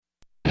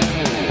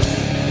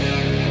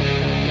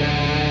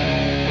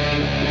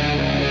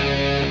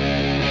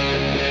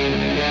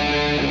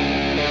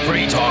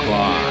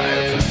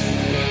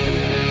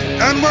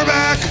And we're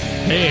back.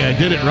 Hey, I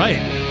did it right.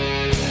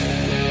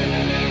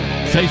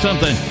 Say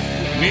something.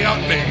 Me out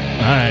me.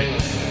 All right.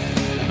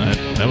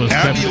 That was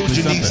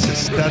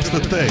Abiogenesis. That's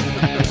the thing.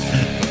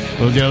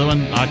 What was the other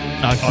one?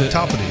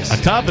 Octopodes.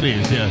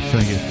 Octopodes, yes,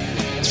 thank you.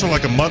 It's from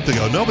like a month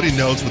ago. Nobody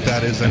knows what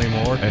that is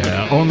anymore.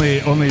 Yeah,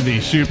 only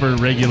the super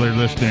regular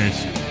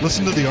listeners.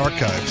 Listen to the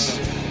archives.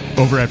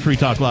 Over at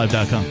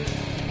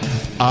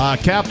freetalklive.com.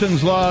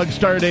 Captain's log,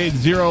 stardate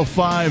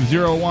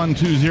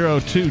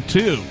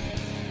 05012022.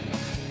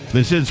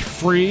 This is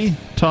Free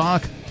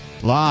Talk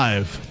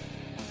Live.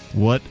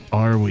 What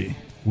are we?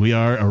 We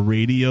are a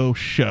radio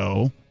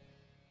show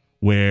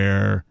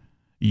where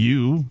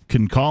you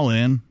can call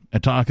in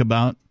and talk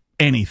about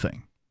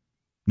anything.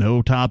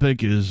 No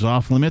topic is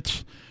off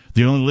limits.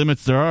 The only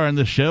limits there are in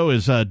the show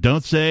is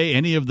don't say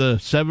any of the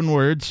 7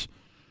 words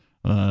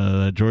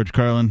George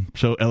Carlin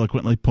so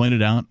eloquently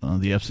pointed out.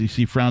 The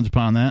FCC frowns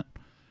upon that.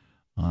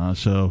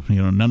 So,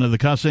 none of the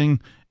cussing,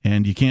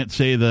 and you can't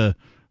say the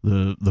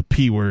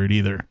P word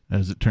either,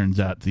 as it turns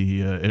out.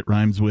 It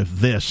rhymes with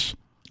this.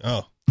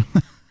 Oh.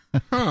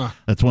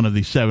 That's one of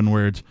the 7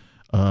 words.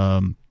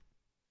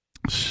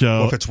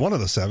 So if it's one of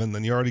the 7,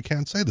 then you already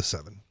can't say the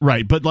 7.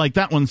 Right, but like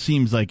that one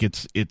seems like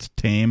it's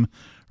tame,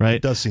 right?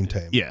 It does seem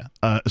tame. Yeah.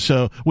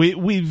 So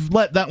we've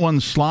let that one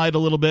slide a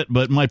little bit,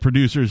 but my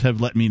producers have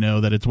let me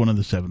know that it's one of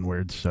the 7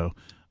 words. So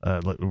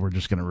we're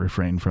just going to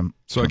refrain from.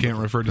 So I can't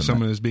refer to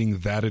someone as being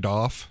thatted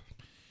off.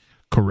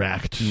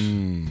 Correct.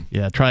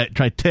 Yeah.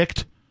 Try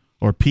ticked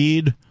or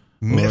peed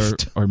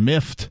miffed or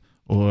miffed.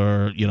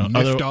 Or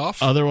miffed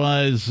off.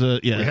 Otherwise,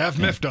 we have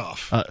miffed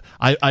off.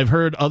 I've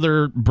heard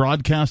other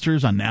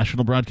broadcasters on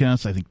national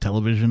broadcasts, I think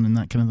television and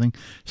that kind of thing,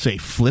 say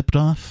flipped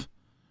off.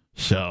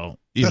 So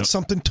that's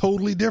something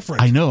totally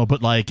different. I know, but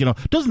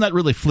doesn't that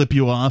really flip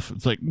you off?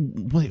 It's like,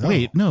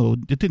 wait, no,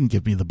 it didn't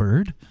give me the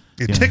bird.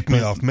 It ticked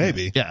me off,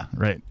 maybe. Yeah,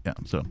 right. Yeah.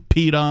 So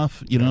peed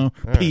off,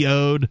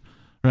 PO'd,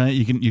 right?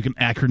 You can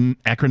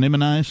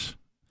acronymize.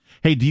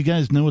 Hey, do you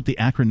guys know what the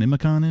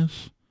Acronymicon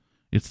is?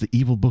 It's the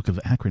evil book of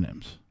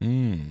acronyms.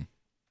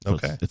 So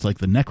Okay. It's like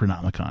the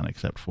Necronomicon,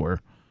 except for,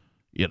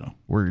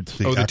 words.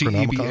 The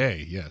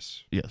TEBA,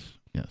 yes. Yes.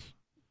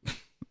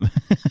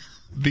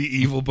 The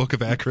evil book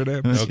of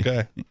acronyms.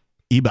 Okay.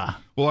 EBA.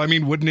 Well, I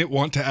mean, wouldn't it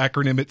want to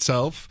acronym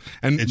itself?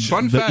 And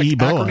fun The fact, EBOA.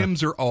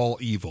 acronyms are all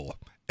evil.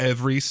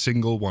 Every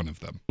single one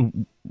of them.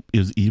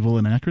 Is evil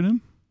an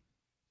acronym?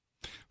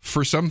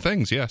 For some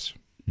things, yes.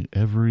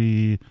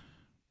 Every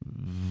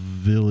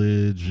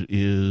village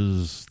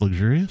is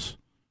luxurious?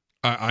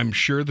 I'm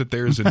sure that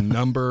there's a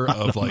number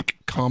of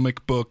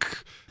comic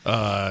book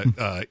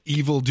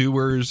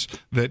evildoers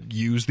that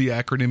use the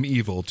acronym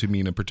evil to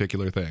mean a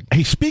particular thing.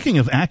 Hey, speaking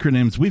of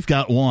acronyms, we've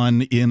got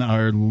one in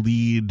our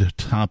lead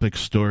topic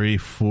story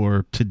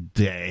for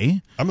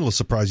today. I'm a little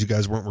surprised you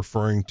guys weren't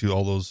referring to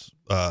all those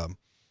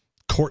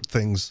court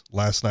things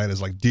last night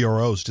as like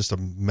DROs just to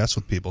mess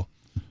with people.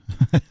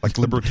 Like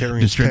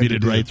libertarians.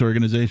 Distributed rights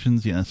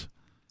organizations, yes.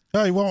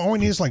 Oh, well, all we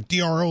need is like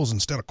DROs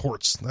instead of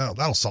courts.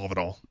 That'll solve it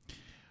all.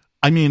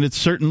 I mean, it's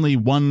certainly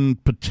one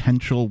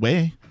potential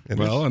way.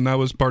 And that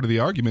was part of the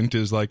argument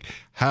is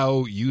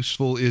how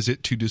useful is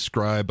it to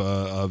describe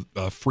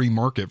a free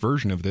market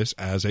version of this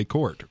as a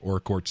court or a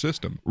court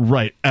system?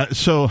 Right.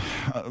 So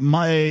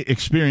my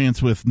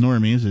experience with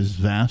normies is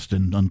vast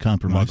and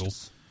uncompromised.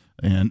 Muggles.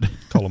 And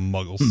call them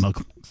muggles.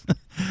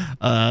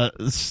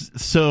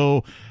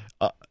 So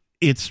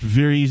it's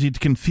very easy to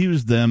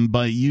confuse them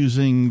by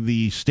using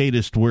the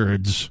statist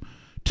words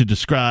to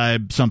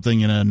describe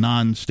something in a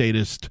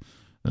non-statist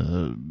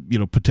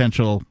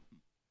potential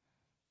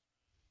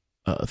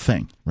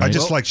thing. Right? I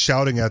just like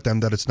shouting at them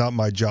that it's not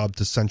my job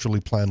to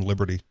centrally plan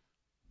liberty.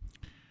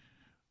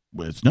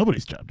 Well, it's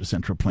nobody's job to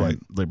central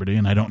plan liberty,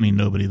 and I don't mean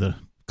nobody, the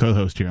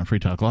co-host here on Free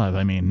Talk Live.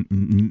 I mean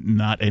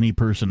not any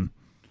person.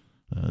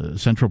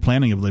 Central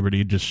planning of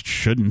liberty just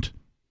shouldn't,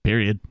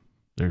 period.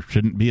 There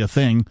shouldn't be a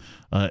thing.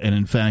 And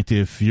in fact,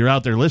 if you're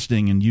out there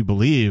listening and you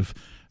believe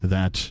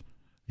that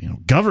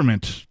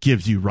government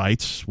gives you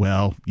rights,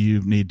 well,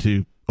 you need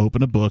to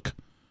open a book,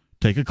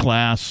 take a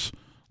class,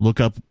 look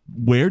up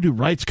where do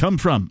rights come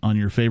from on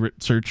your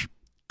favorite search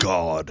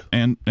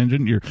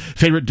engine, your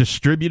favorite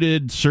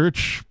distributed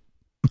search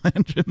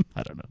engine.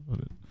 I don't know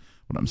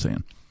what I'm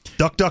saying.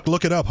 Duck,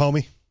 look it up,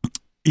 homie.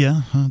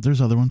 Yeah,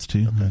 there's other ones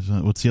too. Okay.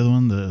 What's the other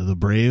one? The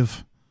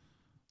Brave.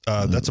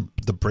 That's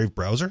the Brave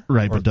browser,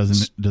 right? But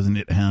doesn't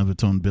it have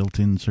its own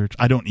built-in search?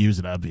 I don't use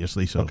it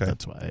obviously, so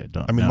that's why I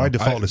don't. I mean, know. my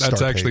default is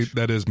Start Page.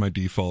 That is my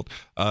default.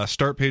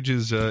 Start Page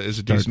is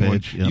a decent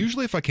one. Yep.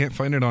 Usually, if I can't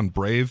find it on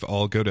Brave,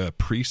 I'll go to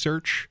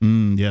Presearch.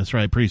 Yes,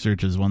 right.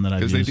 Presearch is one that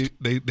I've used.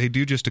 They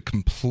do just a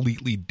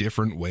completely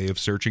different way of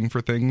searching for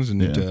things,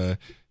 and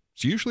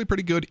it's usually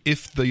pretty good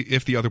if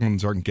the other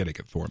ones aren't getting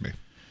it for me.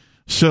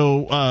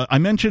 So I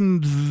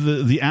mentioned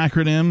the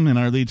acronym in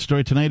our lead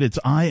story tonight. It's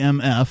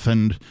IMF,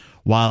 and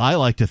while I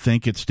like to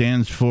think it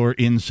stands for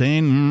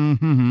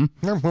insane.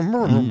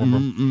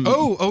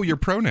 Oh, your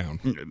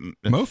pronoun.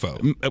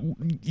 Mofo.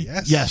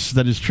 Yes,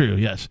 that is true.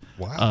 Yes.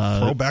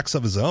 Wow. Throwbacks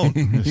of his own.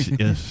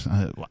 Yes.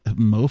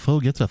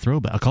 Mofo gets a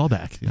throwback, a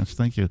callback. Yes,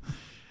 thank you.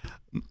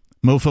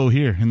 Mofo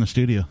here in the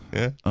studio.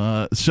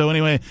 Yeah. So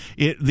anyway,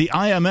 the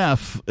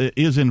IMF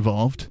is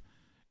involved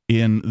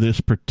in this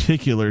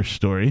particular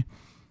story.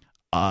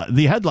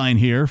 The headline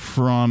here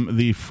from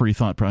the Free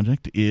Thought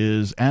Project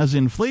is, as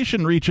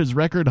inflation reaches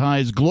record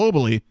highs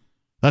globally,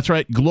 that's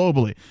right,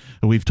 globally.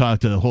 We've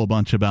talked a whole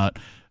bunch about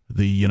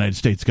the United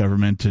States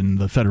government and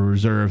the Federal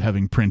Reserve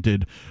having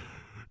printed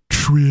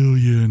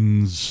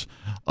trillions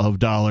of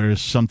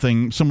dollars,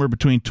 somewhere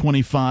between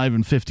 25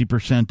 and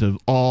 50% of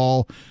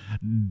all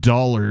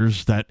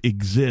dollars that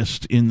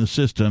exist in the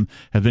system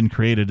have been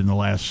created in the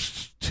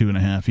last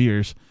 2.5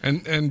 years.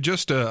 And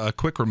just a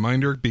quick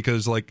reminder,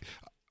 because like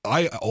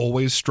I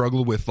always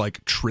struggle with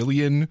like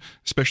trillion,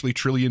 especially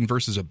trillion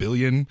versus a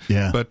billion.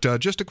 Yeah. But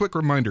just a quick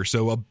reminder.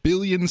 So a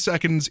billion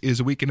seconds is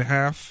a week and a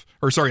half.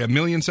 Or sorry, a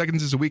million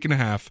seconds is a week and a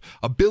half.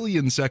 A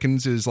billion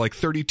seconds is like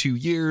 32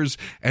 years.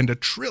 And a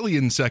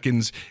trillion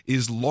seconds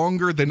is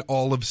longer than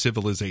all of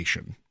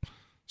civilization.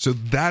 So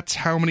that's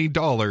how many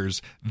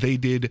dollars they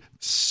did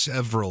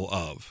several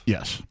of.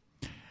 Yes.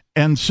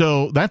 And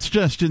so that's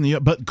just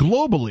but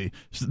globally,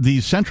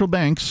 the central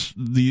banks,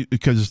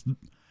 because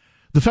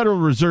the Federal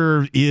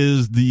Reserve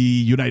is the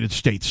United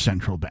States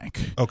central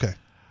bank. Okay.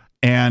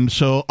 And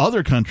so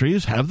other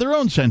countries have their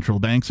own central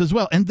banks as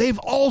well. And they've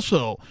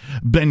also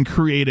been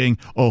creating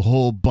a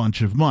whole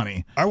bunch of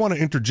money. I want to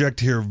interject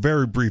here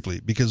very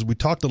briefly because we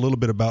talked a little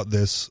bit about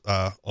this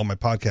on my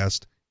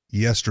podcast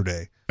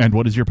yesterday. And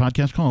what is your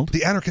podcast called?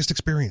 The Anarchist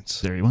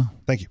Experience. There you are.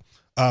 Thank you.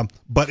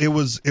 But it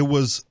was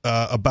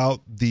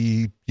about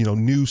the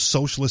new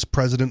socialist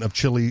president of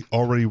Chile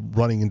already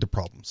running into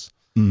problems.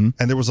 Mm-hmm.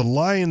 And there was a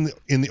line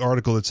in the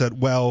article that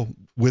said, well,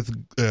 with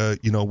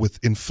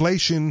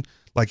inflation,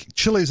 like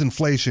Chile's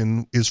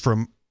inflation is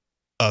from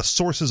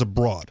sources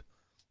abroad.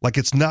 Like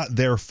it's not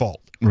their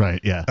fault. Right,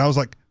 yeah. And I was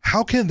like,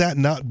 how can that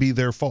not be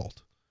their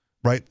fault?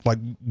 Right? Like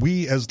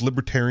we as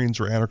libertarians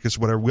or anarchists,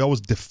 whatever, we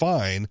always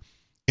define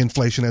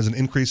inflation as an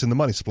increase in the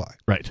money supply.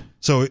 Right.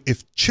 So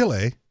if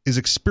Chile is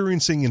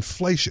experiencing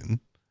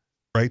inflation,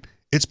 right,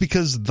 it's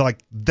because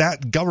like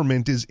that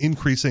government is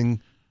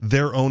increasing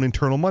their own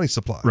internal money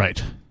supply.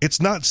 Right. It's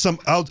not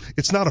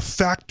it's not a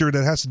factor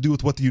that has to do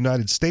with what the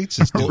United States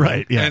is doing.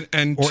 Right, yeah.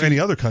 Or any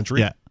other country.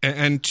 Yeah.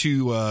 And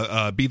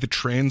to be the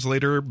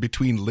translator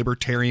between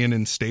libertarian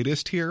and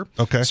statist here.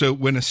 Okay. So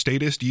when a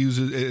statist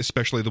uses,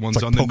 especially the ones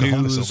like on the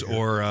Pocahontas news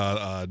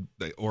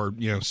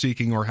or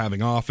seeking or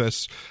having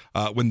office,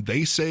 when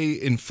they say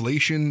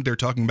inflation, they're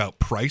talking about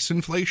price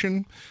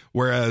inflation.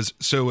 Whereas,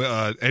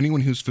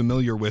 anyone who's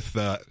familiar with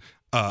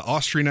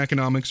Austrian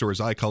economics, or as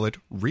I call it,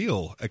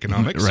 real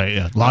economics. Right,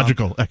 yeah.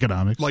 Logical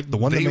economics. Like the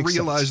one they that makes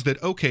realize sense.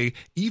 that, okay,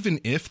 even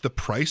if the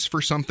price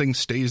for something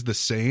stays the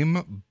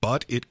same,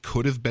 but it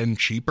could have been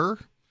cheaper,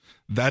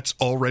 that's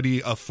already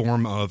a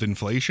form of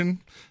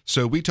inflation.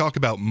 So we talk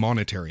about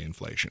monetary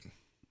inflation.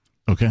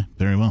 Okay,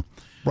 very well.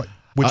 Right.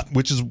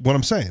 Which is what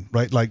I'm saying,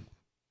 right? Like,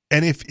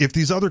 and if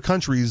these other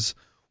countries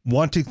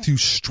wanting to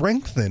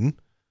strengthen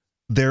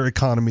their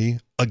economy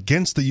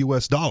against the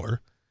U.S.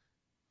 dollar,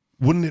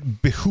 wouldn't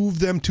it behoove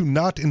them to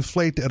not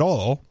inflate at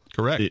all?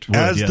 Correct.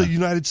 The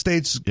United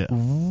States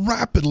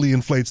rapidly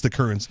inflates the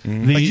currency.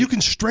 Like you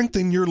can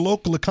strengthen your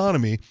local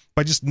economy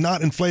by just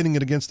not inflating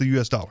it against the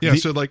U.S. dollar. Yeah,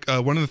 so like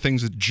one of the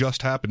things that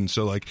just happened,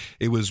 so like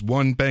it was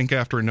one bank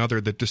after another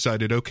that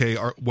decided, okay,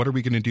 what are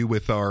we going to do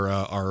with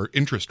our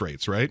interest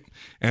rates, right?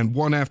 And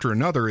one after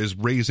another is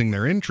raising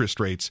their interest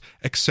rates,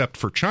 except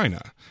for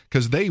China,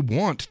 because they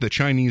want the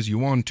Chinese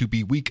yuan to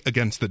be weak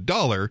against the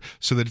dollar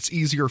so that it's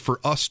easier for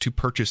us to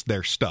purchase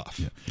their stuff.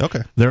 Yeah.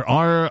 Okay. There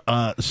are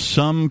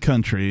some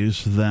countries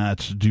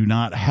that do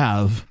not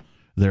have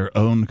their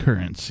own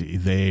currency.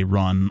 They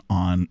run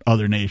on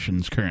other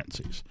nations'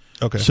 currencies.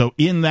 Okay. So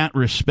in that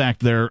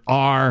respect, there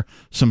are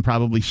some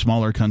probably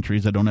smaller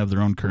countries that don't have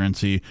their own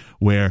currency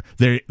where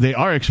they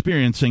are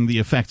experiencing the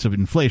effects of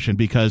inflation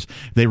because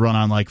they run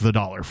on like the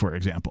dollar, for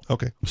example.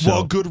 Okay. So,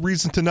 well, good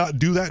reason to not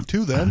do that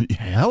too then.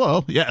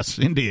 Hello. Yes,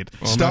 indeed.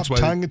 Well, Stop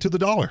tying it to the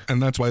dollar.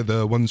 And that's why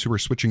the ones who are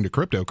switching to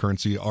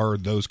cryptocurrency are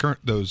those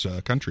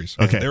countries.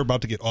 Okay. They're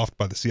about to get offed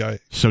by the CIA.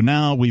 So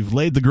now we've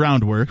laid the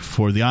groundwork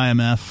for the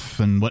IMF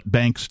and what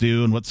banks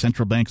do and what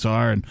central banks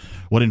are and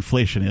what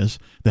inflation is.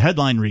 The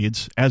headline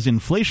reads, as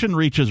inflation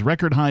reaches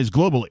record highs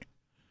globally,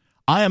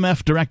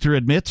 IMF director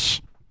admits,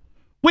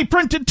 we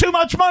printed too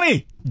much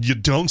money. You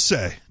don't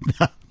say.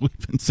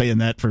 We've been saying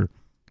that for,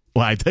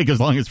 I think as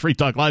long as Free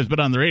Talk Live's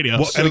been on the radio.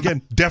 Well, and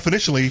again,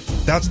 definitionally,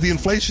 that's the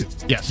inflation.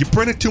 Yes. You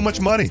printed too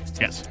much money.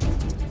 Yes.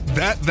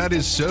 That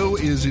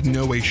is in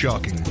no way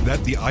shocking.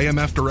 That the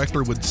IMF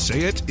director would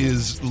say it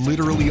is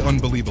literally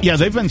unbelievable. Yeah,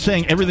 they've been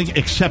saying everything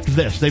except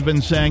this. They've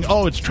been saying,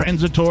 oh, it's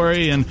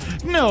transitory, and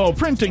no,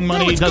 printing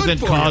money doesn't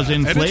cause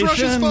inflation. And it's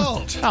Russia's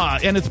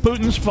fault. And it's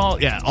Putin's fault.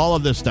 Yeah, all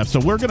of this stuff. So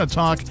we're going to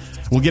talk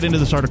We'll get into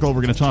this article.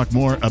 We're going to talk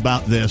more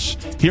about this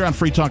here on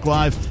Free Talk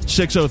Live,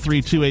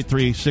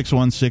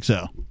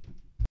 603-283-6160.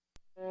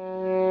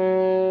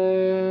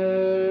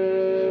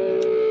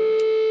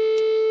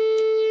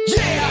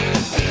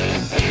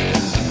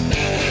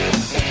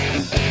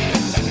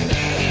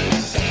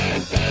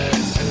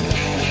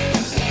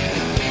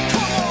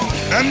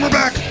 And we're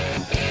back.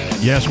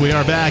 Yes, we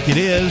are back. It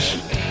is.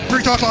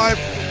 Free Talk Live.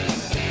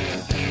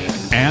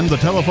 And the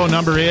telephone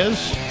number is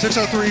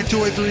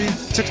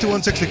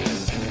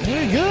 603-283-6160.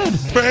 very good.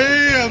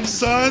 Bam,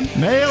 son.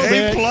 Nailed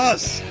it. A+.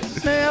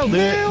 Nailed it.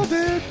 Nailed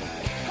it.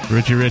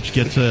 Richie Rich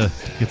gets a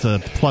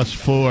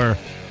 +4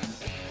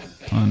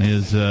 on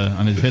his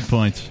hit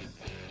points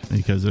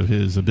because of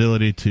his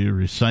ability to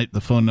recite the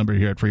phone number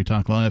here at Free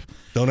Talk Live.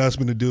 Don't ask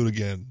me to do it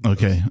again.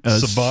 Okay.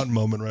 Savant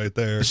moment right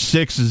there.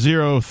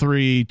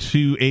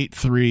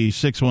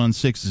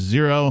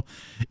 603-283-6160.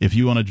 If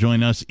you want to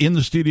join us in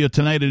the studio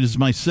tonight, it is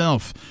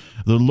myself,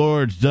 the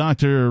Lord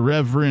Dr.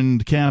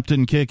 Reverend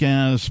Captain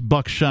Kick-Ass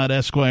Buckshot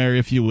Esquire,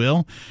 if you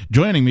will.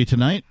 Joining me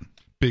tonight,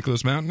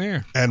 Beakless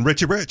Mountaineer. And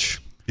Richie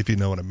Rich, if you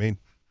know what I mean.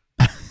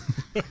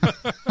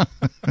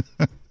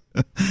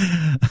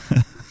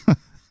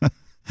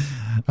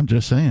 I'm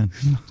just saying.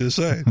 Just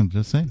saying. I'm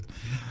just saying.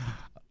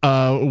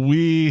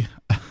 We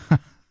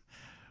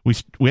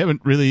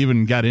haven't really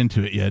even got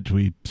into it yet.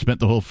 We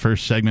spent the whole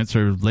first segment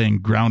sort of laying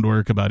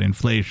groundwork about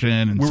inflation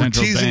and We were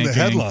central teasing banking. the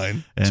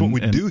headline. That's what we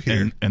do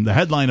here. And the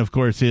headline, of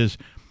course, is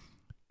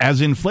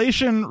as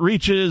inflation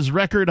reaches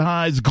record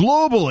highs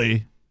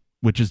globally,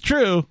 which is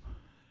true,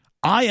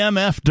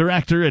 IMF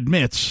director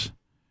admits,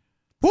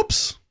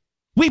 Whoops.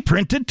 we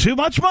printed too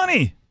much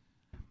money.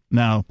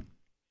 Now,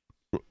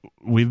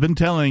 we've been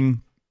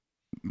telling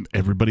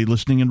everybody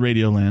listening in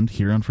Radioland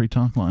here on Free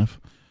Talk Live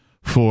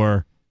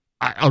for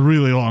a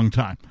really long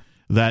time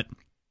that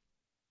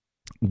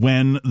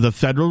when the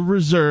Federal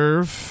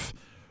Reserve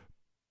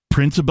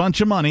prints a bunch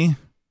of money,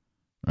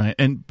 right,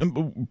 and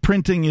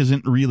printing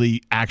isn't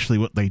really actually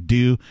what they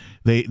do.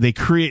 They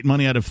create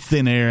money out of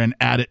thin air and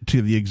add it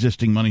to the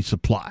existing money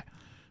supply.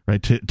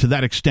 Right, to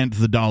that extent,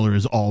 the dollar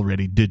is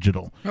already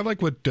digital. I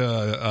like what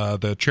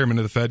the chairman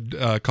of the Fed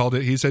called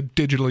it. He said,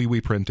 digitally we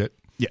print it.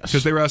 Yes.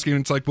 Because they were asking,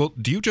 it's like, well,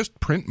 do you just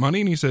print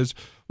money? And he says,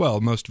 well,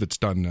 most of it's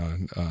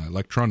done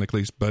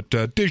electronically, but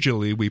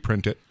digitally we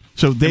print it.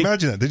 So they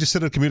Imagine that. They just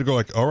sit at a computer and go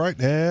like, all right,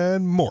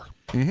 and more.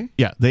 Mm-hmm.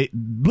 Yeah, they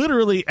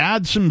literally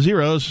add some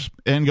zeros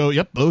and go,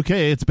 yep,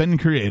 okay, it's been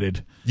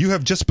created. You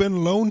have just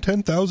been loaned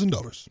 $10,000.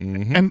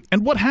 Mm-hmm.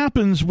 And what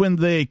happens when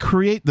they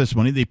create this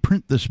money, they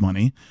print this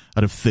money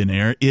out of thin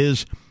air,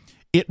 is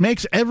it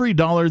makes every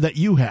dollar that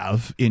you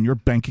have in your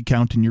bank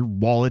account, in your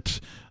wallet,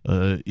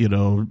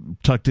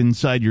 tucked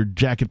inside your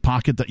jacket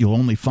pocket that you'll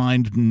only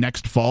find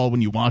next fall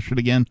when you wash it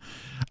again,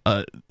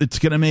 it's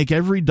going to make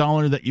every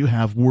dollar that you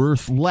have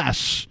worth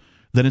less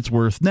than it's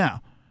worth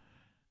now.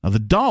 Now, the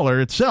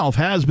dollar itself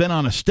has been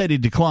on a steady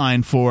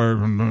decline for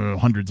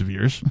hundreds of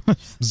years.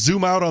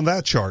 Zoom out on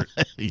that chart.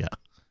 Yeah.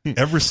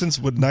 Ever since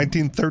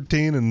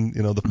 1913 and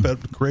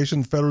the creation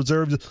of the Federal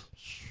Reserve,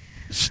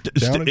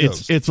 down it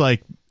goes. It's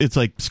like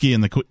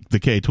skiing the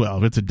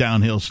K-12. It's a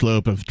downhill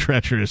slope of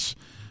treacherous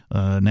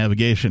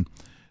navigation.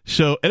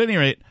 So, at any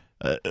rate,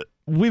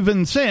 we've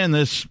been saying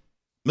this.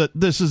 That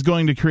this is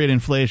going to create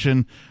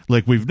inflation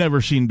like we've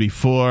never seen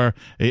before.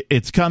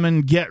 It's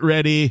coming. Get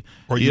ready.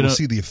 Or you'll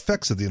see the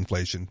effects of the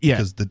inflation. Yeah.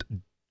 Because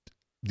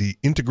the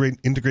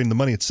integrating the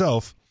money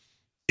itself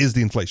is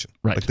the inflation.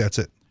 Right. Like that's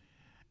it.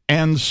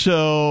 And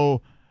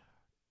so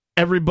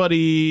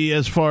everybody,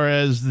 as far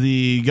as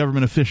the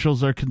government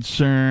officials are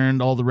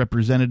concerned, all the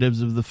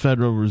representatives of the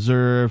Federal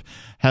Reserve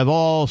have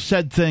all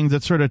said things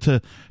that sort of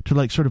to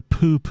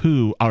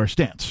poo-poo our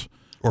stance.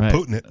 Or right?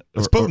 Putin it.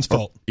 It's Putin's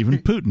fault. Even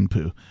Putin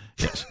poo.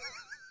 Yes.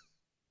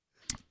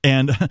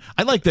 And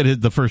I like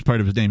that the first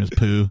part of his name is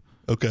Pooh.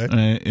 Okay.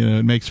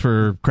 It makes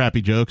for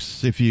crappy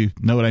jokes, if you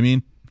know what I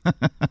mean.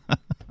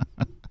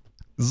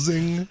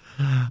 Zing.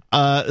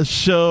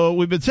 So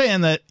we've been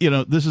saying that,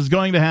 this is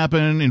going to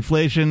happen.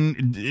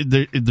 Inflation,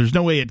 there's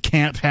no way it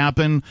can't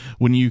happen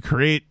when you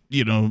create,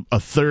 a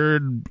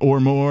third or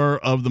more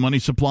of the money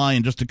supply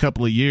in just a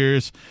couple of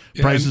years.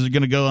 Yeah, Prices are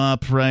going to go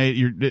up, right?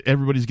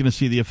 Everybody's going to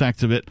see the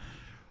effects of it.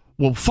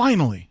 Well,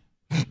 finally,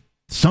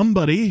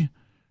 somebody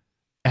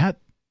at,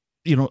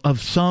 of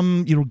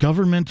some,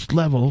 government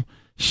level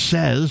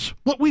says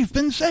what we've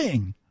been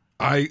saying.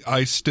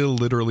 I still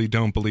literally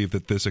don't believe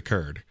that this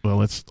occurred. Well,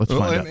 let's find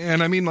out.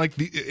 And I mean, like,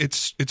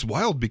 it's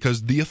wild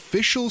because the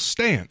official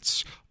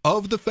stance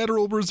of the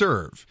Federal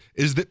Reserve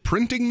is that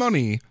printing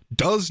money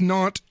does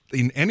not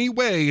in any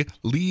way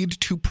lead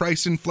to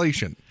price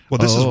inflation. Well,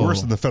 this is worse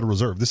than the Federal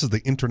Reserve. This is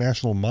the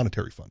International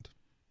Monetary Fund.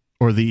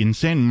 Or the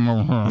insane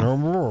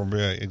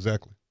Yeah,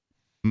 exactly.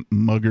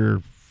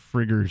 mugger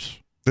friggers.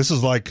 This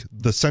is like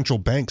the central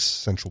bank's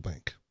central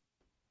bank.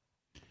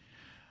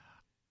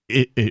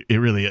 It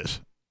really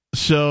is.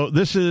 So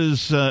this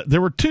is, there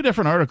were two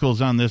different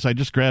articles on this. I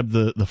just grabbed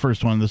the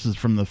first one. This is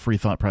from the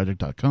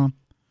freethoughtproject.com.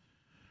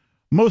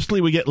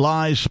 Mostly we get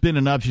lies, spin,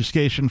 and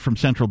obfuscation from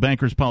central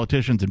bankers,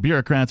 politicians, and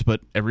bureaucrats,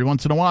 but every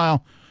once in a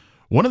while,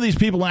 one of these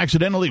people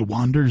accidentally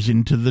wanders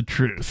into the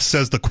truth.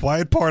 Says the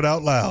quiet part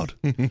out loud.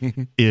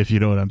 If you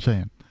know what I'm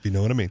saying. If you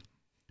know what I mean.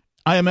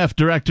 IMF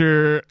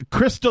Director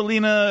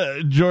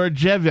Kristalina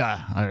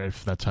Georgieva, or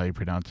if that's how you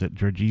pronounce it,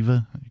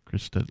 Georgieva?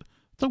 It's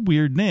a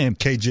weird name.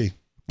 KG.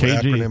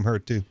 KG. Acronym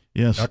hurt too.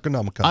 Yes.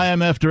 Economicon.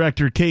 IMF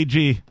Director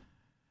KG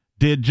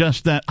did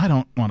just that. I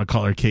don't want to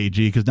call her KG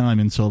because now I'm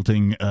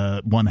insulting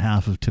one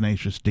half of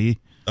Tenacious D.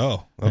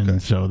 Oh, okay.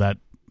 And so that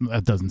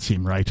doesn't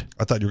seem right.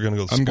 I thought you were going to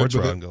go I'm sports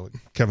good with route and go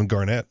Kevin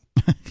Garnett.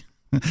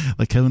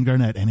 Like Kevin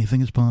Garnett,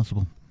 anything is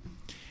possible.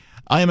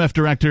 IMF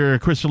Director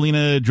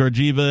Kristalina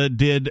Georgieva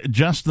did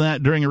just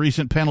that during a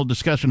recent panel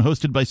discussion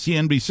hosted by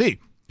CNBC.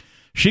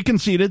 She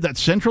conceded that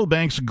central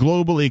banks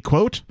globally,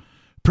 quote,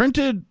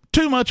 printed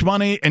too much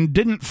money and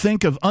didn't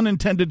think of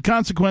unintended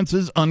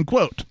consequences,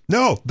 unquote.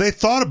 No, they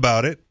thought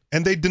about it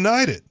and they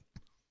denied it.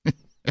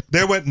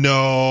 They went,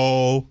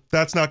 no,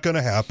 that's not going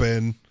to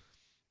happen.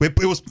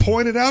 It was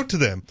pointed out to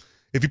them.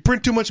 If you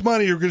print too much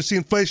money, you're going to see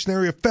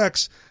inflationary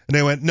effects. And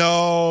they went,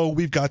 no,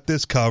 we've got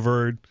this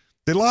covered.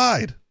 They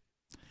lied.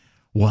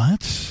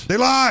 What? They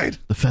lied.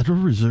 The Federal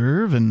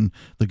Reserve and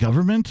the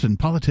government and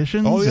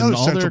politicians All the and other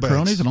all central their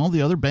cronies banks. and all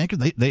the other bankers,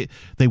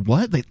 they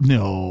what?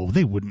 No,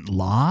 they wouldn't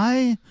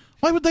lie.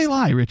 Why would they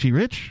lie, Richie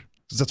Rich?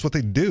 'Cause that's what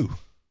they do.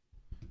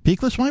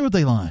 Peakless, why would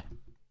they lie?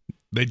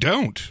 They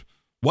don't.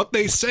 What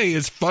they say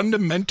is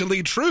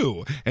fundamentally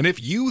true. And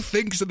if you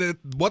think that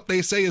what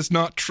they say is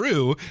not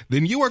true,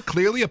 then you are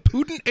clearly a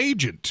Putin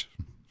agent.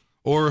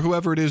 Or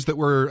whoever it is that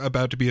we're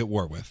about to be at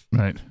war with.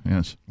 Right,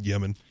 yes.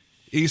 Yemen.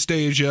 East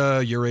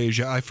Asia,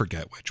 Eurasia, I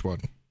forget which one.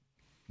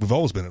 We've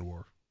always been at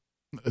war.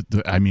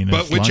 I mean,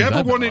 But as long as whichever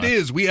I've been one it alive.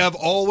 is, we have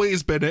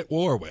always been at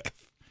war with.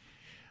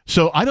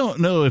 So I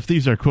don't know if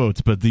these are quotes,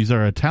 but these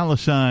are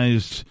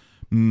italicized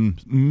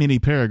mini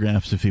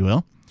paragraphs, if you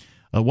will.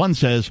 One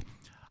says,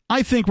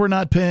 I think we're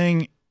not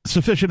paying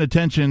sufficient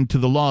attention to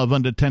the law of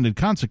unintended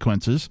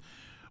consequences.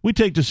 We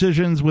take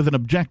decisions with an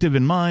objective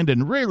in mind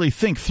and rarely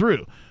think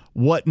through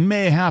what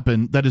may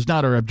happen that is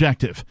not our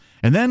objective.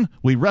 And then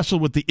we wrestle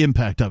with the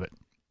impact of it.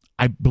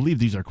 I believe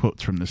these are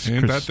quotes from this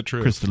Ain't that the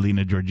truth?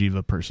 Kristalina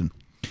Georgieva person.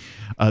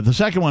 The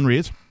second one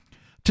reads,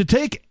 to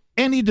take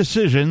any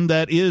decision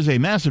that is a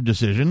massive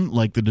decision,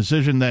 like the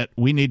decision that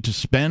we need to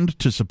spend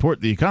to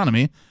support the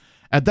economy,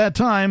 at that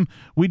time,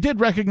 we did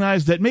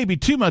recognize that maybe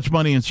too much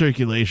money in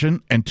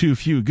circulation and too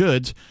few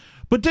goods,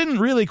 but didn't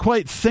really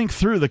quite think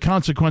through the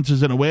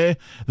consequences in a way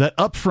that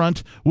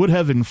upfront would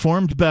have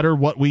informed better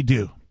what we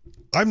do.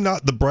 I'm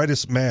not the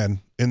brightest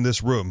man in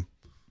this room,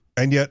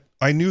 and yet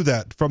I knew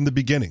that from the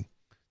beginning.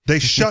 They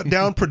shut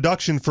down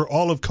production for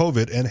all of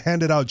COVID and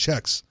handed out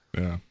checks.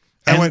 Yeah.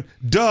 I went,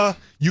 duh,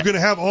 you're going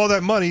to have all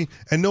that money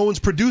and no one's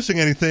producing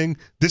anything.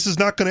 This is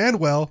not going to end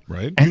well.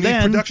 Right. You And need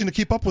then- production to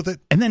keep up with it.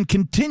 And then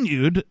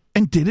continued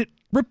and did it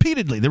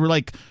repeatedly. There were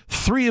like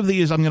 3 of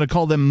these, I'm going to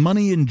call them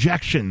money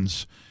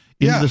injections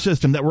into Yeah. the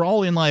system that were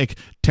all in like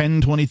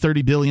 10, 20,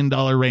 $30 billion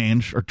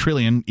range, or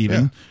trillion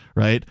even,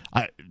 right?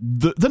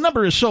 The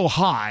number is so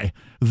high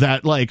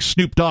that like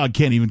Snoop Dogg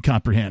can't even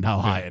comprehend how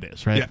high it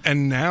is, right? Yeah,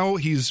 and now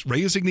he's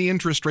raising the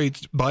interest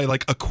rates by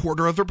like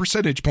 1/4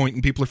 percentage point,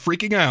 and people are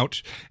freaking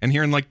out. And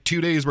here in like 2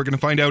 days, we're going to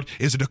find out,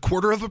 is it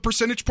 1/4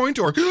 percentage point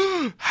or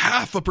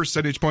 0.5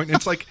 percentage point? And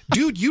it's like,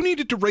 dude, you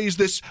needed to raise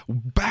this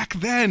back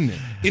then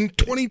in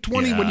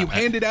 2020 when you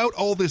handed out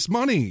all this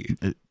money.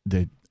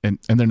 And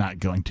they're not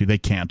going to. They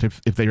can't.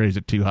 If they raise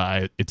it too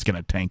high, it's going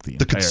to tank the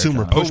entire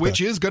consumer economy. pushback.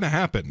 Which is going to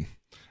happen.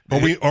 Are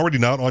we already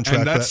not on track?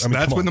 And for that's that? I mean,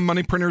 that's come when the on.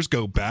 money printers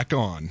go back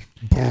on.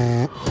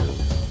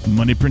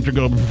 Money printer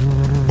go.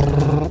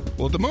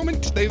 Well, at the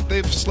moment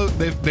they've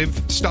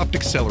stopped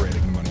accelerating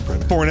the money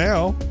printer. For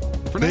now.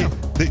 For now.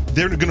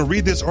 They're going to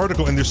read this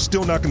article and they're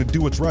still not going to do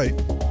what's right.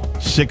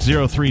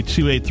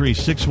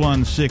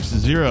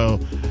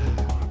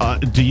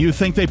 603-283-6160. Do you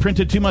think they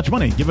printed too much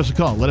money? Give us a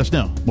call. Let us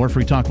know. More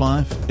Free Talk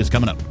Live is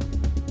coming up.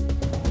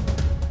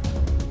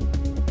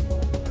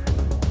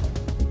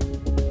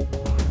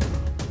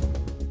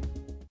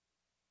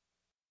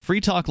 Free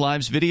Talk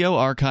Live's video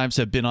archives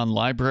have been on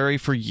LBRY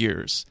for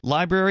years.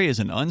 LBRY is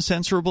an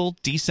uncensorable,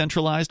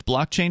 decentralized,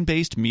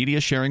 blockchain-based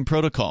media sharing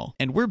protocol,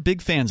 and we're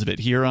big fans of it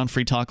here on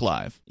Free Talk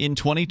Live. In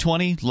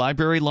 2020,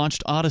 LBRY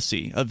launched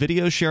Odyssey, a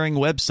video sharing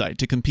website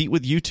to compete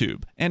with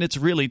YouTube, and it's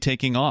really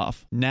taking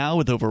off. Now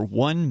with over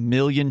 1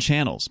 million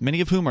channels,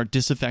 many of whom are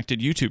disaffected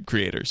YouTube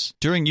creators.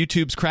 During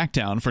YouTube's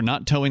crackdown for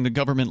not towing the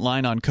government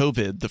line on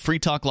COVID, the Free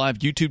Talk Live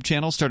YouTube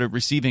channel started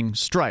receiving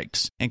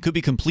strikes and could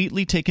be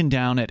completely taken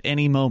down at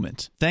any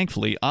moment. Thanks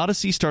Thankfully,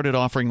 Odyssey started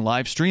offering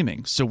live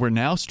streaming, so we're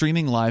now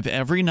streaming live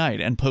every night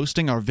and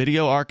posting our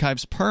video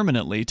archives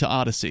permanently to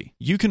Odyssey.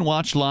 You can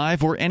watch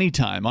live or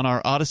anytime on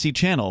our Odyssey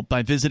channel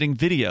by visiting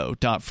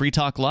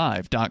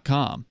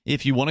video.freetalklive.com.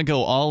 If you want to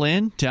go all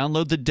in,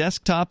 download the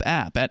desktop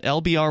app at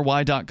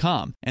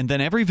lbry.com, and then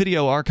every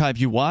video archive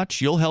you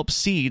watch, you'll help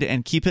seed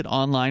and keep it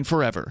online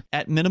forever.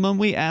 At minimum,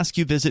 we ask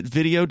you visit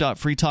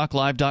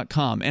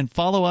video.freetalklive.com and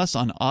follow us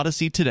on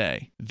Odyssey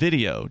today.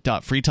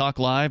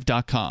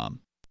 video.freetalklive.com.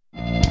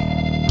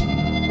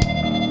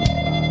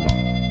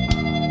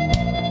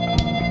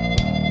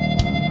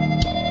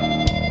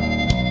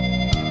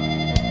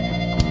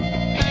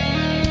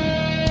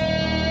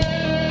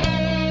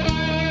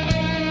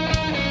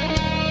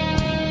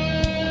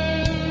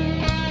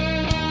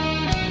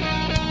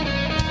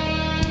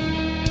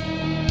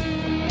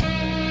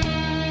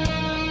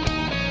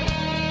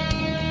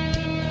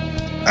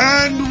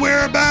 And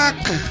we're back.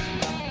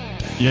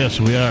 Yes,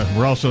 we are.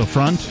 We're also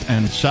front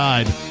and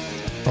side.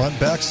 Front,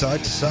 back, side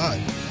to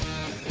side.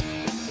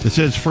 This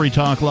is Free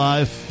Talk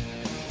Live,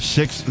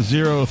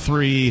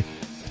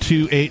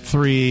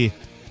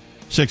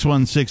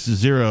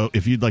 603-283-6160.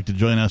 If you'd like to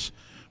join us,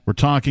 we're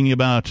talking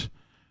about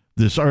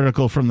this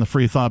article from the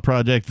Free Thought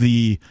Project.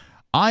 The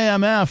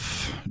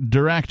IMF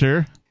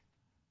director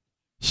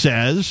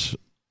says,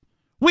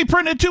 we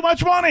printed too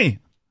much money.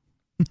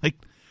 Like,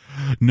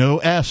 no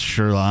S,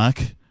 Sherlock.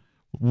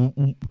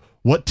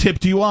 What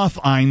tipped you off,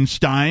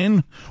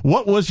 Einstein?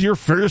 What was your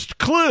first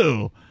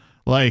clue?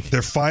 Like,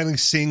 they're finally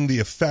seeing the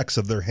effects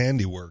of their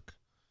handiwork.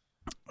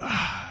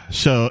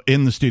 So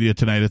in the studio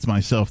tonight, it's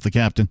myself, the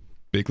captain,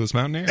 Bigless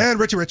Mountaineer, and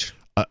Richie Rich.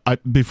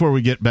 Before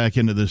we get back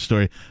into this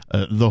story,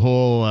 the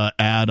whole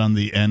ad on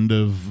the end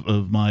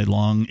of my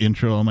long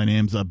intro, my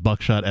name's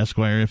Buckshot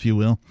Esquire, if you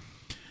will.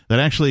 That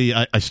actually,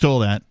 I stole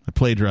that. I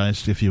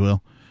plagiarized, if you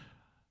will,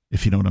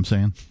 if you know what I'm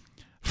saying,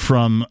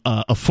 from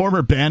a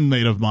former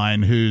bandmate of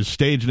mine whose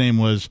stage name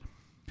was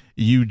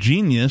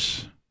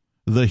Eugenius,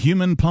 the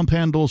human pump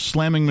handle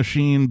slamming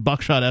machine,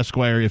 Buckshot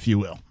Esquire, if you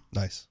will.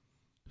 Nice.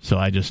 So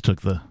I just took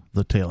the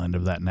tail end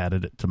of that and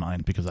added it to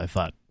mine because I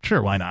thought,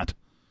 sure, why not?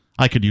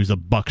 I could use a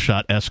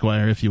Buckshot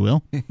Esquire, if you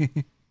will.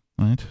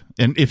 Right?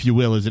 And if you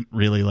will isn't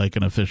really like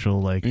an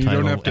official like you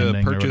title. don't have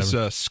to purchase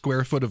a a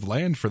square foot of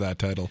land for that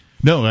title.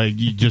 No,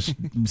 you just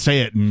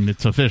say it and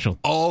it's official.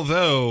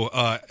 Although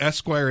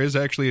Esquire is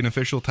actually an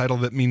official title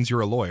that means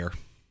you're a lawyer.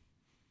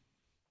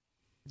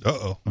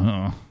 Uh-oh.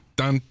 Uh-oh.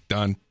 Dun,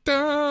 dun,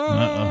 dun.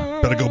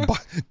 Uh-oh. Better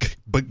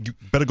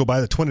go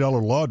buy the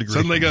 $20 law degree.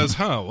 Suddenly goes,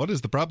 what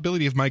is the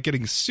probability of my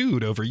getting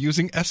sued over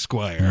using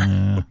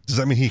Esquire? Does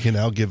that mean he can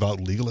now give out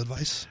legal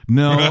advice?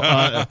 No,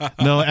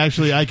 no.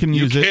 Actually, I can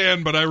use it. You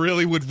can, but I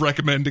really would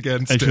recommend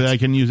against Actually, it. I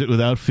can use it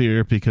without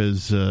fear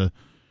because the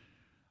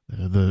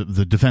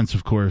defense,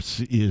 of course,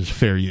 is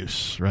fair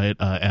use. Right?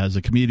 As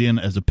a comedian,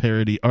 as a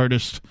parody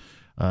artist,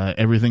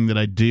 everything that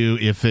I do,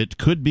 if it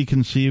could be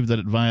conceived that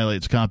it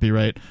violates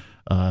copyright,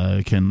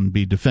 can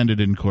be defended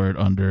in court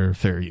under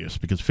fair use,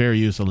 because fair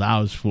use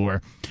allows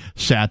for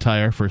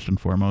satire, first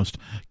and foremost,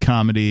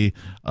 comedy,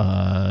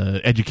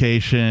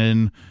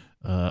 education,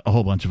 a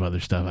whole bunch of other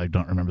stuff. I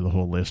don't remember the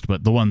whole list,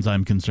 but the ones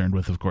I'm concerned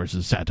with, of course,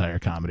 is satire,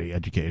 comedy,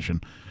 education.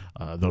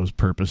 Those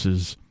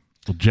purposes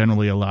will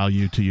generally allow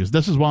you to use.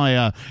 This is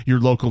why your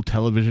local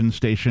television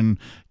station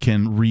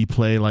can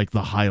replay like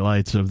the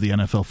highlights of the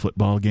NFL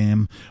football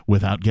game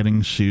without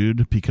getting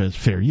sued, because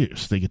fair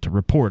use. They get to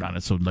report on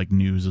it. So like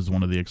news is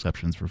one of the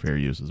exceptions for fair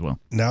use as well.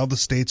 Now the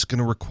state's going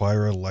to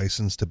require a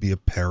license to be a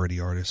parody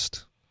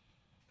artist.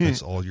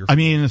 That's all your. I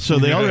mean, so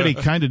they already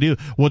kind of do.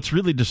 What's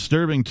really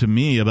disturbing to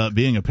me about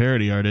being a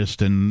parody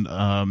artist, and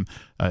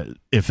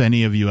if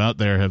any of you out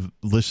there have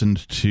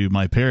listened to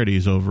my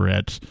parodies over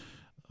at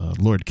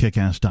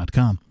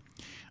LordKickass.com,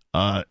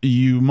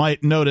 you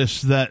might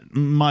notice that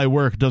my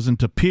work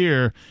doesn't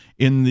appear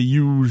in the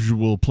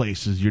usual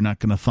places. You're not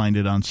going to find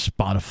it on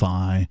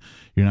Spotify.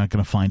 You're not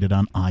going to find it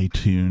on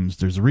iTunes.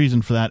 There's a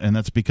reason for that, and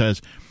that's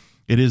because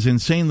it is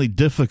insanely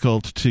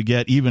difficult to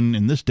get, even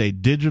in this day,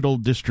 digital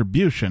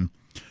distribution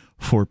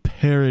for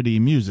parody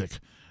music.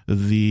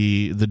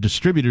 The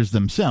distributors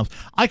themselves,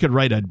 I could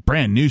write a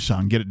brand new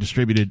song, get it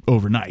distributed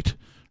overnight.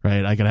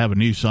 Right, I could have a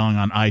new song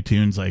on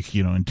iTunes, like,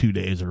 in 2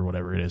 days or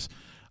whatever it is.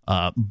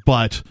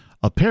 But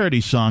a parody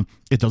song,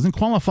 it doesn't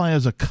qualify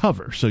as a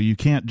cover, so you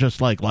can't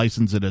just like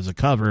license it as a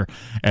cover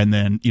and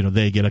then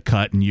they get a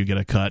cut and you get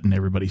a cut and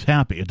everybody's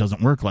happy. It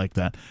doesn't work like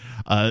that.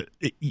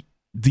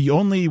 The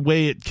only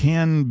way it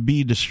can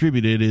be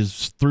distributed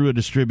is through a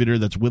distributor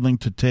that's willing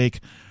to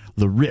take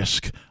the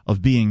risk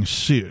of being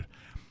sued.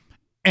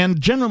 And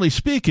generally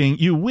speaking,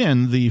 you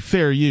win the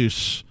fair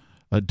use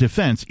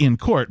defense in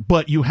court,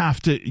 but you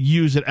have to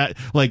use it at,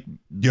 like,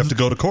 you have to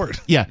go to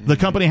court. Yeah, the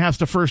company has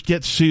to first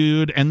get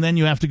sued, and then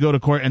you have to go to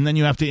court, and then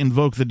you have to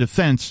invoke the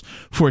defense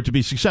for it to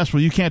be successful.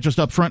 You can't just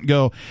up front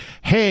go,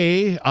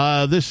 hey,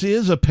 this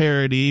is a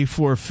parody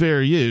for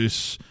fair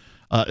use.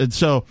 And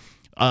so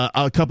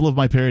a couple of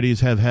my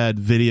parodies have had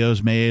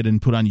videos made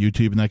and put on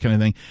YouTube and that kind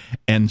of thing.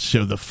 And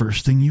so the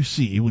first thing you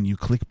see when you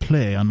click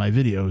play on my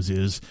videos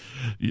is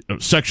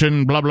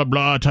section blah, blah,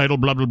 blah, title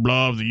blah, blah,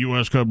 blah of the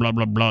U.S. Code blah,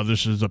 blah, blah.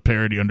 This is a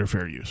parody under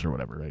fair use or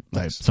whatever, right? Nice.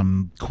 I have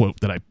some quote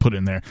that I put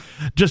in there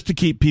just to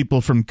keep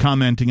people from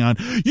commenting on,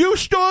 you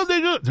stole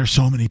the... There's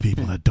so many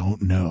people that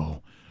don't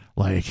know.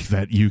 Like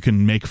that you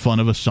can make fun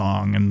of a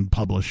song and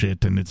publish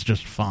it and it's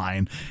just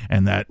fine,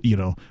 and that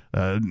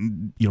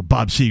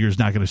Bob Seger's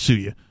not going to sue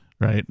you,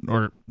 right?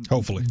 Or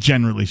hopefully,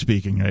 generally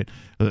speaking, right?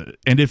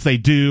 And if they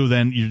do,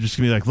 then you're just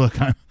gonna be like,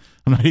 look, I'm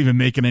not even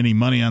making any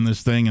money on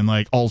this thing, and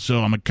like also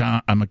I'm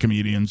a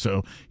comedian,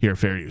 so here,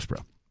 fair use, bro.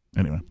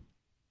 Anyway,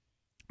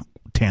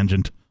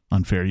 tangent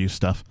on fair use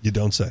stuff. You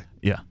don't say.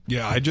 Yeah.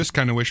 I just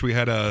kind of wish we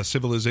had a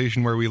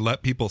civilization where we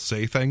let people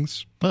say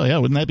things. Oh yeah,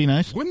 wouldn't that be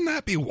nice? Wouldn't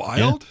that be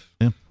wild?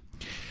 Yeah.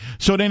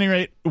 So at any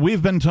rate,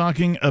 we've been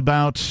talking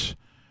about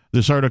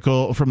this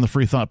article from the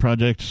Free Thought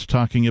Project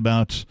talking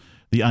about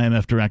the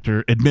IMF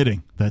director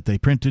admitting that they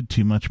printed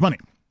too much money.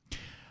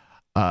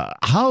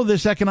 How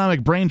this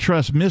economic brain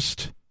trust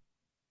missed...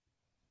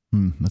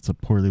 that's a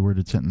poorly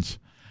worded sentence.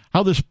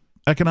 How this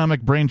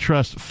economic brain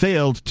trust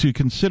failed to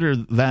consider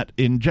that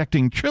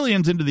injecting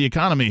trillions into the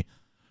economy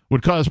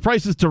would cause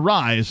prices to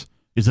rise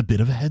is a bit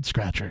of a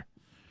head-scratcher.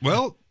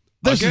 Well...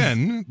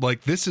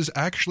 This is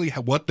actually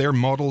what their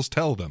models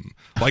tell them.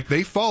 Like,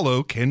 they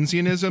follow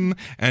Keynesianism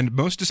and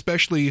most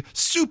especially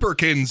super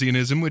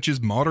Keynesianism, which is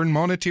modern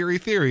monetary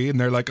theory. And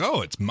they're like,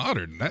 oh, it's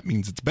modern. That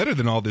means it's better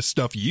than all this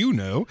stuff you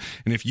know.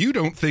 And if you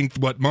don't think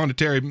what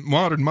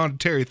modern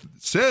monetary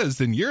says,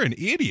 then you're an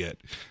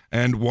idiot.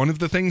 And one of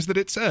the things that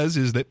it says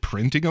is that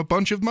printing a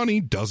bunch of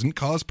money doesn't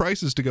cause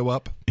prices to go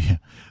up. Yeah.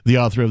 The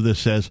author of this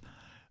says,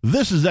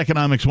 this is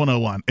Economics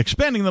 101.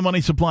 Expanding the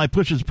money supply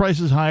pushes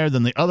prices higher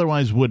than they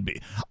otherwise would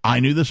be. I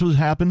knew this would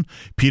happen.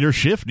 Peter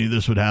Schiff knew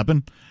this would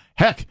happen.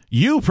 Heck,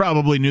 you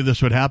probably knew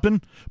this would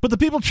happen. But the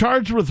people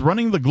charged with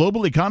running the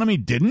global economy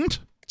didn't?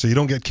 So you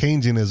don't get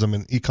Keynesianism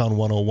in Econ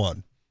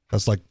 101.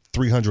 That's like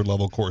 300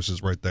 level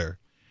courses right there.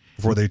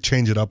 Before they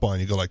change it up on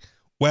you, go like,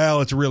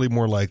 well, it's really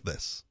more like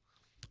this.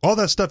 All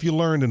that stuff you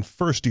learned in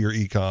first year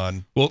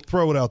econ,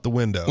 throw it out the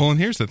window. Well, and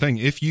here's the thing.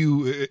 If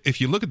you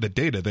look at the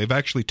data, they've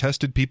actually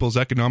tested people's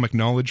economic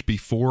knowledge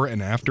before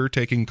and after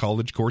taking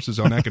college courses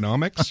on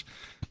economics,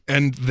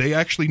 and they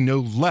actually know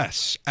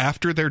less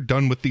after they're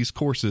done with these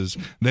courses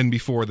than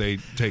before they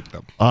take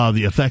them.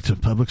 The effects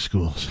of public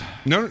schools.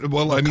 No,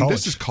 well, I mean, college.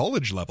 This is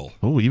college level.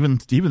 Oh, even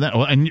that.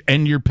 Well,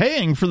 and you're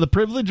paying for the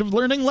privilege of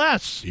learning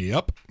less.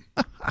 Yep.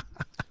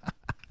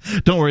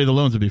 Don't worry, the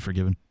loans will be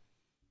forgiven.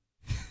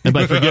 And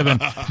by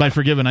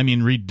forgiven, I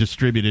mean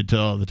redistributed to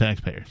all the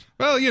taxpayers.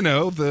 Well,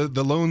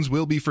 the loans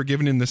will be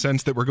forgiven in the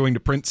sense that we're going to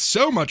print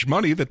so much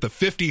money that the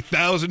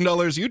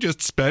 $50,000 you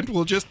just spent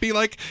will just be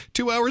like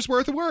 2 hours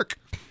worth of work.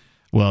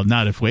 Well,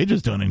 not if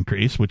wages don't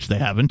increase, which they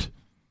haven't.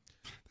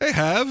 They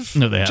have.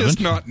 No, they haven't.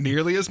 Just not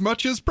nearly as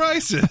much as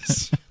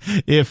prices.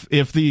 If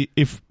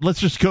let's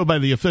just go by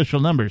the official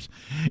numbers.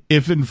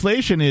 If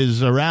inflation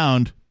is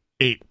around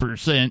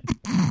 8%.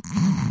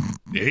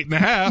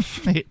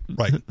 8.5.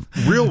 Right.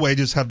 Real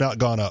wages have not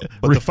gone up,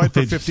 but the fight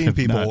for 15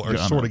 people are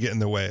sort of getting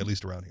their way, at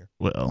least around here.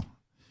 Well,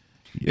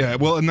 yeah,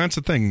 well, and that's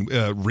the thing.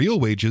 Real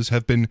wages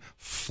have been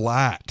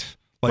flat.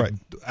 Like,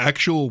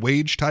 actual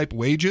wage type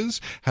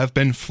wages have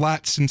been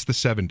flat since the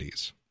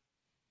 70s.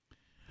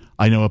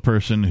 I know a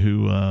person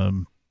who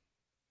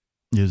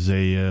was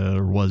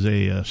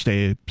a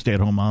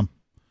stay-at-home mom.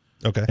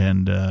 Okay.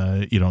 And,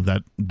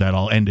 that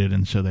all ended,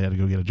 and so they had to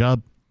go get a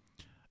job.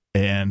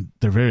 And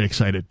they're very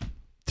excited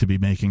to be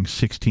making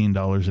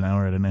 $16 an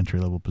hour at an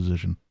entry-level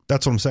position.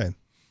 That's what I'm saying.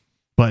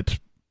 But,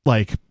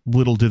 like,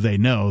 little do they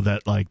know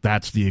that, like,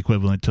 that's the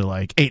equivalent to,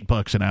 like,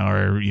 $8 an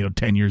hour,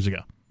 10 years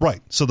ago.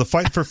 Right. So the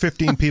fight for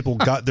 15 people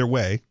got their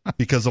way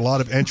because a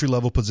lot of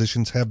entry-level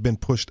positions have been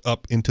pushed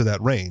up into that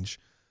range.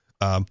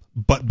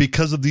 But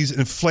because of these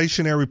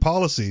inflationary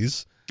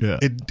policies,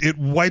 it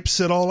wipes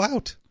it all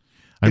out.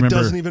 It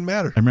doesn't even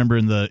matter. I remember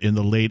in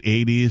the late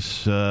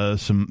 80s,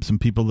 some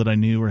people that I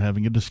knew were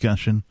having a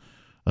discussion,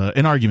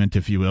 an argument,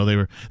 if you will. They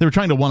were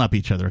trying to one up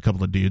each other. A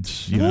couple of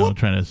dudes,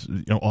 trying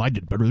to, I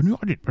did better than you.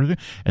 I did better than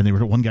you.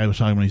 And one guy was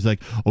talking about. He's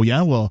like, oh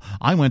yeah, well,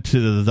 I went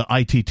to the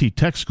ITT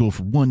tech school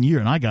for 1 year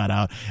and I got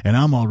out and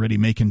I'm already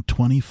making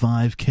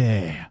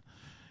 $25K.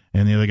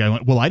 And the other guy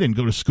went, well, I didn't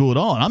go to school at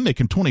all, and I'm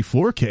making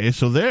 $24K,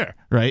 so there,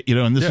 right?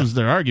 And this was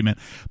their argument.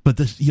 But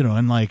this,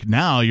 and like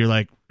now you're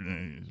like,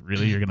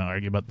 really, you're going to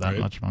argue about that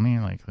much money?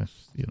 Like this,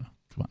 come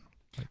on.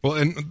 Well,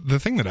 and the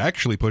thing that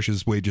actually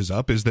pushes wages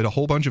up is that a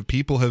whole bunch of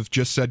people have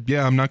just said,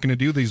 yeah, I'm not going to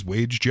do these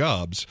wage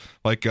jobs.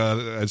 Like,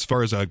 as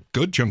far as a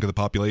good chunk of the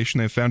population,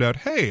 they've found out,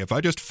 hey, if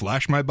I just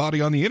flash my body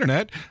on the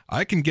internet,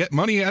 I can get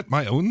money at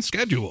my own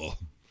schedule.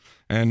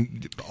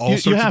 And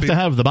you have to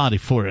have the body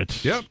for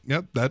it. Yep.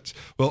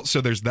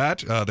 So there's that.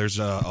 There's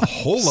a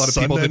whole lot of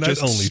people that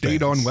just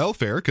stayed on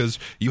welfare because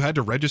you had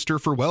to register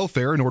for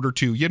welfare in order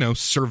to,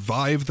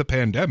 survive the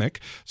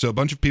pandemic. So a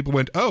bunch of people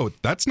went, oh,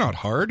 that's not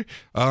hard.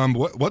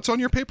 What's on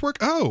your paperwork?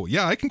 Oh,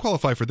 yeah, I can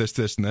qualify for this,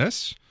 this, and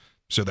this.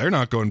 so they're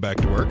not going back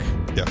to work.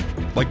 Yeah.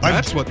 Like,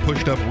 that's what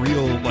pushed up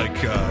real, like,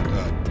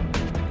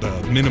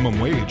 the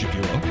minimum wage, if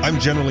you will. I'm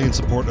generally in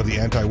support of the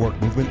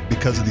anti-work movement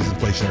because of these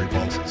inflationary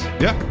policies.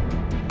 Yeah.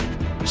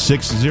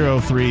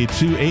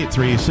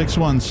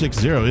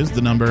 603-283-6160 is the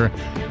number.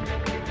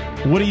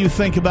 What do you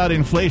think about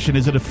inflation?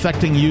 Is it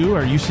affecting you?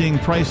 Are you seeing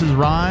prices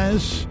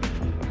rise?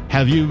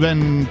 Have you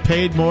been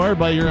paid more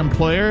by your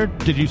employer?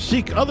 Did you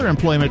seek other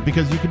employment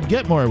because you could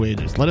get more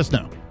wages? Let us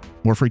know.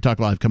 More Free Talk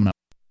Live coming up.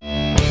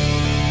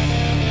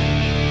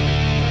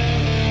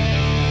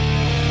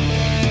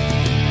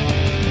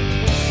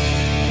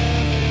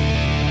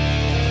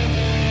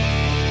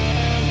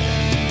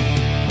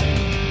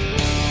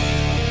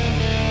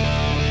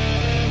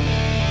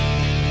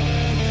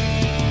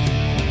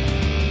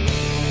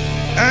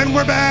 And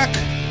we're back.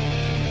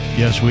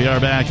 Yes, we are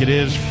back. It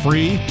is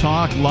Free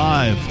Talk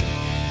Live.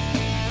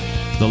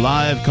 The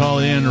live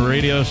call-in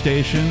radio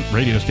station.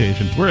 Radio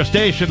station. We're a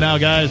station now,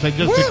 guys. I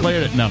just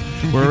declared it. No,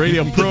 we're a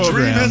radio program. The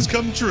dream has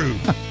come true.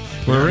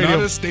 We're not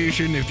a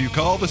station. If you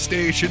call the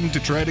station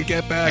to try to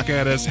get back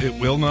at us, it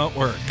will not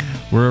work.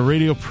 We're a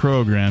radio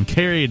program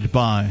carried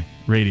by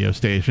radio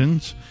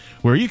stations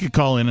where you could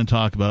call in and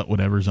talk about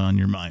whatever's on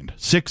your mind.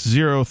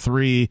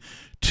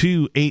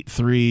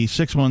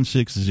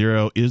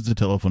 603-283-6160 is the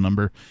telephone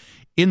number.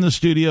 In the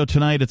studio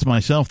tonight, it's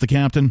myself, the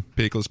captain.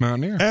 Peakless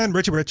Mountaineer. And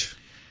Richie Rich.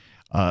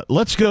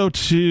 Let's go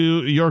to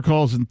your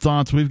calls and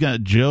thoughts. We've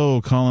got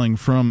Joe calling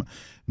from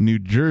New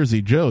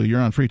Jersey. Joe, you're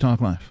on Free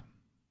Talk Live.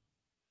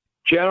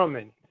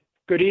 Gentlemen,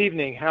 good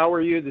evening. How are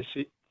you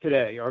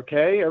today?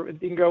 Okay?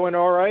 Everything going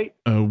all right?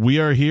 We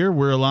are here.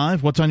 We're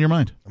alive. What's on your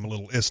mind? I'm a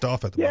little issed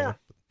off at the moment.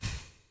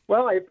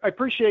 Well, I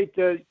appreciate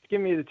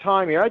giving me the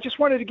time here. I just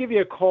wanted to give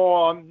you a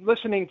call. I'm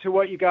listening to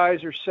what you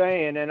guys are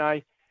saying, and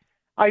I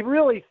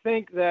really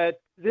think that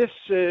this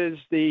is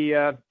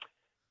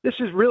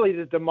really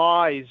the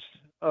demise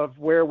of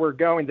where we're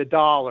going, the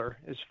dollar,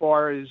 as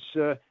far as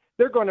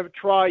they're going to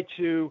try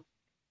to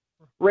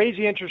raise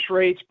the interest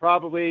rates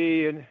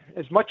probably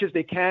as much as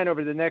they can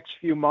over the next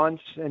few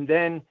months, and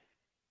then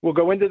we'll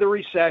go into the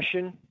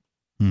recession,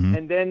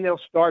 and then they'll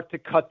start to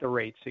cut the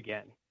rates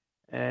again.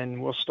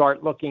 And we'll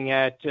start looking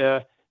at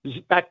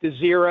back to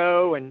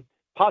zero and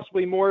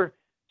possibly more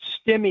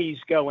stimmies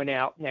going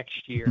out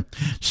next year.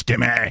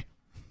 Stimmy.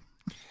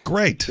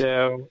 Great.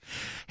 So,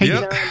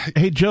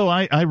 Hey, Joe,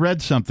 I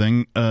read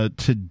something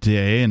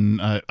today,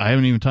 and I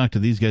haven't even talked to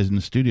these guys in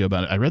the studio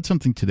about it. I read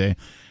something today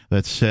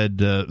that said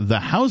the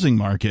housing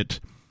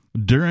market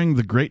during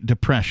the Great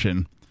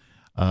Depression,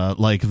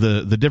 like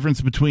the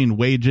difference between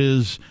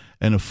wages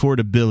and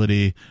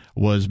affordability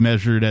was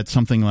measured at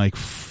something like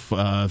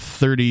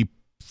 33%,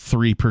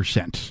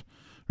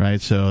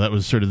 right? So that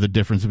was sort of the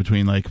difference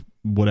between like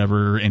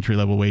whatever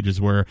entry-level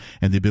wages were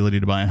and the ability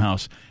to buy a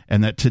house.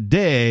 And that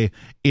today,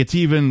 it's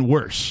even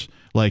worse.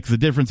 Like the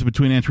difference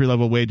between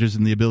entry-level wages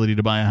and the ability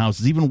to buy a house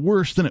is even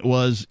worse than it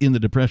was in the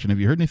Depression. Have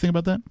you heard anything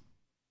about that?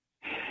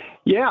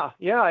 Yeah.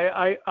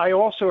 I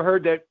also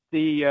heard that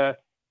the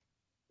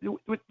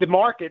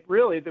market,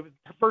 really, the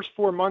first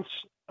 4 months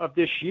of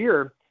this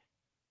year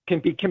can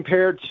be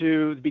compared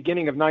to the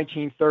beginning of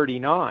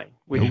 1939,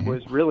 which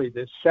was really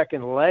the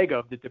second leg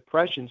of the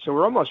Depression. So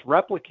we're almost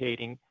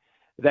replicating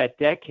that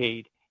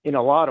decade in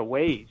a lot of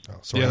ways. Oh,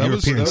 so yeah,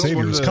 European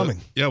savior is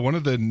coming. Yeah, one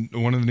of the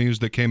news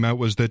that came out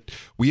was that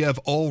we have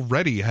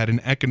already had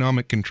an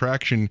economic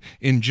contraction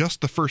in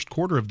just the first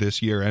quarter of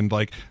this year, and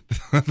like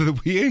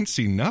we ain't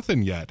seen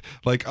nothing yet.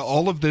 Like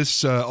all of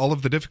this, all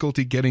of the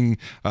difficulty getting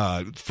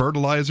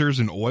fertilizers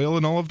and oil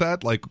and all of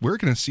that. Like we're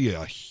going to see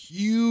a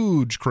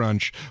huge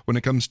crunch when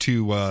it comes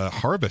to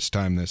harvest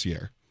time this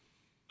year.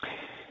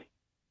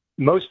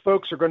 Most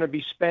folks are going to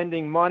be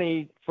spending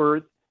money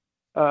for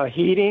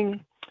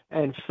heating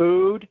and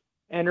food,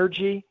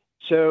 energy.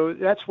 So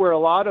that's where a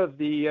lot of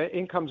the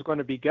income is going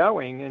to be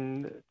going.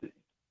 And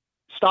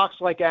stocks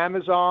like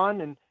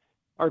Amazon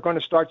are going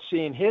to start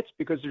seeing hits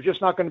because they're just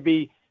not going to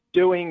be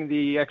doing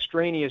the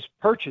extraneous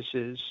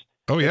purchases.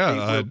 Oh,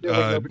 yeah.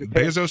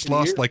 Bezos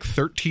lost like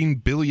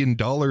 $13 billion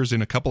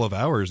in a couple of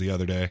hours the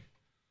other day.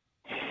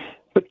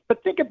 But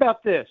think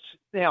about this.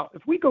 Now,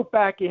 if we go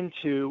back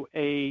into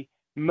a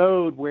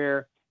mode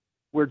where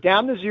we're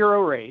down to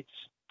zero rates,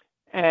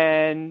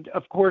 and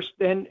of course,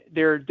 then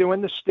they're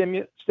doing the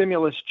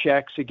stimulus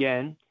checks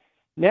again.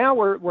 Now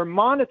we're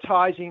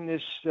monetizing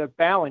this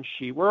balance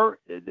sheet.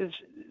 The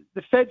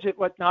Fed's at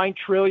what, $9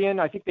 trillion?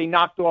 I think they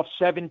knocked off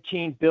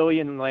 $17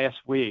 billion last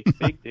week.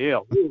 Big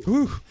deal.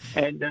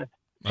 And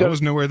I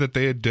was nowhere that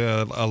they had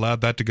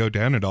allowed that to go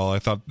down at all. I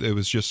thought it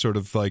was just sort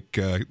of like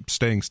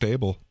staying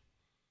stable.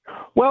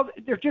 Well,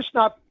 they're just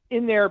not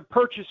in there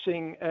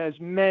purchasing as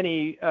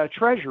many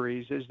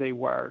treasuries as they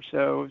were.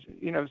 So,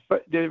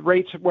 the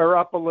rates were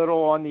up a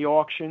little on the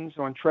auctions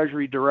on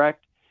Treasury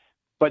Direct,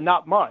 but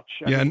not much.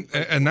 Yeah,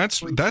 and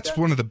that's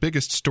one of the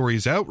biggest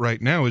stories out right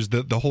now is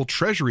the whole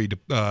Treasury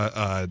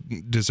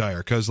desire,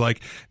 because like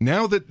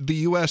now that the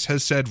U.S.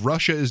 has said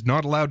Russia is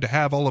not allowed to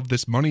have all of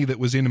this money that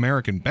was in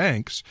American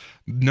banks,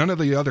 none of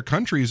the other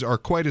countries are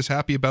quite as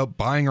happy about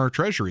buying our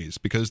treasuries,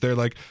 because they're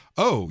like,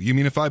 oh, you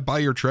mean if I buy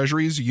your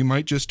treasuries, you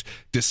might just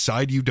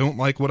decide you don't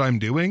like what I'm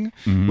doing?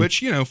 Mm-hmm.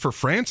 Which, for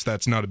France,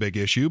 that's not a big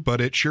issue,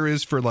 but it sure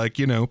is for like,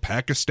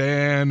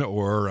 Pakistan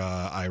or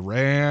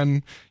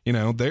Iran.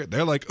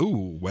 They're like,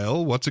 ooh,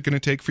 well, what's it going to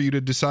take for you to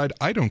decide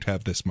I don't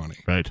have this money?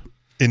 Right.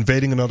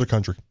 Invading another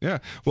country. Yeah.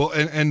 Well,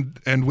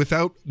 and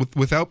without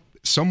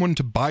someone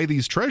to buy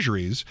these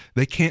treasuries,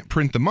 they can't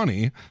print the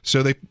money,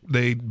 so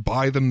they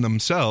buy them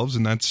themselves,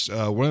 and that's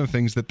one of the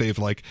things that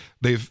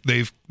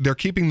they're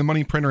keeping the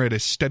money printer at a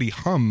steady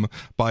hum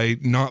by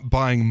not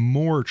buying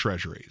more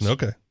treasuries.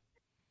 Okay.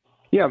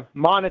 Yeah,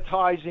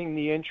 monetizing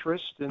the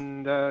interest,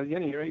 and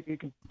you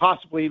can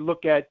possibly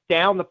look at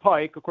down the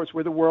pike. Of course,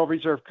 we're the world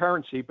reserve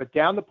currency, but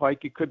down the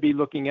pike, you could be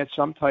looking at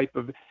some type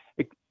of,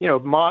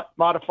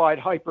 modified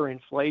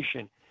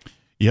hyperinflation.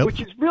 Yep.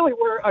 Which is really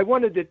where I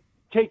wanted to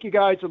take you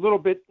guys a little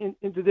bit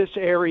into this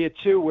area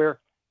too, where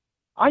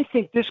I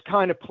think this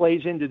kind of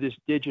plays into this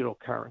digital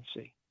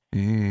currency.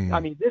 I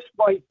mean, this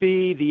might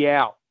be the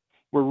out.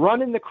 We're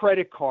running the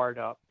credit card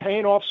up,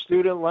 paying off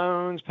student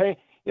loans,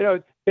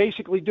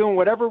 basically doing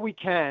whatever we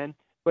can,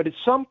 but at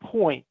some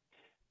point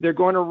they're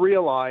going to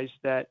realize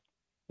that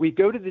we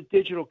go to the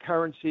digital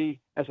currency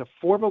as a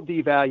formal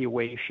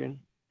devaluation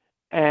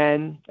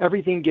and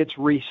everything gets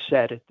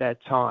reset at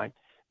that time.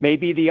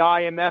 Maybe the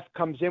IMF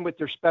comes in with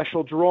their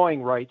special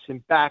drawing rights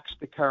and backs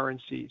the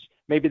currencies.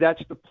 Maybe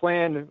that's the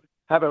plan, to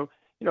have a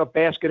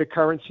basket of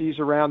currencies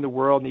around the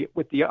world,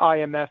 with the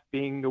IMF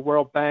being the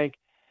World Bank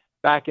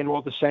backing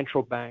all the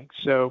central banks.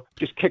 So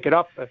just kick it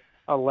up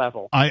a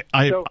level. I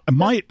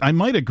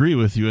might agree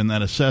with you in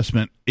that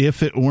assessment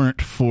if it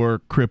weren't for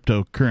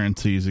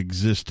cryptocurrency's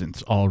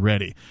existence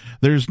already.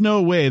 There's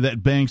no way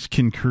that banks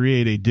can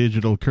create a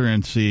digital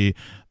currency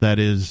that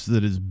is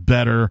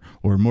better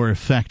or more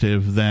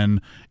effective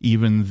than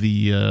even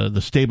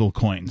the stable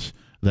coins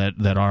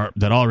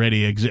that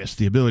already exist.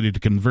 The ability to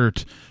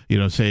convert,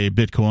 say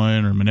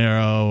Bitcoin or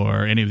Monero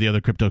or any of the other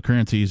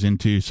cryptocurrencies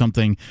into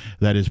something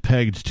that is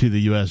pegged to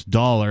the U.S.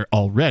 dollar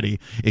already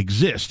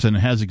exists and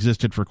has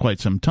existed for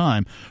quite some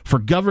time. For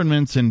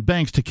governments and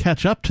banks to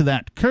catch up to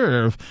that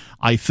curve,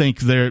 I think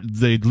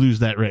they'd lose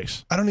that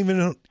race. I don't even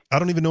know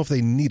if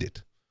they need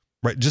it.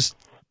 Right? Just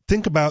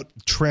think about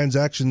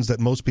transactions that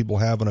most people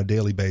have on a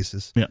daily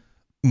basis. Yeah.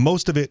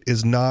 Most of it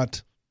is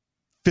not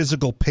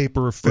physical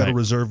paper Federal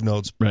Reserve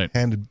notes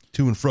handed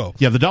to and fro.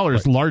 Yeah, the dollar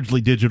is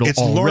largely digital It's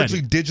already.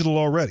 largely digital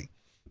already.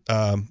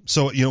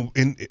 So,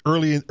 in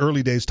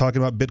early days,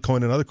 talking about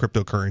Bitcoin and other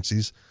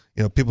cryptocurrencies,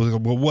 people go,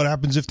 well, what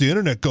happens if the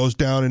internet goes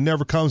down and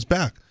never comes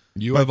back?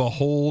 You have a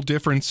whole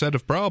different set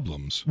of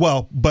problems.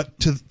 Well, but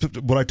to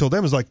what I told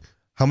them is like,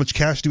 how much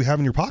cash do you have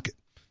in your pocket?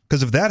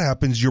 Because if that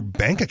happens, your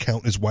bank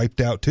account is wiped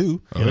out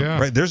too. Oh, yeah.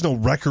 Right? There's no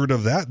record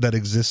of that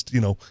exists,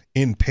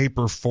 in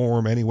paper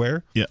form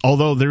anywhere. Yeah.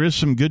 Although there is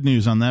some good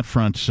news on that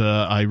front.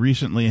 I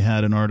recently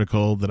had an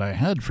article that I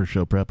had for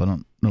show prep. I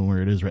don't know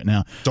where it is right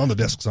now. It's on the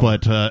desk somewhere.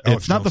 But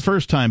it's not the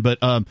first time. But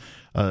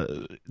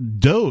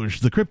Doge,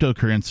 the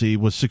cryptocurrency,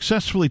 was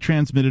successfully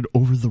transmitted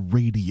over the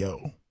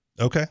radio.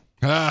 Okay.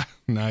 Ah,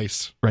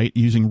 nice. Right?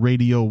 Using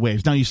radio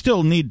waves. Now, you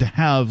still need to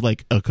have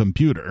like a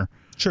computer.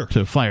 Sure.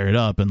 To fire it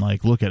up and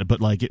look at it, but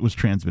it was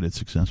transmitted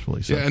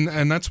successfully. So. Yeah,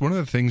 and that's one of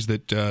the things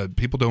that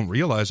people don't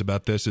realize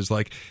about this is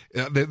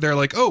they're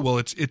like, oh well,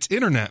 it's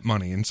internet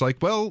money, and it's like,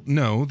 well,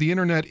 no, the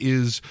internet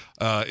is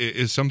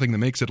something that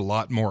makes it a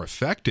lot more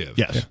effective.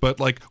 Yes, but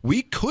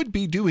we could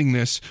be doing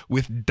this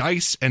with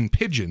dice and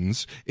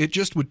pigeons. It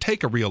just would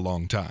take a real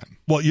long time.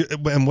 Well,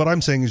 and what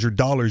I'm saying is your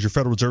dollars, your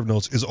Federal Reserve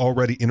notes, is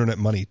already internet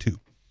money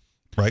too.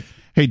 Right.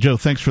 Hey, Joe,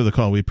 thanks for the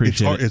call. We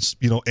appreciate it. It's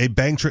a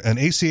bank an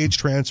ACH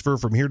transfer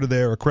from here to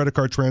there, a credit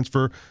card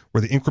transfer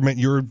where they increment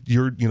your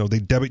they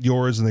debit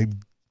yours and they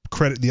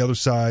credit the other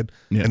side,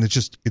 and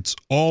it's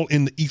all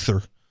in the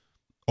ether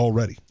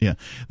already. Yeah,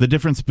 the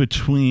difference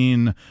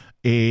between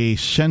a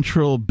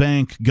central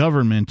bank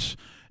government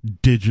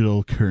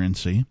digital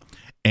currency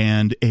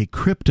and a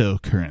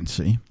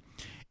cryptocurrency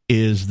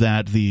is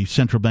that the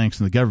central banks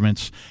and the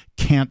governments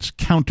can't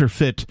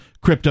counterfeit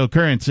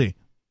cryptocurrency.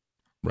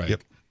 Right.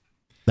 Yep.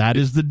 That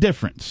is the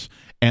difference.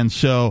 And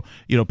so,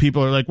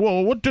 people are like,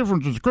 well, what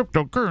difference is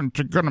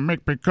cryptocurrency going to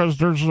make because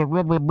there's a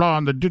blah, blah, blah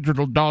on the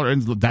digital dollar?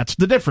 And that's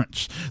the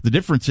difference. The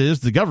difference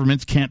is the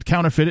governments can't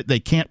counterfeit it. They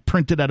can't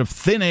print it out of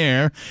thin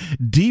air,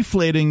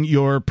 deflating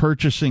your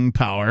purchasing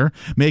power,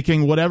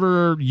 making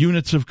whatever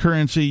units of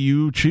currency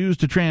you choose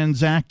to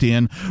transact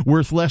in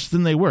worth less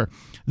than they were.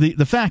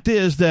 The fact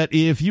is that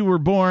if you were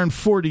born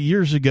 40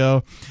 years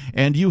ago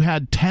and you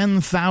had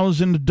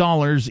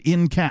 $10,000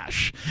 in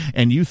cash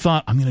and you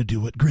thought, I'm going to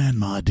do what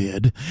grandma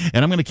did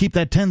and I'm going to keep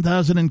that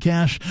 $10,000 in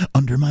cash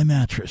under my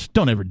mattress.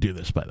 Don't ever do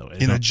this, by the way.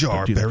 In Don't a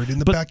jar do that. buried in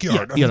the But,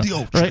 backyard yeah, under the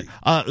oak tree.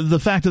 right? The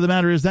fact of the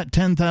matter is that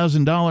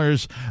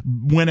 $10,000,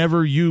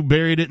 whenever you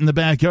buried it in the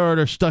backyard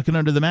or stuck it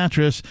under the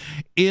mattress,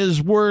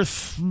 is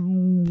worth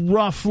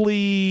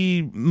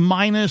roughly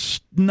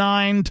minus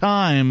 9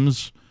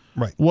 times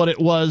Right. what it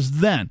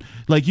was then.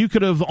 Like, you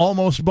could have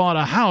almost bought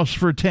a house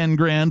for 10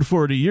 grand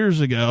 40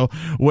 years ago,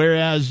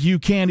 whereas you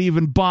can't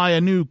even buy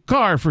a new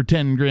car for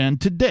 10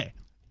 grand today.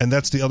 And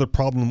that's the other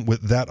problem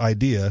with that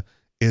idea,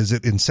 is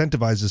it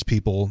incentivizes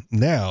people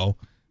now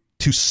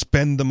to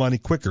spend the money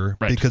quicker,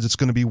 Right. because it's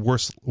going to be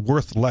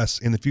worth less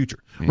in the future.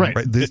 Right.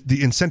 The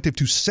incentive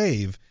to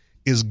save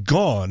is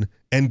gone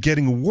and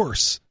getting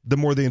worse the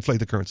more they inflate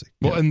the currency.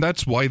 Well, and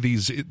that's why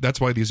these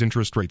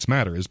interest rates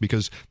matter, is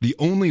because the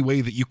only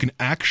way that you can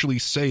actually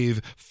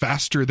save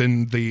faster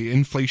than the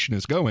inflation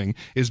is going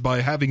is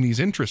by having these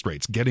interest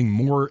rates, getting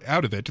more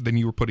out of it than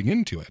you were putting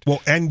into it.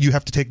 Well, and you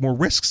have to take more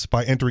risks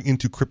by entering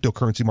into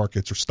cryptocurrency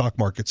markets or stock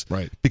markets.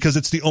 Right. Because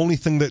it's the only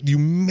thing that you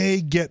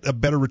may get a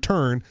better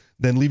return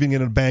than leaving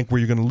it in a bank where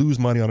you're going to lose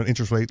money on an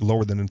interest rate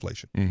lower than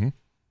inflation. Mm-hmm.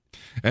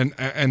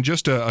 And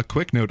just a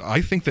quick note,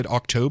 I think that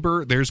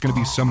October there's going to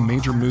be some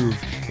major move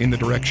in the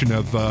direction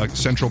of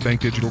central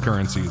bank digital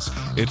currencies.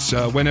 It's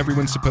when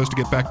everyone's supposed to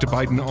get back to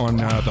Biden on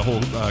the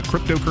whole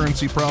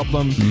cryptocurrency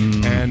problem,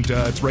 and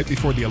it's right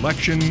before the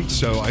election.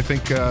 So I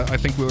think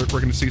we're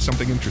going to see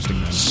something interesting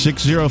now.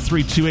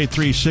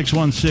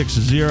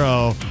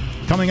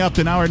 603-283-6160. Coming up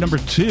in hour number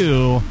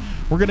 2,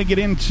 we're going to get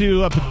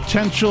into a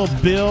potential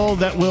bill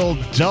that will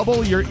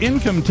double your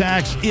income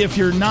tax if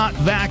you're not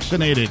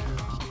vaccinated.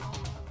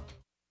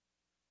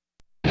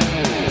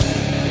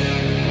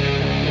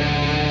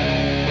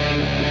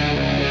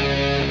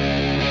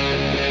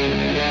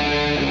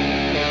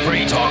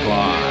 Free Talk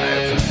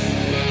Live.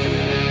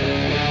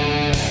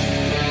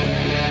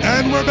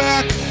 And we're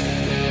back.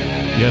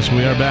 Yes,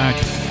 we are back.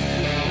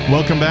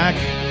 Welcome back.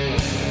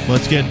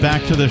 Let's get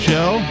back to the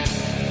show.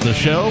 The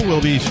show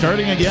will be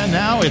starting again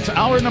now. It's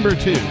hour number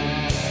 2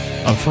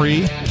 of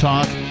Free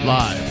Talk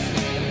Live.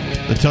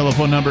 The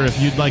telephone number, if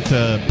you'd like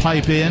to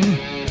pipe in,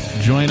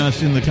 join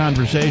us in the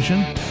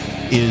conversation,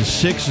 is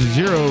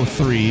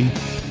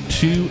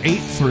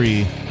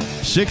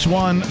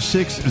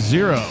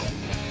 603-283-6160.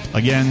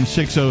 Again,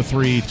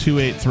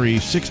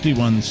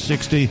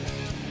 603-283-6160.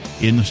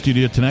 In the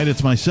studio tonight,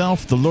 it's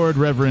myself, the Lord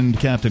Reverend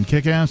Captain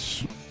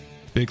Kickass.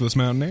 Bigless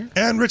Mountaineer.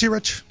 And Richie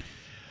Rich.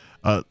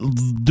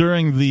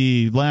 During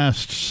the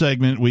last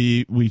segment,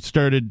 we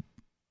started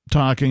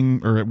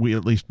talking, or we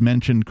at least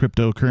mentioned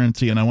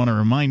cryptocurrency, and I want to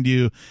remind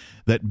you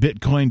that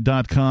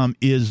Bitcoin.com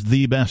is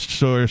the best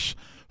source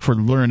for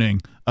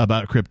learning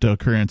about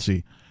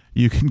cryptocurrency.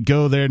 You can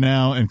go there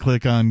now and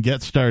click on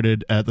Get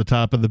Started at the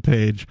top of the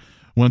page.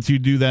 Once you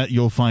do that,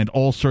 you'll find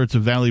all sorts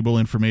of valuable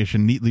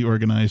information neatly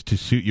organized to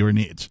suit your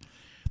needs.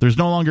 There's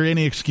no longer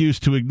any excuse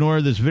to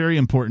ignore this very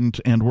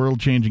important and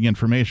world-changing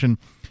information.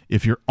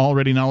 If you're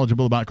already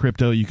knowledgeable about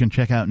crypto, you can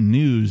check out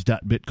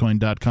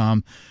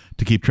news.bitcoin.com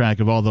to keep track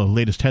of all the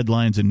latest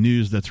headlines and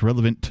news that's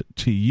relevant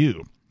to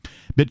you.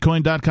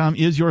 Bitcoin.com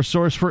is your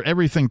source for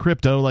everything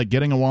crypto, like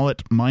getting a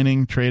wallet,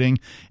 mining, trading,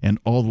 and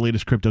all the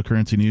latest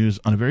cryptocurrency news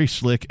on a very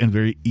slick and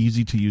very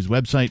easy-to-use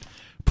website.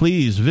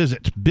 Please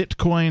visit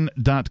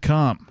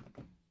bitcoin.com.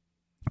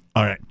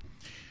 All right.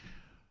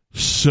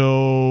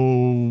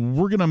 So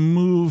we're going to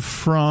move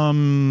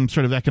from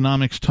sort of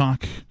economics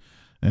talk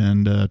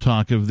and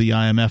talk of the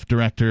IMF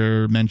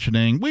director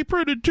mentioning we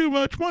printed too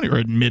much money, or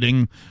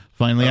admitting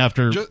finally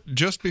after...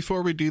 Just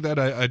before we do that,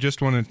 I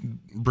just want to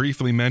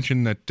briefly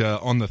mention that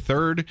on the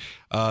 3rd,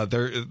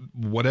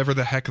 whatever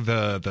the heck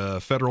the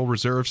Federal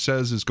Reserve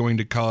says is going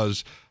to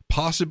cause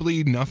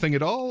possibly nothing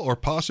at all, or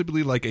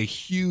possibly like a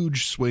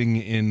huge swing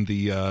in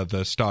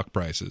the stock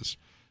prices.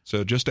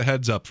 So just a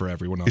heads up for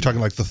everyone. You're talking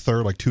like the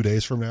 3rd, like 2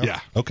 days from now? Yeah.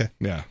 Okay.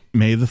 Yeah.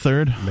 May the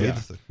 3rd? May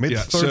the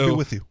 3rd be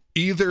with you.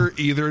 Either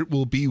it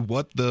will be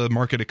what the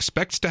market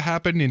expects to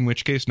happen, in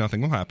which case nothing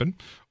will happen,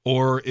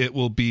 or it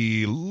will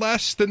be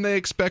less than they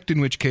expect, in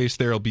which case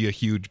there will be a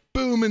huge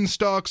boom in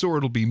stocks, or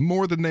it'll be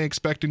more than they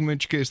expect, in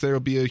which case there will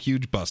be a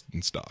huge bust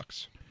in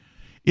stocks.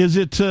 Is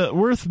it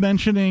worth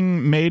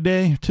mentioning May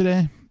Day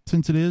today,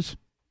 since it is?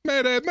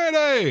 Mayday,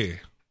 Mayday!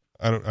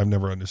 I've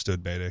never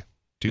understood May Day.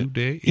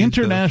 Today is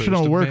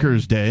International the 1st of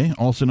Workers' May. Day,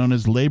 also known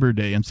as Labor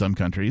Day in some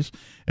countries,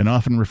 and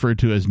often referred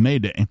to as May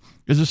Day,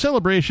 is a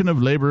celebration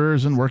of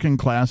laborers and working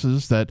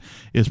classes that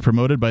is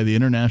promoted by the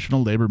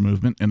International Labor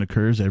Movement and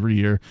occurs every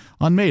year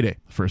on May Day,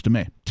 the 1st of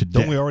May.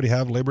 Today. Don't we already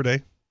have Labor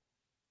Day?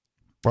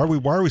 Why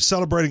are we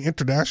celebrating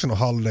international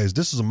holidays?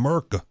 This is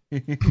America.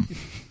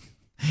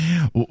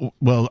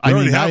 Well, We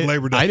already have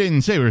Labor Day. I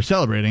didn't say we were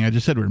celebrating. I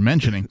just said we were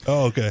mentioning.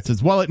 Oh, okay. It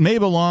says, while it may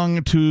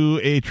belong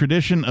to a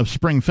tradition of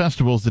spring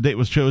festivals, the date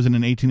was chosen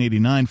in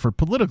 1889 for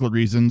political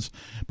reasons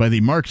by the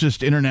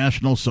Marxist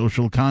International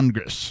Social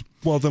Congress,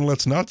 Well, then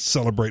let's not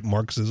celebrate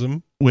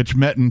Marxism. which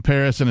met in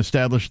Paris and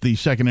established the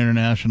Second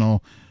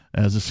International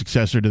as a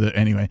successor to the...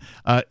 Anyway,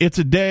 it's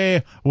a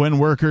day when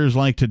workers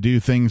like to do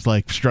things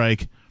like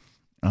strike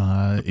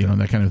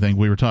that kind of thing.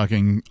 We were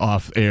talking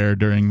off air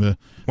during the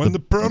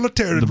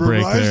proletariat will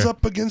break rise there.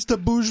 up against the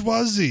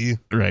bourgeoisie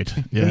Right.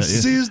 Yeah. and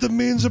seize the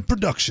means of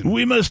production.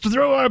 We must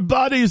throw our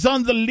bodies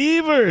on the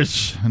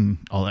levers and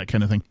all that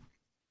kind of thing.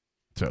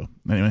 So,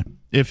 anyway,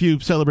 if you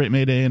celebrate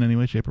May Day in any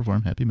way, shape, or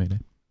form, happy May Day.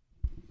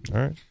 All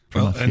right.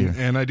 From Well, us here.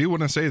 and I do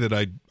want to say that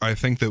I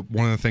think that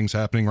one of the things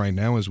happening right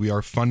now is we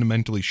are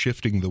fundamentally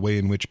shifting the way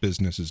in which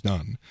business is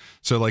done.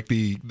 So, like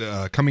the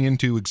coming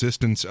into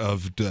existence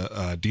of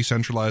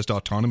decentralized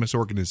autonomous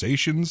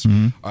organizations,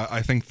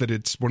 I think that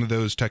it's one of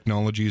those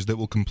technologies that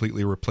will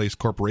completely replace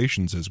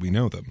corporations as we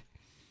know them.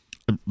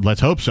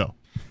 Let's hope so.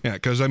 Yeah,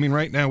 because I mean,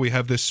 right now we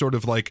have this sort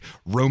of like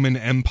Roman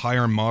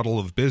Empire model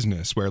of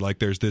business where like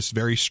there's this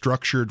very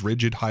structured,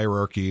 rigid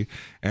hierarchy,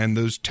 and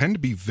those tend to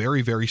be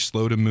very, very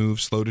slow to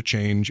move, slow to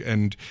change,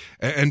 and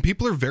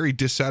people are very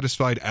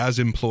dissatisfied as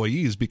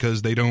employees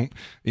because they don't,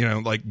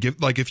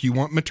 like if you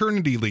want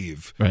maternity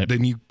leave, right,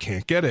 then you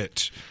can't get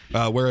it.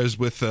 Whereas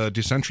with a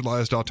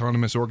decentralized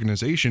autonomous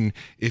organization,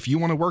 if you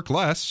want to work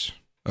less,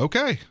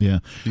 okay. Yeah.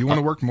 If you want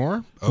to work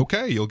more,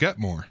 okay, you'll get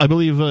more. I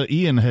believe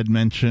Ian had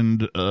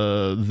mentioned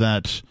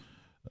that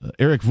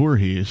Eric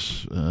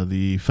Voorhees,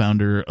 the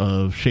founder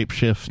of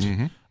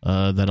Shapeshift,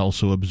 that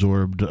also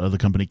absorbed the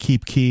company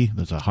KeepKey,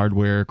 that's a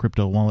hardware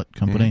crypto wallet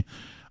company,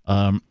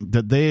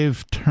 that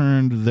they've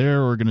turned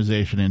their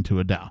organization into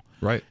a DAO.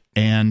 Right.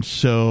 And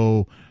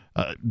so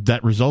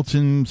that results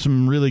in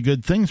some really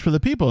good things for the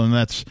people, and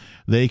that's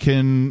they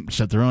can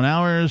set their own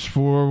hours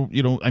for,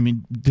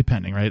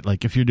 depending, right?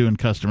 Like if you're doing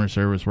customer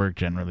service work,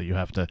 generally you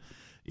have to,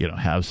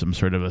 have some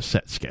sort of a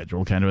set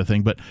schedule kind of a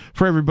thing. But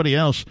for everybody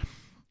else,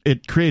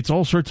 it creates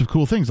all sorts of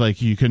cool things.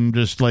 Like you can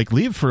just like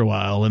leave for a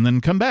while and then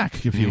come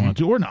back if you want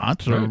to, or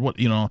not, or what,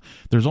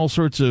 there's all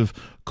sorts of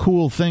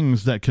cool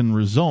things that can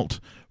result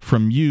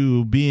from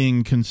you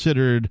being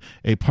considered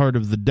a part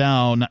of the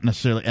DAO, not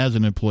necessarily as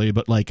an employee,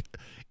 but like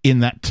in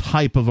that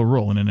type of a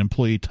role, in an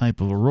employee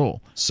type of a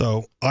role.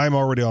 So I'm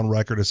already on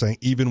record as saying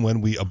even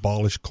when we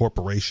abolish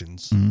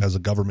corporations as a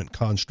government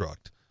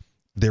construct,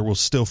 there will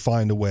still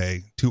find a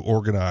way to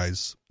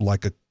organize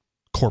like a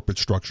corporate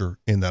structure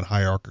in that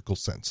hierarchical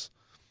sense.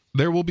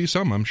 There will be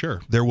some, I'm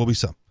sure. There will be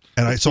some.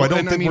 And I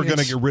don't think we're going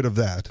to get rid of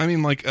that. I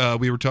mean, like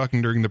we were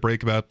talking during the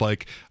break about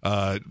like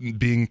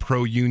being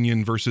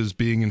pro-union versus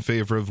being in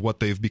favor of what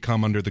they've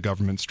become under the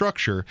government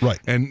structure. Right.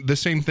 And the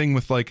same thing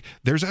with like,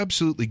 there's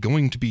absolutely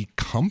going to be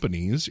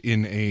companies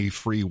in a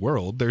free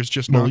world. There's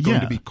just not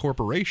going to be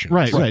corporations.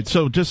 Right.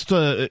 So just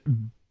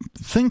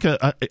think,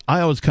 I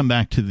always come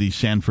back to the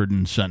Sanford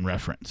and Son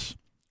reference,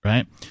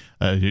 right?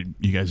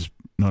 You guys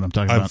know what I'm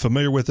talking about? I'm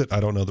familiar with it. I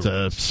don't know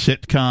the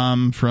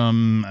sitcom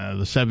from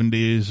the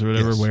 70s or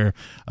whatever, where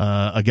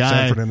a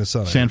guy,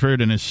 Sanford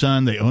and his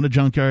son, they own a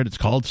junkyard. It's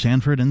called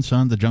Sanford and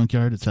Son, the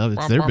junkyard. It's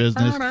their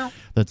business.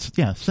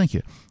 Thank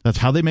you. That's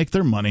how they make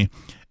their money.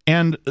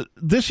 And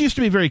this used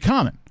to be very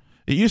common.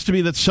 It used to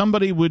be that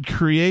somebody would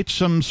create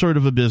some sort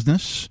of a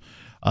business,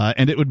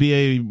 and it would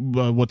be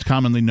what's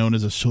commonly known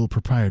as a sole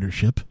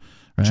proprietorship,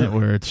 right? Sure.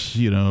 Where it's,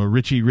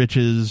 Richie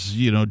Rich's,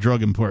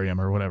 drug emporium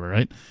or whatever,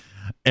 right?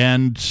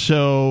 And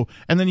so,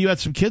 and then you had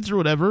some kids or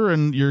whatever,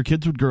 and your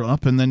kids would grow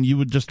up, and then you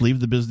would just leave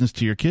the business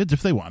to your kids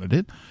if they wanted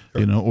it,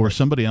 or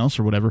somebody else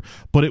or whatever.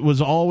 But it was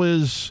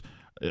always,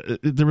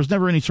 there was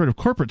never any sort of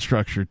corporate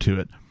structure to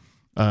it.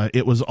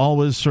 It was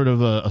always sort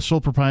of a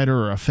sole proprietor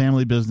or a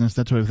family business,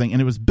 that sort of thing.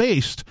 And it was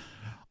based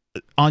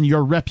on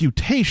your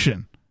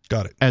reputation.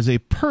 Got it. As a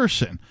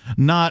person,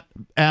 not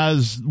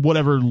as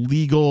whatever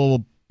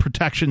legal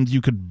protections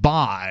you could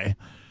buy,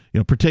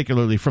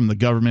 particularly from the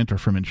government or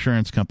from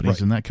insurance companies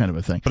and that kind of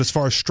a thing. But as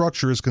far as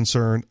structure is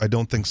concerned, I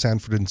don't think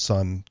Sanford and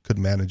Son could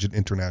manage an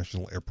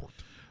international airport.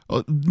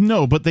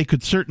 No, but they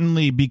could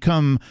certainly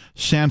become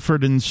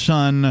Sanford and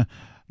Son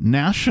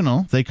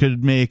national. They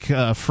could make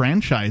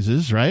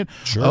franchises, right?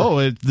 Sure.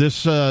 Oh,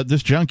 this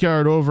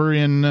junkyard over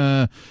in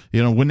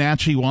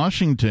Wenatchee,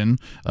 Washington,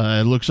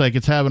 it looks like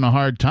it's having a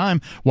hard time.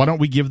 Why don't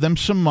we give them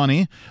some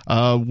money?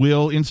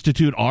 We'll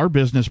institute our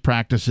business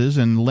practices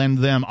and lend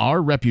them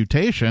our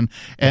reputation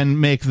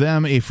and make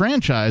them a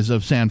franchise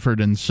of Sanford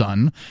and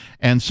Son.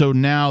 And so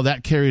now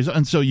that carries,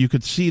 and so you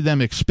could see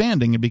them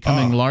expanding and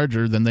becoming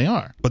larger than they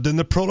are. But then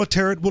the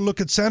proletariat will look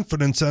at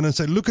Sanford and Son and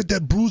say, "Look at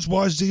that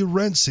bourgeoisie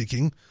rent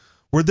seeking.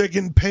 Were they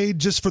getting paid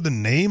just for the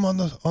name on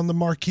the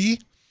marquee?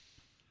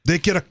 They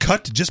get a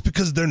cut just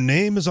because their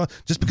name is on,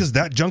 just because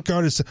that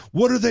junkyard is.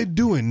 What are they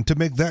doing to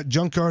make that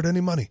junkyard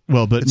any money?"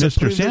 Well, but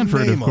Mr.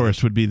 Sanford, of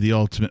course, would be the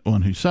ultimate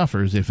one who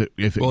suffers if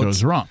it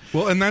goes wrong.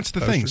 Well, and that's the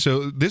thing.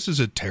 So this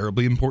is a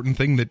terribly important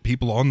thing that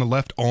people on the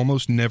left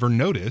almost never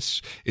notice,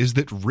 is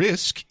that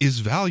risk is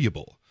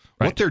valuable.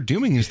 Right. What they're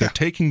doing is they're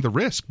taking the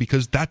risk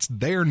because that's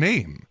their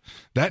name.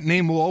 That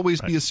name will always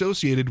be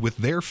associated with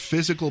their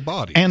physical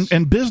bodies.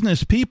 And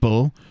business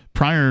people,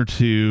 prior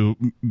to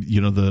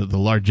the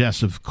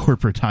largesse of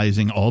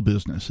corporatizing all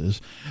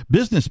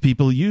business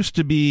people used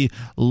to be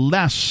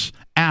less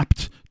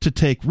apt to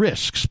take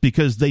risks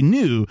because they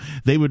knew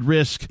they would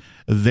risk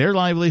their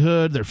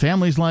livelihood, their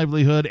family's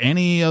livelihood,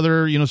 any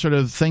other, sort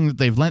of thing that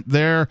they've lent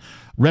their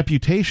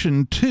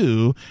reputation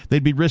to.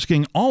 They'd be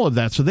risking all of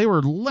that. So they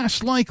were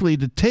less likely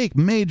to take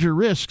major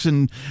risks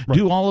and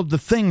do all of the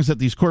things that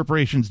these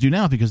corporations do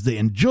now because they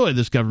enjoy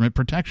this government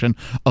protection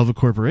of a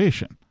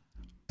corporation.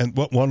 And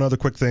one other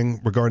quick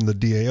thing regarding the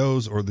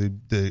DAOs or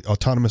the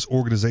autonomous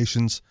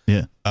organizations.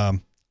 Yeah.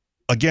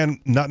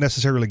 Again, not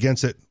necessarily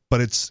against it, but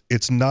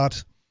it's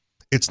not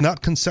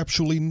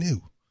conceptually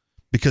new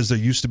because there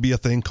used to be a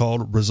thing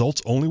called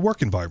results only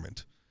work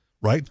environment.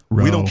 Right?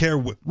 Row. We don't care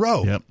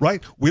Yep.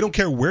 right? We don't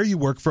care where you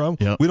work from.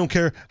 Yep. We don't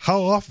care how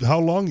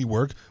long you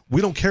work.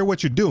 We don't care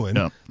what you're doing.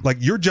 Yep. Like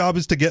your job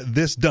is to get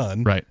this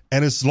done. Right.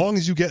 And as long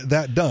as you get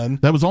that done,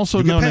 that was also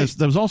you get known paid.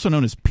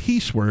 as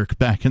piecework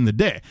back in the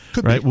day.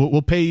 Could right? be.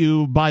 We'll pay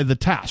you by the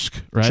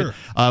task, right? Sure.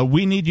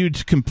 We need you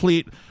to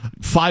complete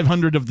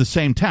 500 of the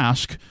same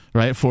task,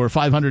 right? For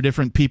 500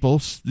 different people,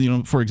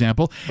 for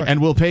example,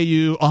 and we'll pay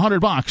you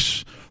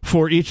 $100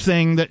 for each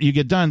thing that you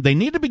get done. They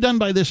need to be done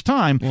by this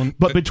time,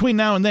 but between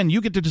now and then, you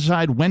get to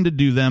decide when to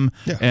do them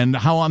and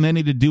how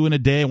many to do in a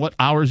day, what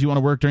hours you want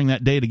to work during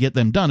that day to get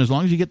them done. As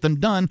long as you get them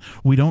done,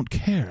 we don't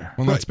care.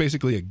 Well, that's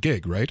basically a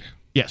gig, right?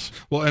 Yes.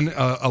 Well, and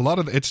a lot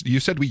of it's,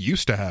 you said we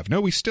used to have. No,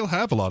 we still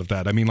have a lot of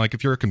that. I mean, like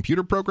if you're a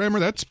computer programmer,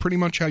 that's pretty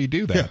much how you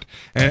do that.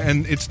 Yeah.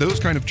 And it's those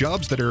kind of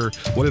jobs that are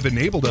what have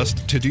enabled us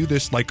to do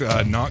this, like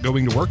not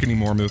going to work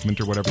anymore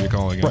movement or whatever you're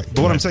calling it. Right.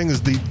 But what I'm saying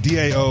is the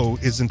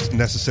DAO isn't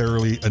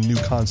necessarily a new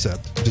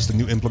concept, just a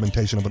new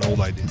implementation of an old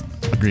idea.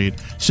 Agreed.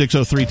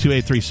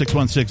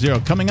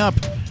 603-283-6160. Coming up,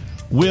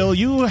 will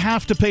you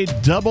have to pay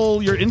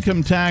double your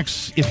income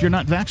tax if you're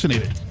not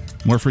vaccinated?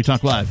 More Free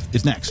Talk Live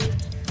is next.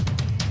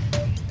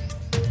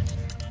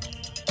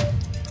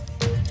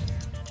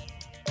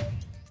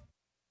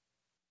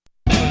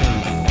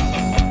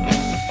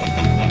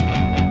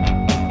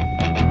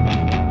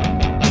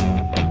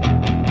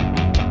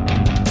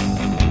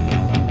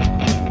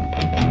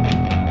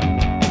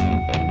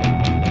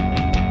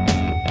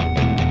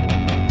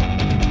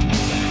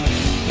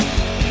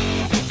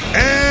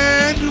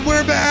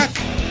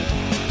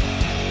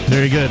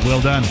 Very good.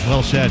 Well done.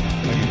 Well said.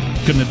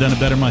 Couldn't have done it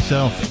better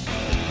myself.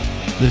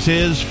 This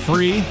is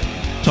Free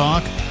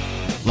Talk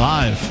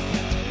Live.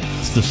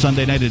 It's the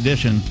Sunday night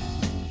edition.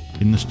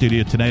 In the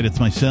studio tonight, it's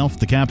myself,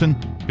 the captain.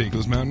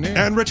 Beagles Mountaineer.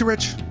 And Richie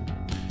Rich.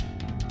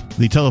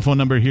 The telephone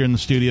number here in the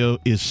studio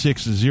is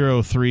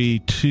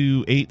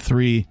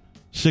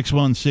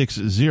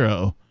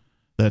 603-283-6160.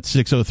 That's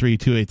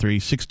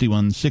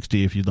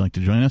 603-283-6160 if you'd like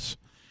to join us.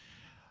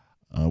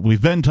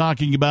 We've been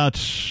talking about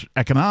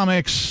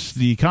economics,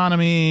 the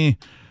economy,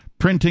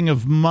 printing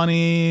of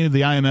money.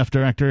 The IMF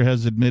director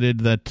has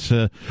admitted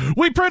that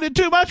we printed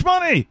too much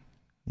money,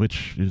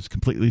 which is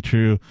completely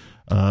true.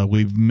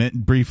 We've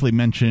briefly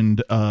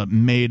mentioned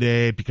May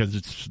Day because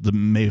it's the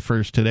May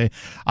 1st today.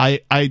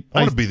 I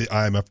want to be the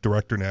IMF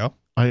director now.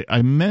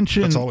 I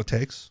mentioned that's all it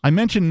takes. I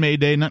mentioned May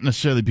Day not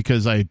necessarily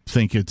because I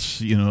think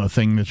it's a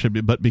thing that should be,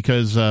 but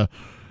because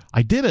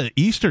I did an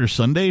Easter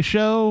Sunday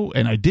show,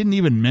 and I didn't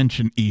even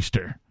mention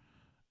Easter.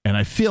 And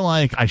I feel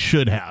like I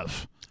should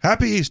have.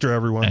 Happy Easter,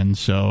 everyone. And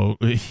so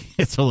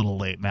it's a little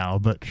late now,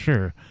 but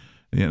sure.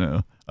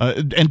 And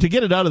to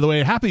get it out of the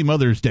way, Happy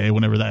Mother's Day,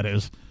 whenever that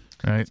is.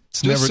 Right?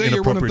 It's Just never say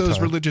you're one of those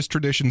time. religious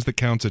traditions that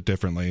counts it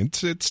differently.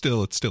 It's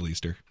still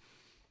Easter.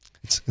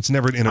 It's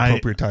never an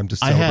inappropriate time to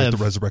celebrate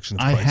the resurrection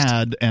of Christ. I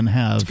had and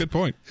have That's a good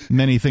point.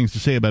 many things to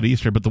say about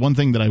Easter, but the one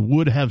thing that I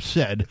would have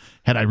said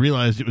had I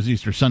realized it was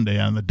Easter Sunday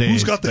on the day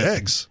Who's got the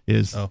eggs?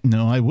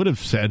 No, I would have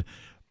said,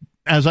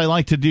 as I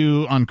like to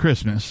do on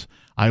Christmas,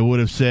 I would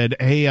have said,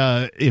 hey,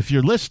 if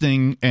you're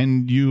listening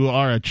and you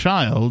are a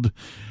child,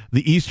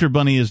 the Easter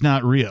Bunny is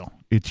not real.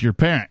 It's your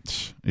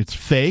parents. It's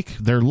fake.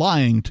 They're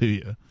lying to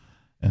you.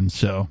 And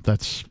so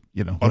that's,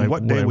 On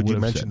what day would you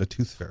mention the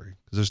Tooth Fairy?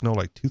 Because there's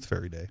no Tooth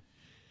Fairy Day.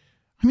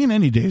 I mean,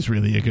 any day is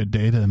really a good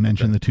day to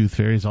mention the Tooth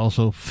Fairy. Is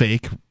also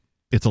fake.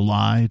 It's a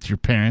lie. It's your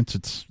parents.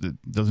 It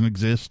doesn't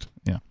exist.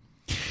 Yeah.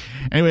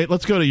 Anyway,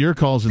 let's go to your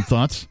calls and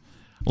thoughts.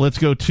 Let's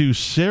go to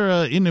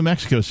Sarah in New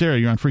Mexico. Sarah,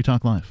 you're on Free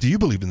Talk Live. Do you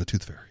believe in the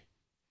Tooth Fairy?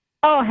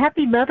 Oh,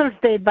 happy Mother's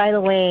Day, by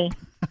the way.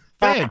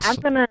 Thanks. I'm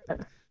gonna.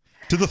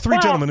 To the three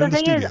gentlemen in the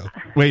studio.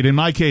 Wait, in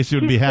my case, it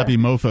would be Happy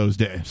Mofo's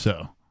Day.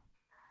 So.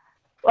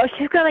 Well,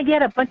 she's gonna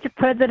get a bunch of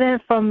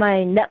presidents from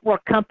my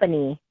network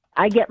company.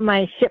 I get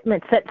my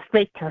shipment sent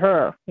straight to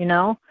her,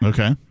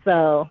 Okay.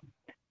 So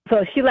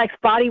she likes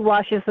body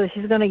washes, so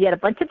she's going to get a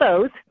bunch of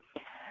those.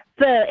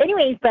 So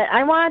anyways, but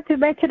I wanted to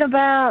mention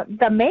about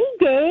the May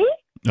Day.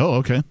 Oh,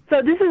 okay.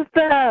 So this is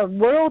the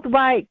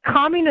worldwide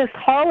communist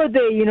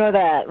holiday, you know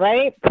that,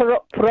 right?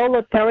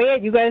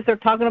 Proletariat. You guys are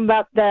talking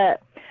about the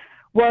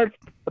word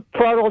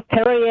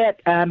proletariat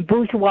and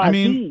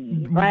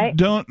bourgeoisie, right?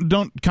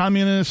 Don't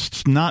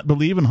communists not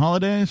believe in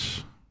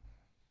holidays?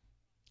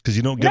 Because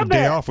you don't get a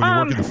day off when you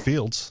work in the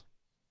fields.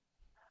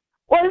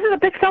 Well, this is a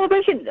big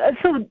celebration.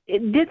 So,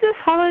 did this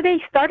holiday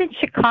start in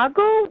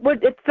Chicago?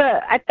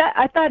 I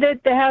thought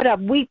they had a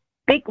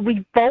big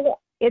revolt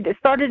it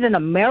started in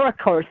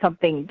America or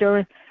something.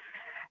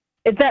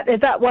 Is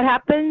that what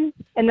happened?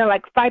 And then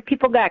like 5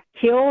 people got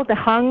killed,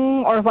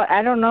 hung, or what?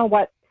 I don't know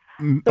what.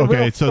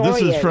 Okay, so this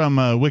is from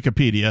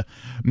Wikipedia.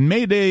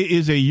 May Day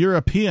is a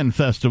European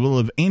festival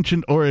of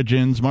ancient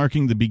origins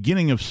marking the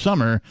beginning of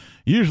summer,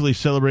 usually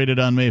celebrated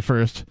on May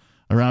 1st,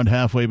 around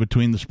halfway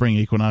between the spring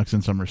equinox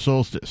and summer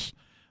solstice.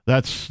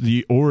 That's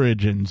the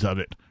origins of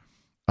it.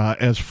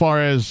 As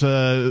far as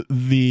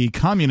the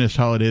communist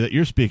holiday that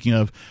you're speaking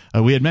of,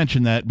 we had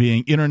mentioned that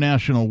being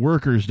International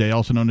Workers' Day,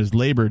 also known as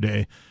Labor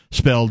Day,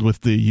 spelled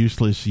with the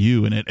useless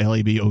U in it,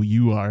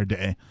 L-A-B-O-U-R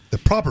Day. The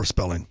proper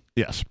spelling.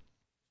 Yes.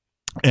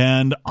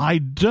 And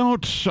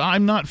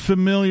I'm not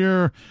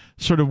familiar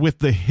sort of with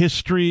the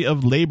history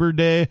of Labor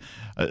Day.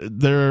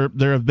 There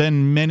have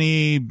been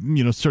many,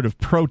 sort of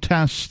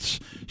protests,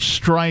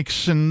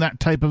 strikes, and that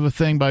type of a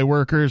thing by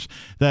workers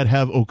that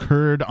have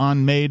occurred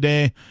on May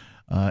Day.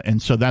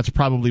 And so that's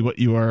probably what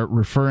you are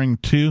referring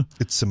to.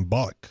 It's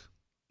symbolic.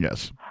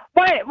 Yes.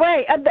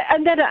 Wait.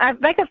 And then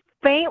I can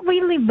faintly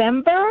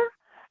remember,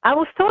 I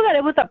was told that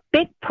it was a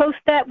big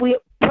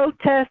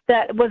protest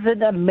that was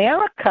in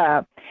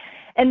America.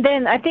 And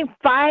then I think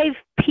 5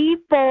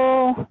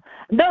 people,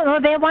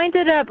 they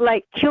winded up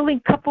like killing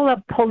a couple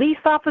of police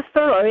officers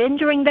or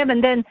injuring them.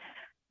 And then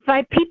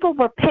 5 people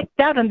were picked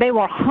out and they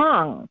were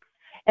hung.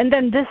 And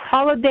then this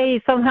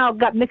holiday somehow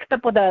got mixed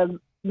up with a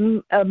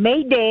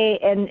May Day,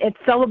 and it's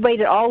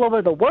celebrated all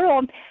over the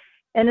world.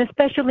 And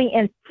especially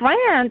in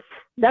France,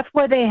 that's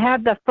where they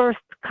had the first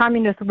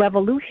communist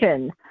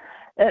revolution.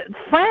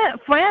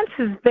 France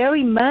is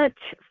very much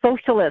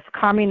socialist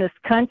communist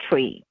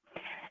country.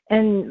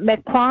 And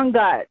Macron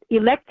got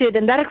elected,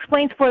 and that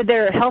explains for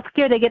their health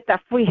care. They get that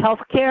free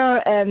health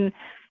care, and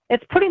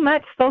it's pretty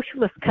much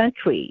socialist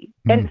country.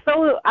 And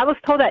so I was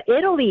told that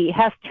Italy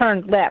has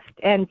turned left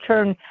and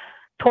turned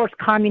towards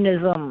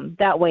communism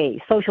that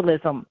way,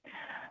 socialism.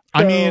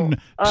 So, I mean,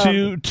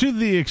 to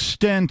the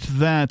extent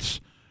that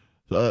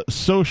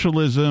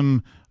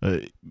socialism,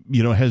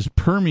 has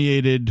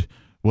permeated,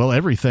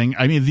 everything.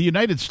 I mean, the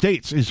United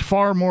States is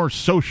far more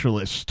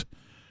socialist,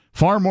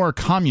 far more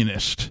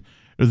communist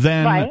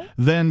than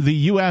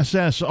the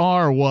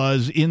USSR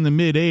was in the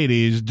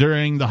mid-'80s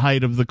during the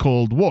height of the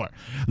Cold War.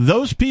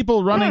 Those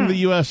people running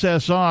the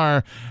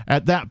USSR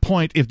at that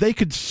point, if they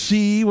could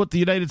see what the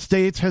United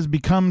States has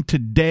become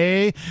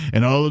today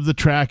and all of the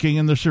tracking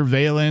and the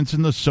surveillance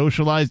and the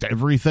socialized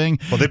everything,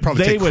 well, they'd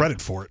probably take credit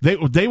for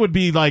it. They would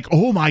be like,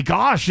 oh my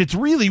gosh, it's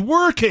really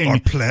working. Our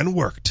plan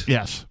worked.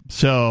 Yes.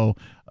 So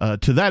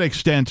to that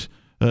extent,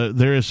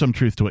 there is some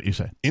truth to what you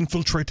say.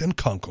 Infiltrate and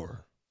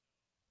conquer.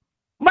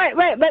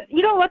 Right. But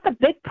you know what the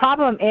big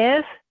problem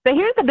is? But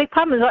here's the big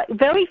problem: is like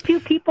very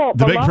few people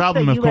belong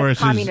to the U.S.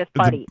 Communist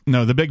Party.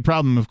 The big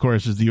problem, of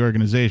course, is the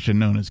organization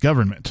known as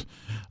government,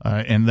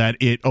 and that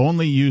it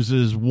only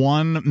uses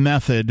one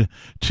method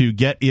to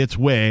get its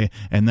way,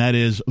 and that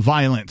is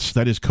violence,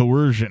 that is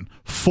coercion,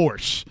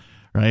 force.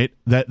 Right?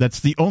 That's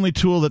the only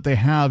tool that they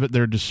have at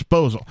their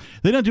disposal.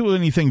 They don't do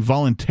anything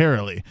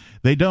voluntarily.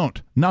 They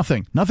don't.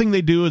 Nothing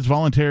they do is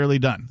voluntarily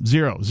done.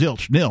 Zero,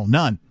 zilch, nil,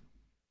 none.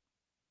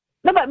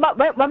 No, but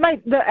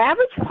the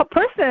average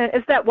person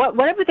is that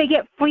whatever they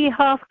get free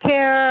health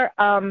care,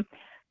 and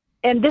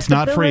disability. It's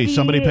not free.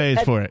 Somebody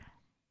pays for it.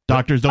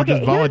 Doctors don't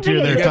just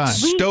volunteer their time.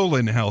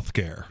 Stolen health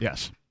care.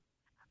 Yes.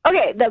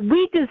 Okay, the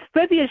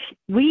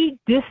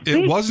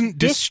it wasn't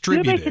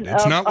distributed.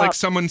 It's not like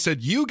someone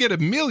said, you get $1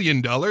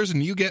 million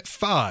and you get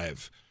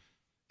 5.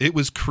 It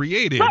was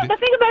created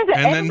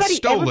and then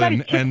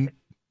stolen and...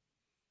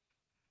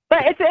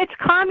 But it's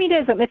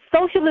communism, it's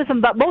socialism,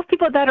 but most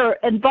people that are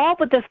involved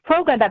with this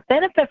program that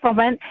benefit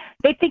from it,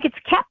 they think it's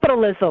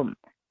capitalism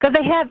because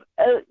they have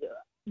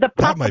the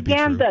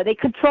propaganda. They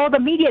control the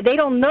media. They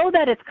don't know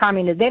that it's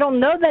communism. They don't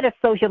know that it's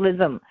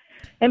socialism.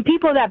 And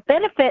people that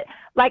benefit,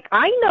 like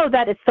I know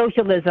that it's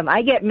socialism.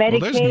 I get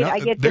Medicaid, I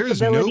get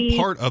disability. There's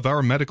no part of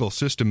our medical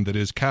system that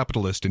is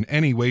capitalist in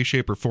any way,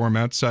 shape, or form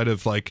outside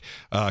of like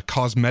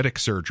cosmetic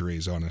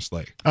surgeries,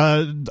 honestly.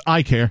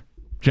 Eye care,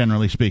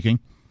 generally speaking.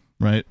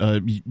 Right,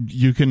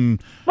 you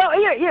can. Well,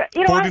 you know,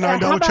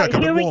 $49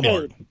 checkup at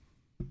Walmart.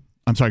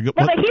 I'm sorry. No,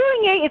 the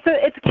hearing aid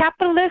it's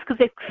capitalist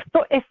because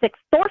it's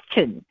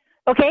extortion.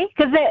 Okay,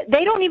 because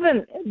they don't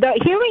even the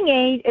hearing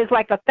aid is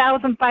like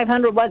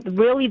 1,500 ones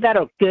really that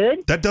are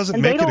good. That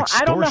doesn't make it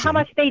extortion. I don't know how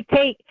much they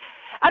take.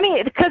 I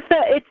mean, because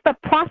it's the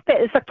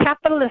profit, it's a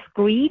capitalist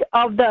greed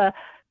of the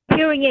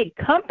hearing aid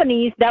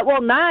companies that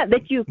will not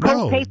let you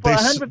pay for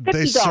 $150.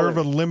 They serve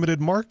a limited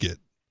market.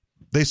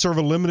 They serve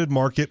a limited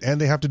market, and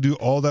they have to do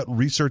all that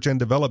research and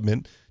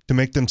development to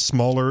make them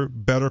smaller,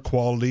 better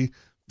quality,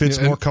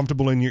 fits more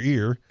comfortable in your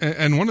ear.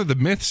 And one of the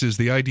myths is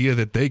the idea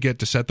that they get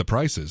to set the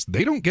prices.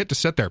 They don't get to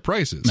set their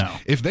prices. No.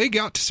 If they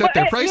got to set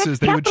their prices,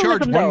 they would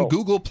charge $1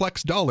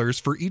 Googleplex dollars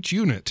for each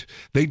unit.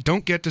 They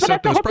don't get to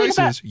set those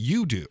prices.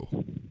 You do.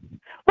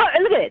 Well,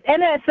 look at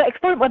and it's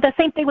the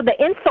same thing with the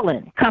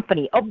insulin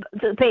company.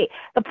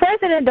 The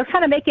president, they're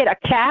trying to make it a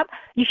cap.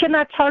 You should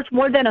not charge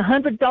more than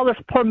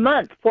 $100 per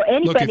month for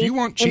anybody. Look, if you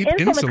want cheap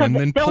insulin,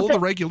 then pull the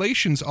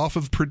regulations off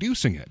of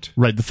producing it.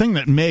 Right. The thing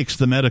that makes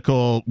the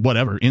medical,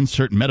 whatever,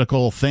 insert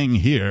medical thing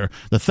here,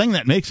 the thing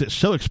that makes it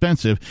so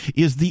expensive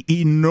is the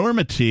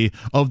enormity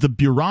of the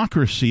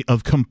bureaucracy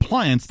of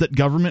compliance that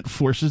government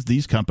forces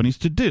these companies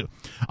to do.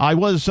 I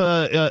was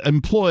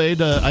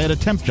employed, I had a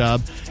temp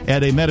job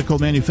at a medical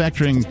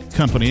manufacturing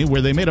company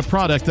where they made a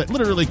product that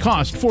literally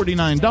cost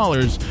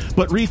 $49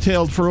 but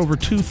retailed for over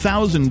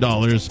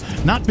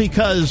 $2,000, not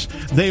because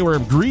they were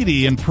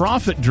greedy and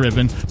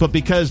profit-driven, but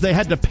because they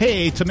had to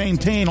pay to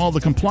maintain all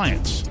the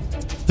compliance.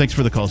 Thanks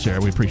for the call,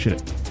 Sarah. We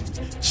appreciate it.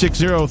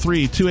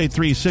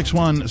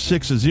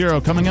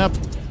 603-283-6160. Coming up,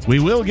 we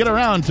will get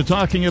around to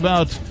talking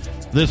about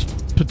this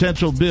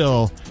potential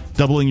bill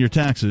doubling your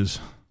taxes.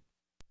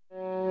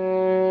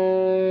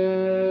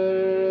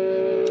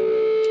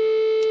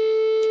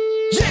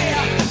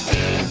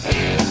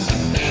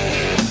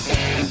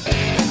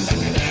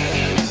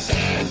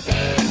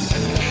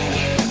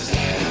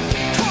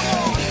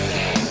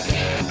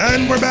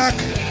 And we're back.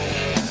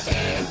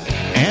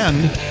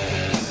 And?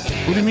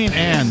 What do you mean,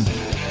 and?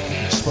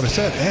 That's what I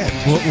said,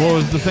 and. What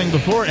was the thing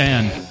before,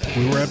 and?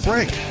 We were at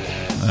break.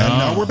 And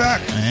now we're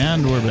back.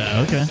 And we're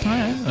back. Okay. All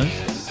right.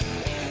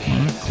 I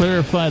want to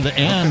clarify the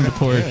and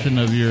portion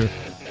of your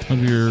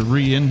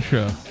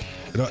re-intro.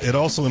 It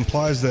also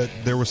implies that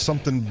there was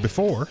something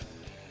before,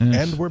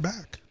 and we're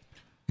back.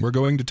 We're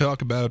going to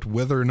talk about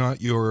whether or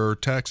not your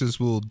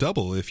taxes will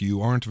double if you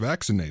aren't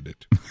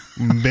vaccinated.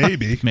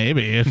 Maybe.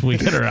 Maybe, if we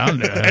get around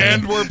to it.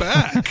 And we're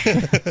back.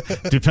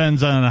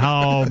 Depends on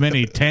how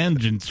many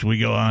tangents we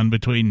go on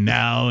between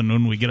now and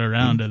when we get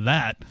around to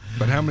that.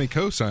 But how many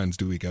cosines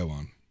do we go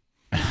on?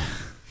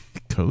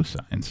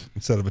 Cosines?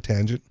 Instead of a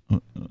tangent?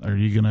 Are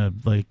you going to,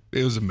 like...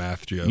 It was a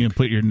math joke. You going to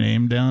put your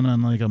name down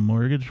on, like, a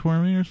mortgage for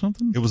me or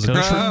something? It was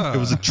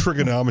a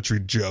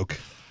trigonometry joke.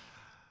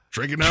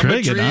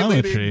 Trigonometry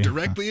leading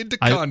directly into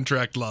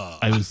contract law.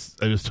 I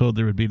was told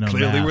there would be no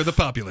Clearly math. we're the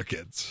popular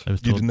kids.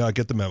 You did not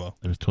get the memo.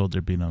 I was told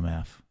there'd be no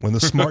math. When the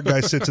smart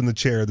guy sits in the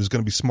chair, there's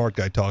going to be smart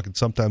guy talking.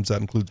 Sometimes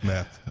that includes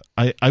math.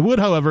 I would,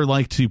 however,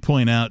 like to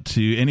point out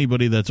to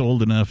anybody that's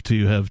old enough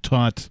to have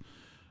taught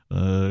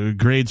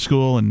grade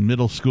school and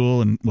middle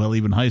school and, well,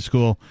 even high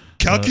school.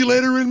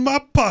 Calculator in my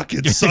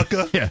pocket,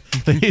 sucker. Yeah,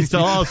 they used to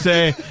all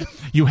say,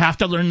 you have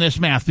to learn this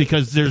math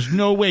because there's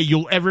no way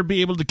you'll ever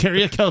be able to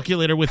carry a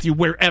calculator with you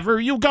wherever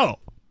you go.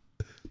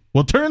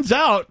 Well, turns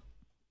out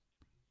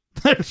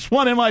there's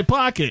one in my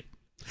pocket.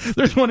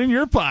 There's one in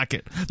your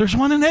pocket. There's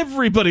one in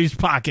everybody's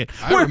pocket.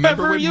 I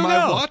remember when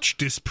my go. watch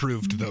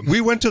disproved them. We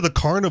went to the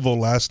carnival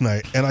last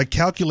night, and I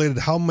calculated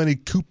how many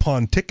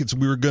coupon tickets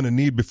we were going to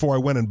need before I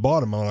went and bought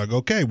them. I'm like,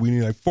 okay, we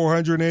need like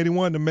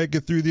 481 to make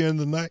it through the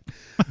end of the night.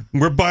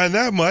 We're buying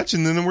that much,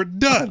 and then we're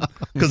done.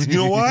 Because you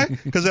know why?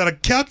 Because I had a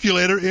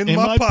calculator in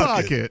my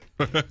pocket.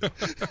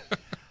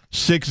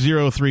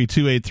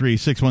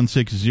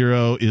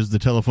 603-283-6160 is the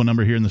telephone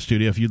number here in the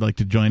studio. If you'd like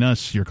to join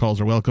us, your calls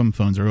are welcome.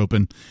 Phones are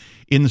open.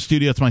 In the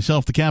studio, it's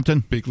myself, the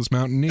captain. Beakless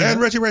Mountaineer.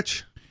 And Richie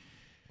Rich.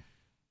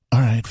 All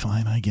right,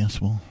 fine. I guess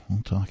we'll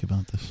talk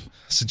about this.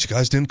 Since you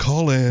guys didn't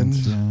call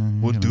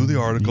in, we'll do the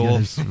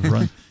article.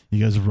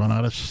 You guys have run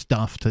out of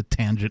stuff to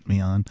tangent me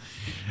on.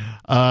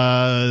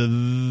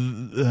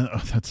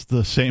 That's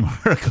the same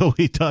article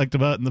we talked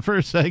about in the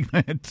first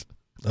segment.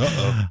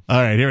 Uh-oh.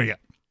 All right, here we go.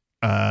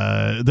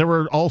 There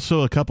were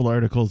also a couple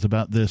articles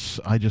about this.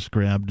 I just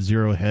grabbed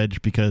Zero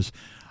Hedge because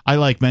I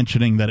like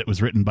mentioning that it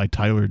was written by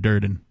Tyler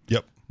Durden.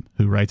 Yep.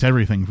 Who writes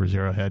everything for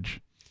Zero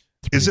Hedge.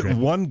 Is it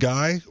one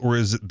guy, or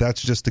is it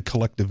that's just a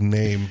collective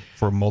name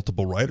for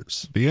multiple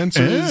writers? The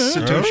answer is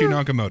Satoshi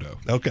Nakamoto.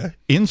 Okay.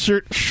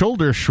 Insert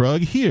shoulder shrug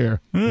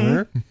here.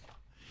 This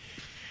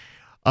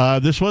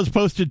was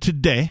posted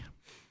today,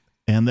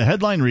 and the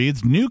headline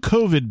reads, New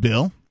COVID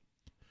bill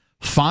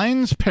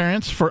fines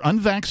parents for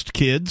unvaxxed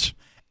kids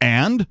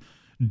and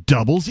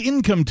doubles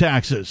income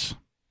taxes.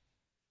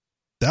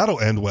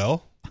 That'll end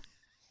well.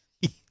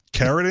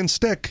 Carrot and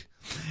stick.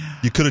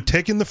 You could have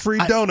taken the free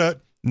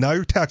donut. Now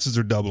your taxes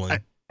are doubling.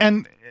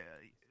 And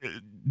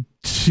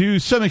to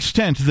some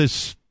extent,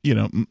 this,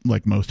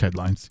 like most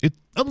headlines, it's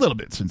a little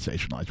bit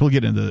sensationalized. We'll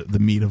get into the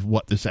meat of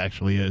what this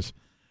actually is.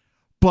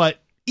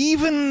 But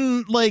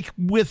even like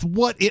with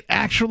what it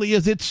actually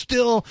is, it's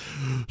still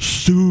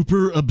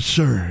super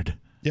absurd.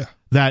 Yeah.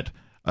 That,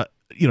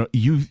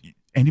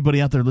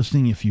 anybody out there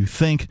listening, if you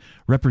think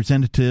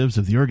representatives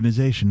of the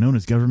organization known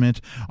as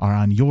government are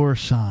on your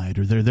side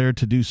or they're there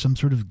to do some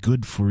sort of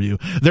good for you,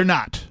 they're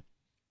not.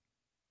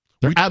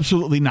 They're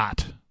absolutely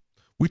not.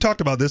 We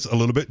talked about this a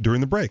little bit during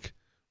the break,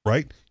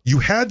 right? You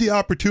had the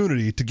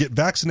opportunity to get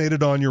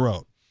vaccinated on your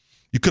own.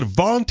 You could have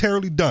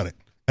voluntarily done it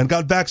and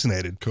got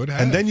vaccinated. Could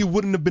have. And then you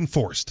wouldn't have been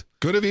forced.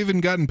 Could have even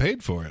gotten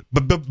paid for it.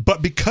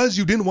 But because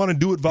you didn't want to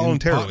do it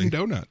voluntarily, in pot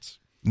and donuts.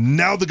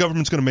 Now the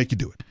government's going to make you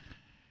do it.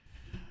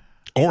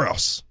 Or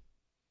else.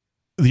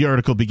 The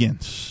article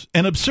begins.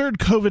 An absurd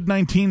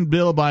COVID-19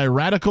 bill by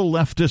radical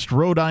leftist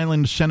Rhode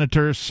Island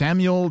Senator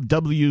Samuel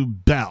W.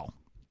 Bell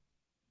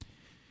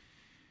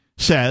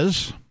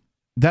says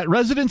that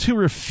residents who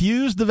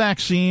refuse the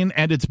vaccine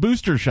and its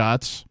booster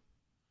shots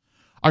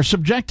are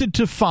subjected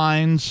to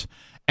fines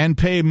and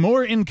pay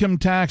more income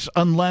tax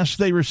unless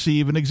they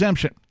receive an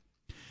exemption.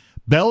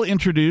 Bell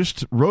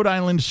introduced Rhode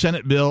Island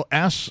Senate Bill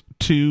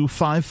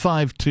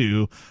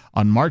S-2552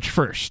 on March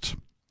 1st.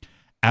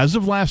 As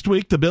of last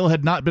week, the bill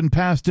had not been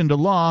passed into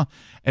law,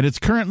 and it's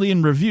currently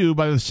in review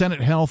by the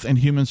Senate Health and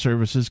Human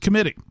Services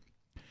Committee.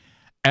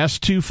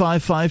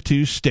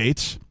 S-2552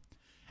 states,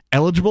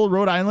 eligible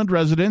Rhode Island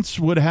residents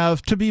would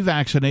have to be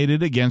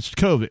vaccinated against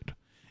COVID.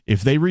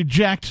 If they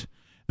reject,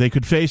 they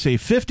could face a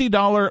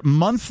 $50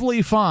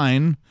 monthly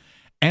fine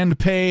and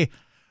pay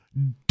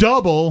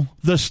double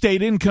the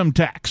state income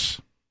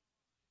tax.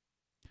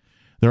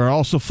 There are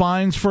also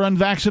fines for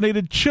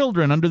unvaccinated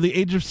children under the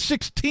age of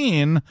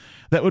 16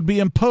 that would be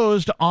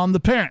imposed on the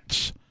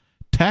parents.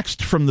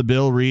 Text from the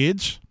bill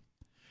reads,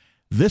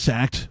 this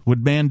act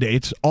would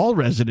mandate all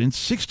residents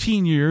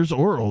 16 years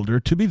or older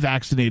to be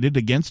vaccinated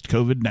against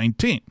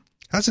COVID-19.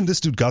 Hasn't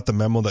this dude got the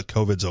memo that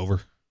COVID's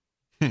over?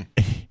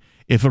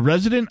 If a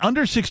resident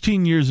under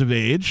 16 years of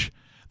age,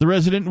 the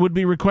resident would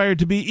be required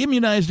to be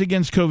immunized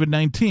against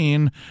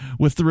COVID-19,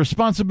 with the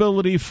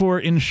responsibility for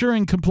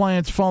ensuring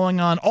compliance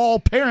falling on all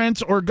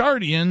parents or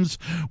guardians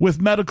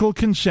with medical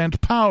consent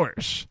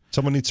powers.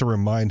 Someone needs to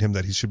remind him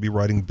that he should be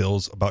writing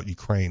bills about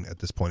Ukraine at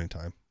this point in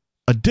time.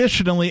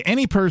 Additionally,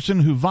 any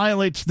person who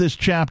violates this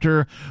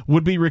chapter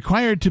would be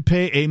required to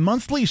pay a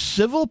monthly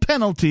civil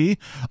penalty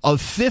of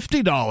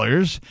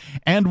 $50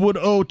 and would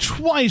owe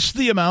twice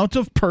the amount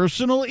of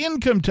personal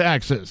income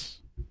taxes.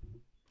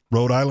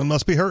 Rhode Island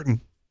must be hurting.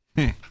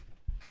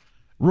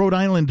 Rhode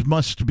Island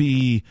must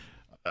be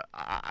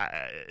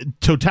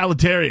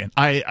totalitarian.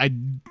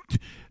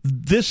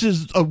 This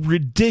is a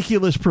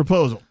ridiculous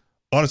proposal.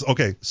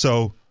 Okay,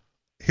 so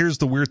here's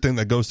the weird thing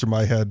that goes through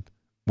my head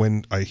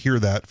when I hear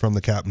that from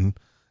the captain.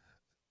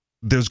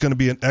 There's going to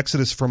be an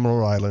exodus from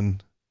Rhode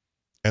Island,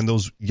 and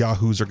those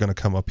yahoos are going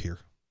to come up here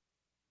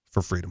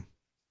for freedom.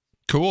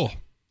 Cool.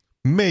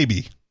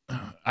 Maybe.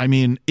 I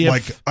mean,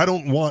 I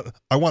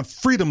want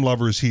freedom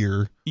lovers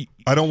here.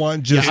 I don't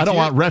want just. I don't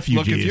want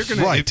refugees.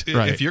 Look,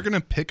 if you're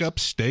gonna pick up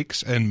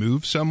stakes and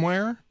move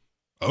somewhere,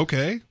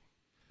 okay.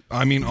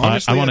 I mean,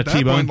 honestly, I want at a that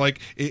T-bone. point,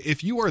 like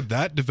if you are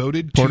that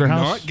devoted to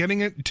not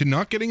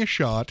getting a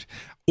shot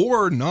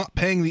or not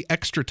paying the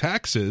extra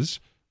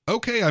taxes,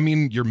 okay. I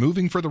mean, you're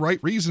moving for the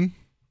right reason.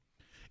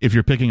 If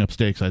you're picking up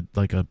steaks, I'd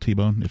like a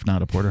T-bone, if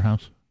not a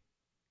porterhouse.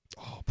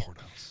 Oh,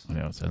 porterhouse. I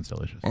know, it sounds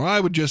delicious. Well, I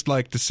would just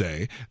like to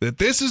say that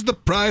this is the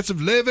price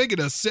of living in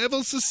a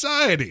civil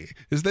society,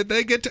 is that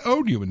they get to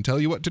own you and tell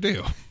you what to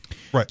do.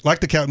 Right.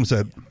 Like the captain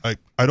said,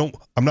 I'm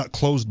not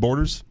closed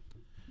borders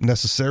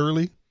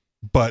necessarily,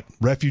 but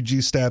refugee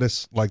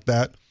status like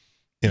that,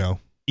 you know.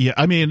 Yeah,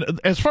 I mean,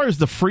 as far as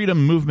the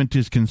freedom movement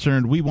is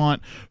concerned, we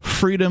want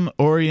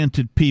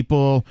freedom-oriented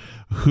people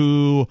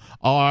who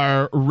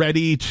are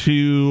ready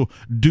to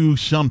do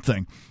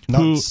something,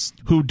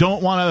 who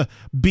don't want to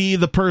be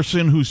the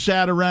person who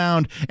sat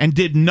around and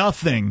did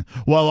nothing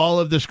while all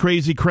of this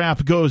crazy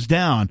crap goes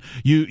down.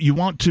 You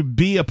want to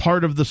be a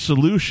part of the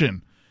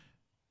solution.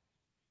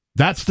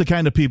 That's the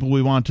kind of people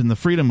we want in the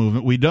freedom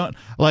movement. We don't,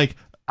 like...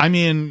 I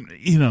mean,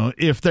 you know,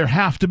 if there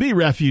have to be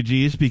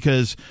refugees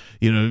because,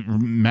 you know,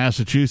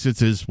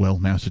 Massachusetts,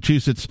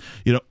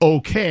 you know,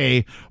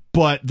 okay,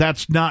 but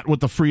that's not what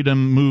the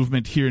freedom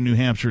movement here in New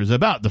Hampshire is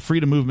about. The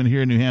freedom movement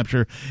here in New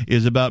Hampshire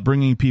is about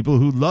bringing people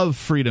who love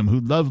freedom, who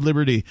love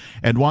liberty,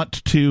 and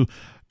want to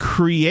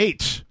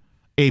create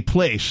a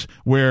place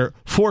where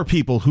for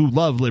people who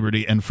love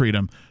liberty and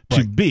freedom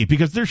to be,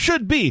 because there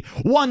should be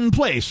one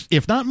place,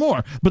 if not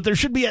more, but there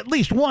should be at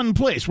least one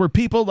place where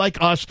people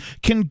like us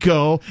can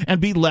go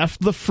and be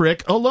left the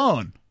frick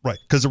alone. Right,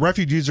 because the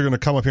refugees are going to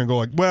come up here and go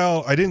like,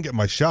 well, I didn't get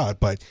my shot,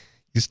 but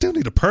you still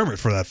need a permit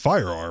for that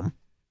firearm.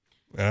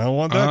 I don't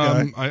want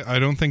that guy. I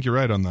don't think you're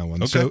right on that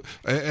one. Okay. So,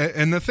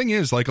 and the thing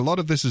is, like, a lot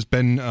of this has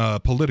been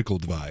political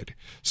divide.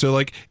 So,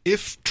 like,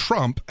 if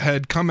Trump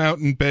had come out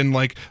and been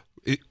like,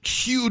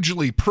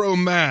 hugely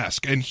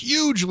pro-mask and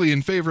hugely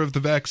in favor of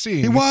the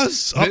vaccine. He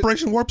was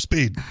Operation Warp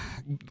Speed.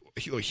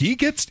 He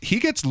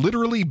gets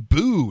literally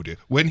booed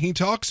when he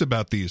talks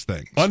about these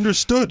things.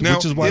 Understood, now,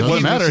 which is why it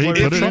doesn't matter. He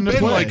put it into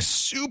play. Like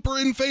super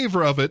in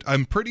favor of it,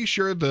 I'm pretty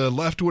sure the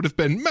left would have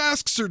been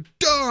masks are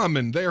dumb,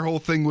 and their whole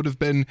thing would have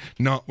been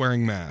not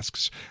wearing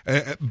masks.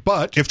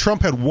 But if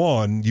Trump had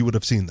won, you would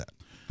have seen that.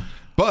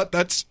 But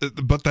that's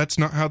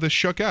not how this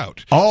shook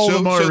out.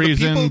 The more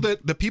reason.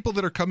 The people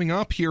that are coming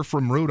up here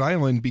from Rhode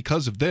Island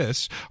because of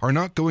this are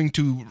not going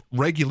to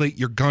regulate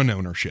your gun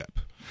ownership.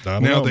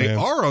 They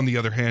are, on the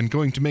other hand,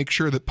 going to make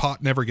sure that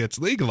pot never gets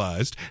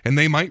legalized, and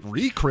they might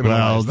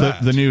recriminalize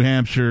that. The New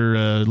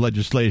Hampshire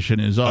legislation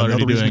is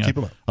already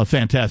doing a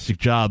fantastic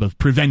job of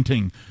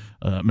preventing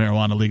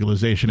marijuana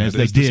legalization as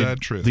they is the did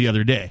sad truth. the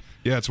other day.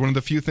 Yeah, it's one of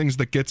the few things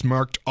that gets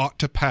marked ought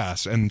to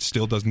pass and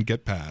still doesn't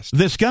get passed.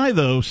 This guy,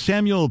 though,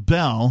 Samuel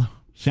Bell,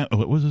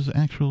 what was his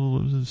actual?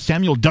 What was his?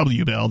 Samuel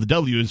W. Bell. The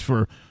W is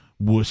for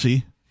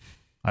wussy.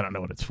 I don't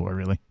know what it's for,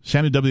 really.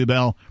 Samuel W.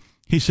 Bell.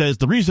 He says,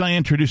 the reason I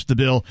introduced the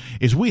bill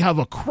is we have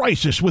a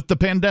crisis with the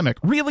pandemic.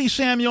 Really,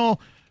 Samuel?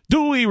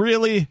 Do we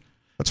really?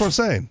 That's what I'm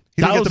saying.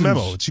 He didn't get the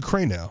memo. It's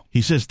Ukraine now.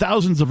 He says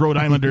thousands of Rhode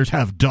Islanders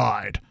have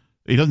died.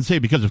 He doesn't say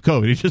because of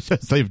COVID. He just says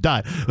they've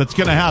died. That's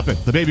going to happen.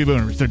 The baby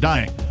boomers, they're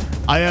dying.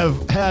 I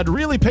have had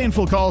really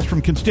painful calls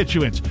from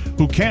constituents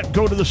who can't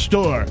go to the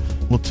store.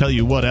 We'll tell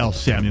you what else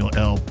Samuel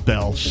L.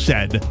 Bell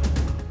said.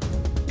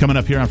 Coming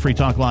up here on Free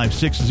Talk Live,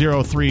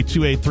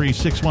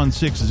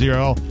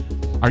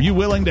 603-283-6160. Are you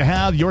willing to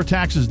have your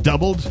taxes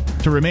doubled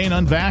to remain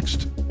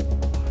unvaxxed?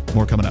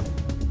 More coming up.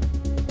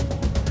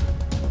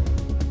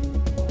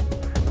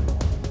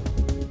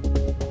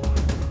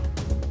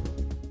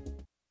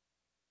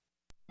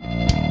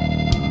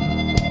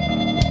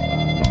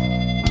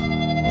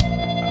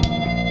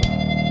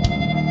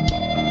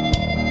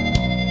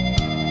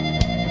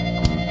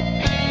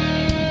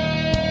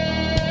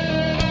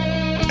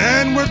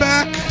 And we're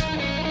back.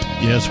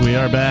 Yes, we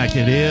are back.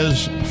 It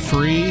is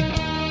Free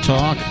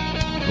Talk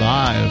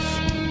Live.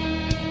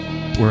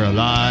 We're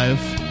alive.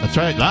 That's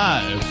right,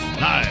 live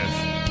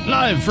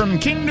from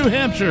King, New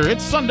Hampshire.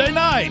 It's Sunday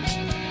night.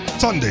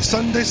 Sunday.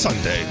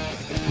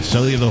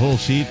 Sell you the whole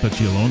seat, but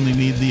you'll only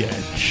need the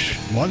edge.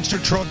 Monster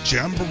Truck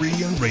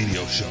Jamboree and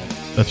Radio Show.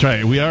 That's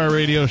right. We are a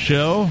radio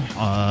show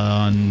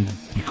on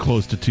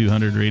close to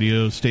 200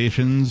 radio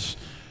stations,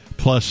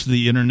 plus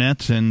the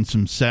internet and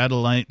some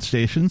satellite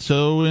stations.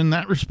 So in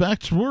that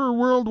respect, we're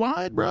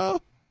worldwide,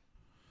 bro.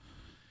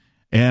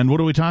 And what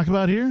do we talk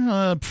about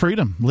here?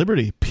 Freedom,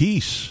 liberty,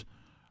 peace,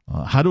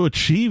 how to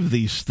achieve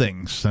these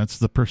things. That's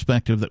the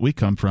perspective that we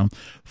come from.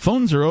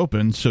 Phones are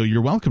open, so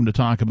you're welcome to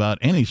talk about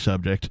any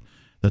subject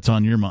that's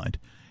on your mind.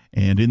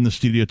 And in the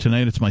studio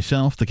tonight, it's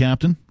myself, the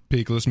captain.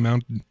 Peakless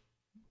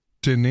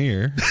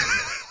Mountaineer.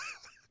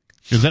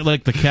 Is that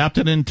like the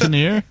captain in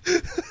Tenier?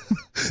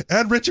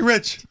 And Richie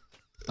Rich.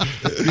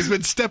 He's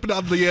been stepping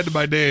on the end of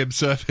my name,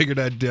 so I figured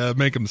I'd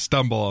make him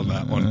stumble on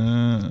that one.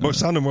 It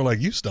sounded more like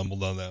you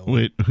stumbled on that one.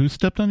 Wait, who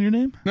stepped on your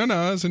name? No,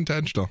 that was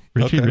intentional.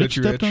 Richie Okay. Rich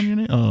stepped on your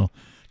name? Oh,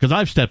 because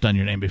I've stepped on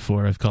your name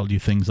before. I've called you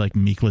things like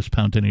Meekless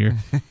Pountaineer.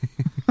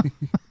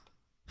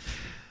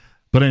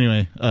 But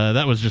anyway,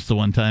 that was just the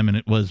one time, and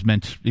it was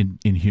meant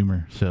in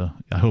humor. So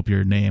I hope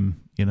your name,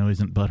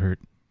 isn't butthurt.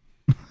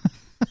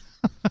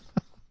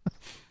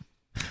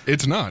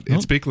 It's not.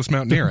 It's Peakless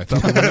Mountaineer. I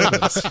thought we would know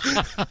this.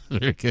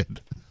 Very good.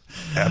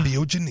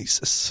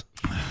 Abiogenesis.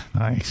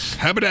 Nice.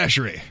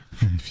 Haberdashery.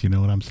 If you know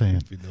what I'm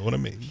saying. You know what I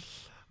mean.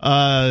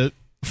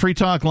 Free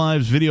Talk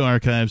Live's video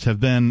archives have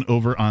been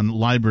over on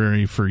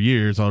LBRY for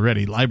years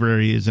already.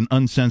 LBRY is an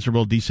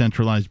uncensorable,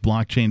 decentralized,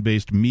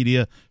 blockchain-based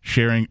media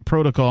sharing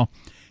protocol,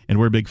 and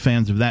we're big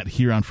fans of that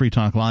here on Free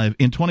Talk Live.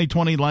 In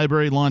 2020,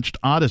 LBRY launched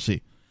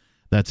Odysee.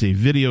 That's a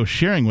video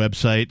sharing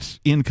website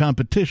in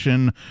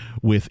competition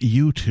with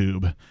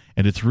YouTube,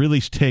 and it's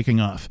really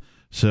taking off.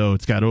 So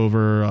it's got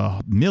over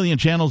 1 million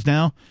channels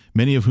now,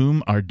 many of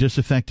whom are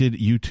disaffected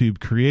YouTube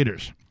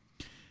creators.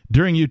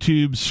 During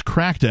YouTube's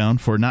crackdown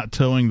for not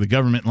towing the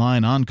government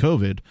line on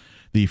COVID,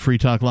 the Free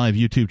Talk Live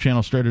YouTube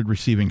channel started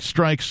receiving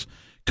strikes,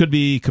 could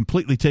be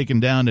completely taken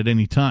down at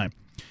any time.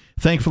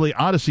 Thankfully,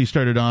 Odysee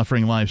started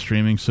offering live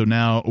streaming, so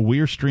now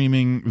we're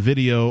streaming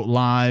video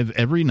live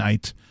every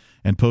night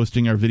and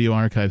posting our video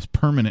archives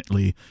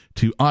permanently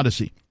to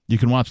Odysee. You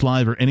can watch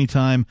live or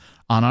anytime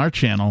on our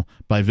channel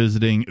by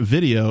visiting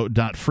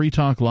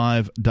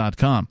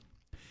video.freetalklive.com.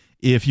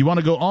 If you want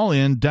to go all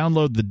in,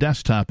 download the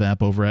desktop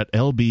app over at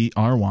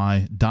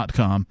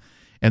lbry.com.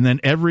 And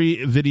then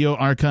every video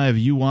archive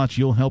you watch,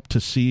 you'll help to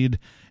seed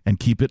and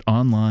keep it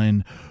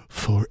online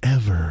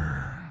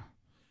forever.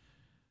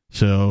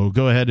 So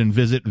go ahead and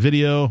visit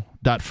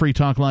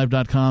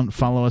video.freetalklive.com.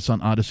 Follow us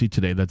on Odysee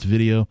today. That's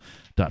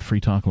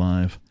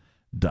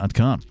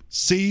video.freetalklive.com.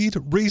 Seed,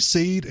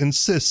 reseed, and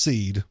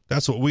cisseed.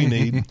 That's what we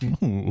need.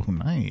 Oh,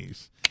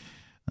 nice.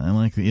 I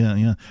like the,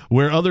 yeah.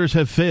 Where others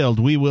have failed,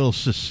 we will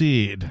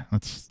secede.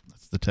 That's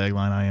the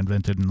tagline I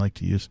invented and like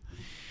to use.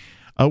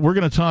 We're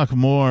going to talk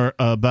more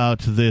about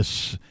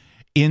this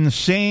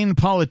insane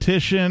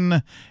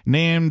politician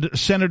named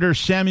Senator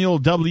Samuel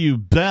W.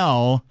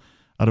 Bell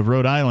out of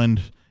Rhode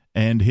Island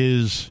and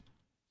his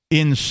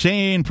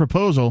insane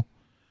proposal.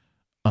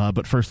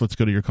 But first, let's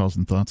go to your calls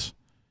and thoughts.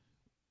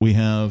 We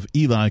have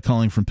Eli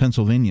calling from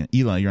Pennsylvania.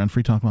 Eli, you're on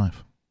Free Talk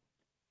Live.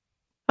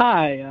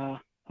 Hi.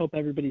 Hope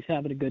everybody's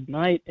having a good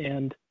night.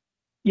 And,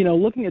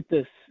 looking at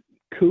this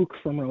kook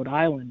from Rhode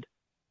Island,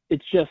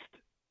 it's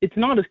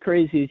not as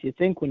crazy as you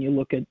think when you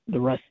look at the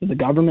rest of the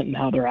government and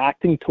how they're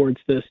acting towards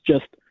this.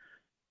 Just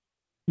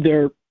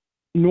they're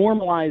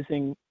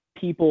normalizing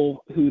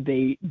people who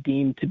they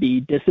deem to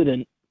be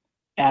dissident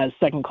as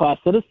second-class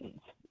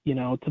citizens,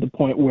 to the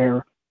point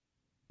where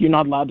you're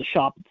not allowed to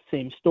shop at the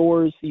same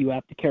stores. You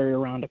have to carry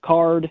around a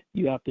card.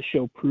 You have to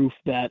show proof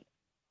that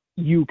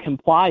you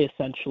comply,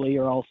 essentially,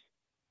 or else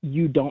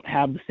you don't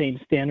have the same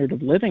standard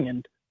of living,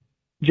 and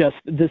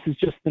this is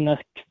just the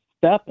next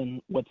step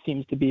in what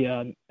seems to be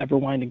an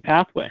ever-winding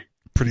pathway.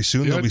 Pretty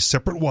soon there'll be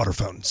separate water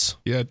fountains.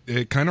 Yeah,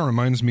 it kind of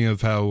reminds me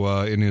of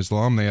how in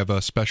Islam they have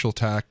a special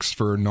tax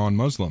for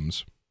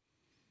non-Muslims.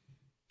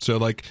 So,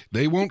 like,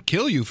 they won't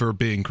kill you for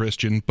being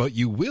Christian, but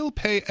you will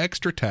pay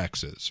extra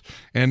taxes.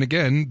 And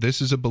again, this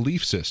is a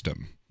belief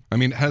system. I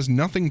mean, it has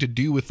nothing to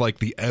do with, like,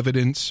 the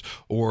evidence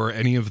or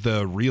any of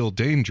the real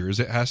dangers.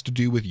 It has to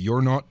do with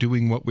you're not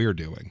doing what we're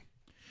doing.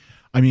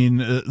 I mean,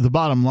 the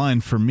bottom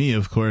line for me,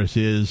 of course,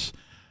 is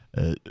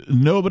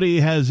nobody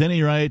has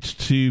any right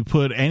to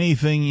put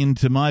anything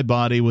into my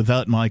body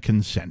without my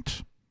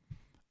consent.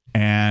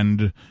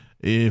 And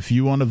if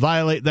you want to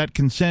violate that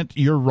consent,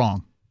 you're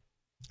wrong.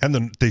 And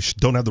then they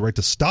don't have the right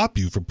to stop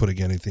you from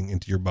putting anything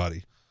into your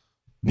body.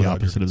 The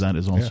opposite of that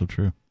is also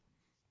true.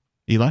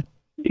 Eli?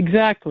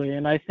 Exactly.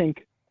 And I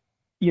think,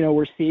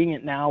 we're seeing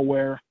it now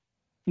where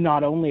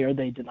not only are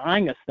they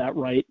denying us that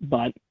right,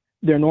 but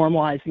they're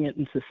normalizing it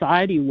in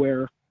society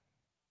where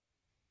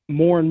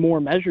more and more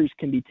measures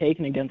can be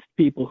taken against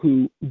people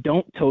who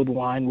don't toe the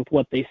line with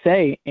what they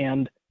say.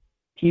 And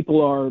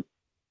people are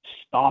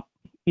not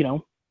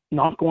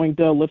going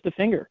to lift a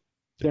finger.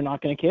 They're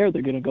not going to care.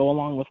 They're going to go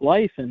along with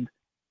life. And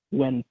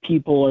when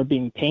people are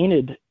being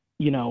painted,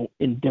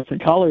 in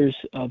different colors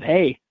of,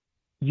 hey,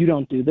 you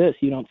don't do this,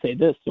 you don't say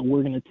this, so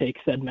we're going to take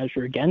said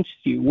measure against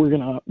you. We're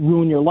going to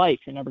ruin your life.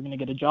 You're never going to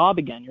get a job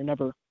again. You're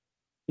never,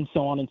 and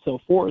so on and so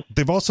forth.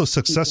 They've also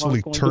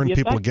successfully turned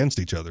people against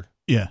each other.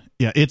 Yeah.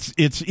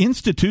 It's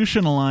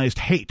institutionalized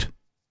hate,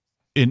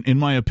 in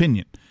my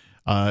opinion.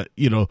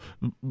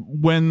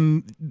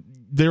 When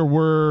there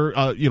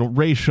were,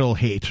 racial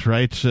hate,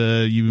 right?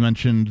 You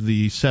mentioned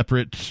the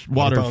separate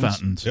water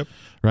fountains. Yep.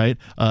 Right?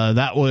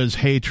 That was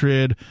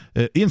hatred,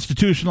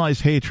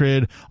 institutionalized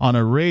hatred on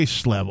a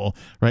race level,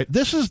 right?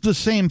 This is the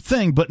same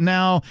thing, but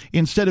now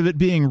instead of it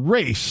being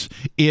race,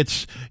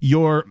 it's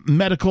your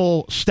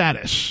medical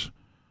status.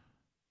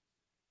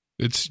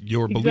 It's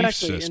your belief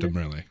system,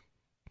 really.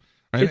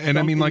 And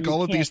I mean, like,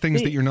 all of these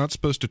things that you're not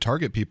supposed to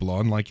target people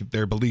on, like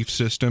their belief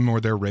system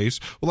or their race.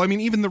 Well, I mean,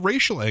 even the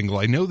racial angle.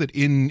 I know that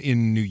in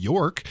New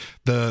York,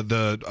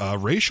 the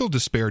racial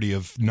disparity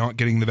of not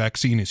getting the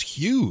vaccine is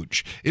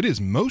huge. It is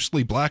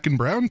mostly black and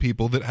brown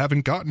people that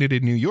haven't gotten it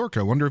in New York.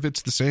 I wonder if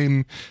it's the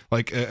same,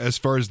 like, as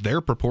far as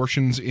their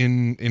proportions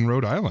in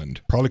Rhode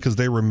Island. Probably because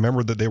they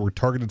remember that they were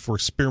targeted for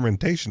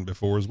experimentation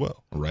before as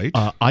well. Right?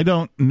 I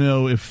don't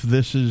know if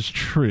this is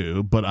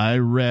true, but I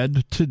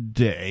read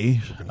today.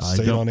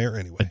 Say it on air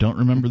anyway. I don't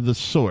remember the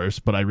source,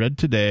 but I read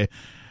today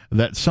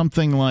that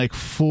something like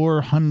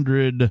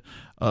 400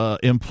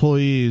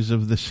 employees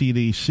of the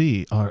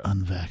CDC are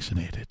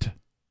unvaccinated.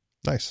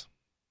 Nice.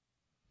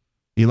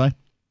 Eli?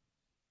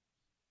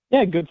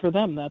 Yeah, good for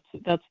them.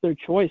 That's their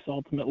choice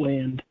ultimately.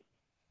 And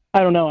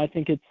I don't know. I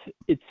think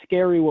it's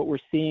scary what we're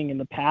seeing in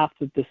the path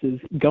that this is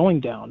going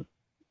down.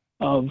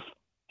 Of,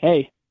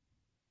 hey,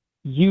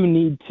 you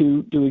need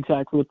to do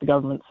exactly what the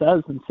government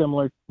says, and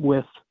similar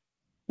with.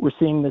 We're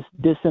seeing this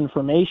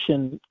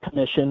disinformation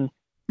commission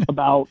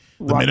about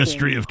the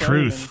Ministry of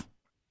Truth.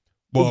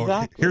 Well,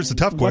 exactly. Here's the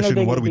tough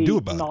question. What do we do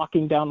about it?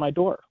 Knocking down my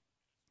door.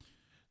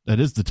 That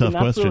is the tough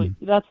question.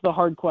 That's the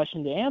hard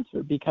question to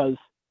answer because,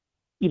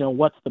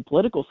 what's the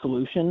political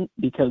solution?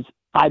 Because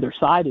either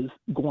side is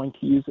going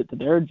to use it to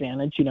their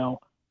advantage. Now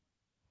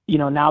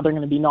they're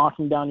going to be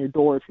knocking down your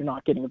door if you're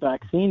not getting a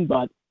vaccine.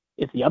 But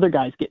if the other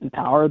guys get in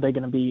power, they're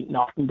going to be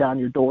knocking down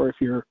your door if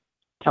you're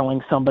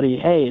telling somebody,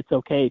 hey, it's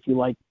okay if you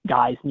like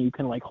guys and you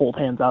can like hold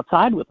hands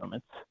outside with them.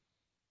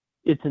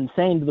 It's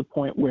insane to the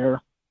point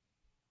where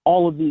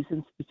all of these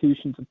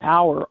institutions of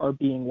power are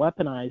being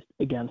weaponized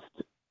against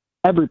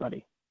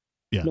everybody,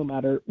 no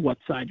matter what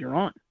side you're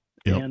on.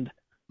 Yep. And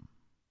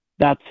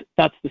that's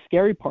the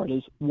scary part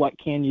is what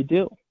can you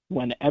do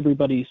when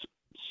everybody's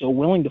so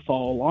willing to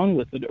follow along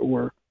with it,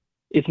 or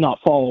if not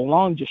follow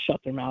along, just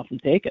shut their mouth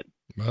and take it.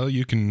 Well,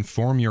 you can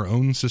form your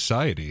own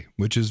society,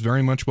 which is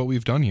very much what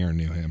we've done here in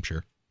New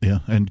Hampshire.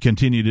 Yeah, and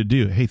continue to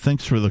do. Hey,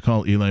 thanks for the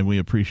call, Eli. We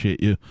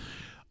appreciate you.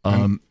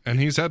 And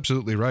he's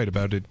absolutely right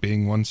about it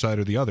being one side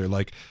or the other.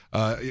 Like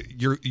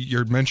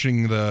you're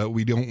mentioning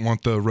we don't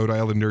want the Rhode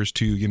Islanders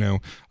to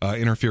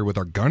interfere with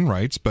our gun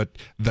rights, but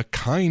the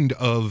kind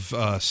of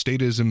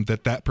statism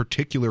that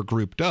particular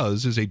group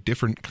does is a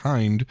different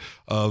kind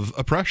of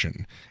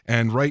oppression.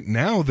 And right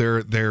now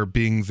they're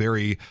being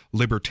very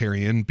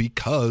libertarian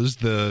because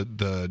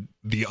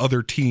the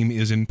other team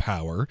is in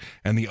power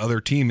and the other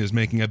team is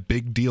making a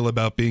big deal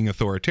about being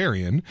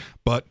authoritarian,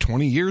 but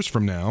 20 years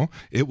from now,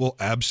 it will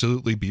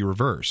absolutely be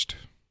reversed.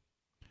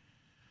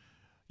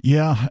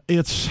 Yeah,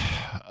 it's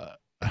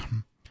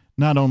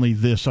not only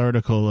this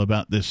article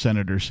about this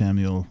Senator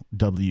Samuel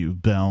W.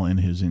 Bell and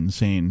his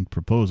insane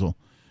proposal,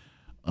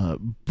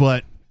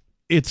 but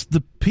it's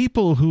the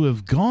people who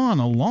have gone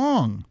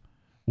along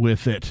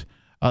with it.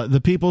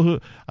 The people who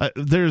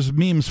there's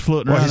memes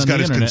floating around on the internet. Well,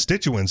 he's got his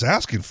constituents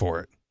asking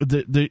for it.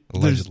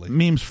 There's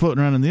memes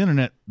floating around on the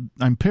internet.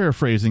 I'm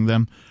paraphrasing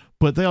them,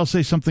 but they all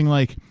say something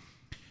like,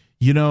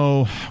 you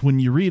know, when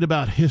you read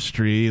about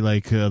history,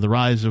 like the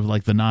rise of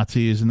like the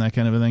Nazis and that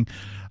kind of a thing,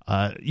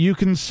 you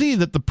can see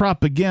that the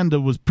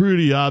propaganda was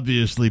pretty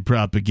obviously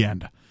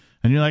propaganda.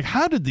 And you're like,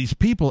 how did these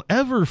people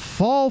ever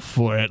fall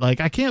for it? Like,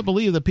 I can't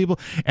believe that people...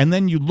 And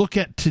then you look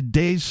at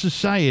today's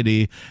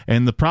society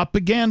and the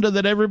propaganda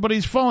that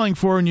everybody's falling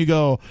for, and you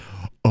go,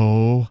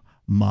 oh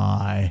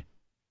my,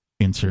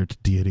 insert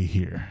deity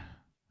here.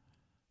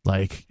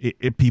 Like,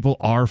 people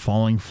are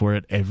falling for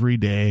it every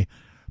day.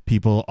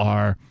 People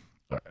are...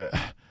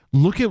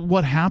 Look at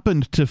what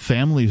happened to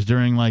families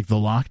during, like, the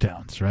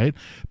lockdowns, right?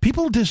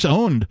 People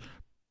disowned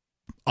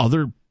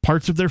other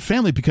parts of their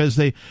family because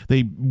they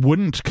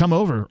wouldn't come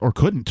over or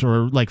couldn't,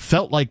 or like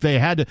felt like they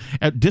had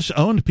to,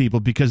 disowned people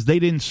because they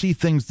didn't see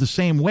things the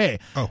same way.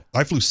 Oh,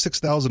 I flew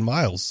 6,000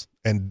 miles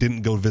and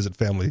didn't go visit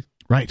family.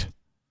 Right.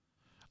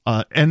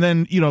 And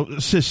then, you know,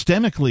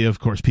 systemically, of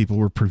course, people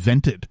were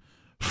prevented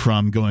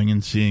from going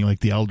and seeing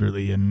like the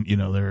elderly and, you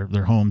know,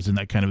 their homes and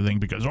that kind of thing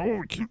because, oh,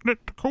 we can't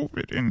let the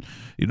COVID and,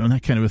 you know,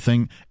 that kind of a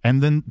thing.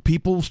 And then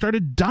people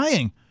started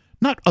dying.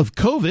 Not of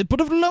COVID, but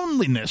of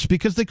loneliness,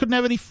 because they couldn't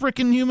have any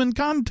frickin' human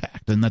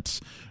contact. And that's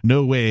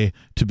no way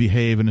to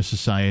behave in a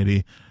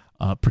society,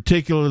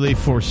 particularly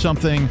for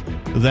something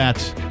that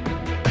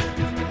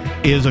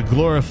is a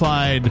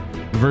glorified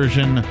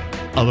version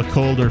of a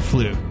cold or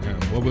flu. Yeah.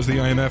 What was the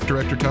IMF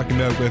director talking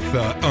about with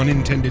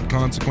unintended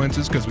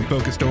consequences, because we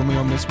focused only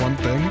on this one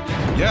thing?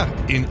 Yeah,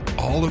 in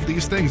all of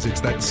these things,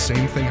 it's that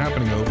same thing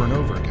happening over and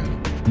over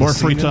again. More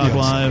Free Talk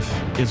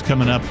Live is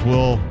coming up.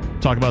 We'll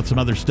talk about some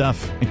other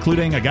stuff,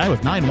 including a guy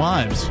with 9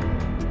 wives.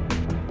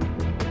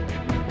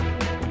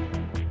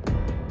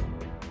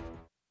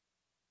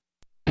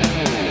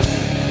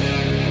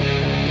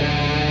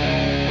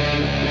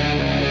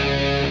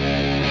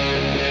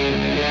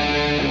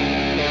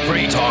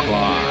 Free Talk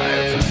Live.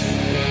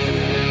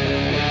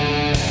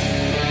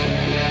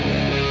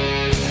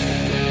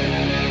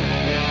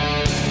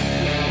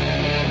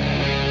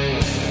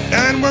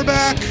 And we're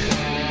back.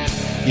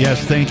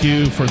 Yes, thank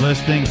you for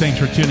listening. Thanks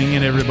for tuning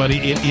in, everybody.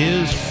 It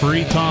is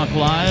Free Talk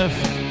Live.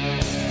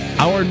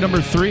 Hour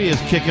number 3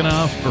 is kicking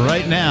off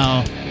right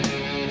now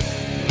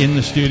in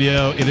the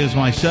studio. It is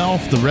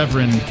myself, the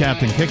Reverend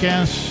Captain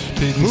Kickass.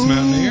 Pigless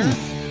Mountaineer.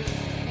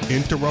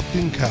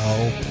 Interrupting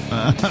Cow.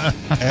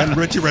 And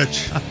Richie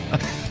Rich.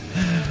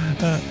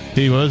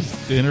 He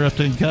was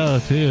interrupting Cow,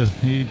 too.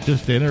 He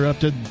just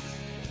interrupted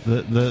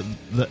the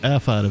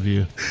F out of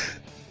you.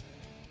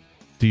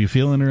 Do you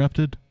feel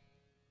interrupted?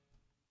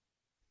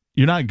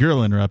 You're not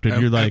girl interrupted.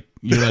 You're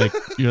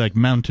like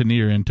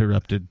mountaineer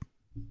interrupted.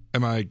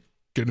 Am I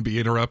going to be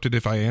interrupted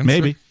if I answer?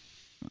 Maybe.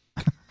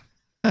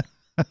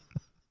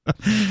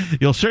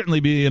 You'll certainly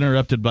be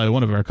interrupted by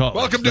one of our callers.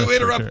 Welcome to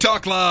Interrupt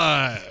Talk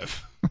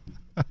Live.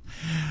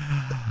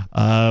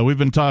 We've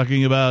been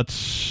talking about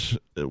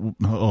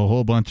a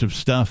whole bunch of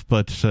stuff,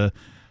 but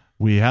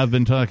we have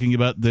been talking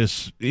about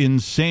this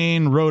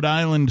insane Rhode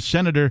Island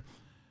Senator,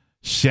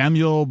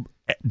 Samuel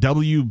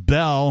W.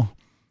 Bell,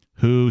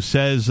 who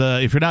says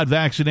if you're not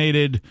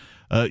vaccinated,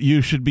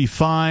 you should be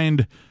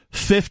fined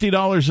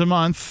 $50 a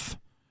month,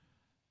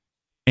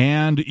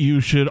 and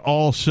you should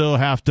also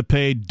have to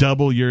pay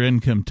double your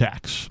income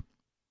tax.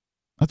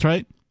 That's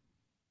right.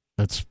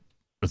 That's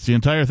the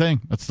entire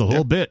thing. That's the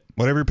whole bit.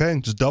 Whatever you're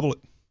paying, just double it.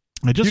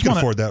 You can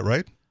afford that,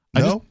 right?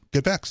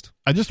 Get vaxxed.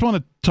 I just want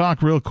to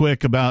talk real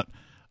quick about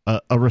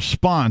a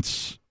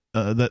response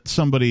that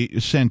somebody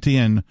sent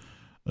in.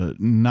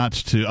 Not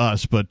to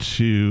us, but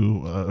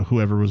to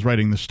whoever was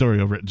writing the story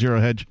over at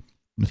Zero Hedge,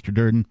 Mr.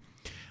 Durden.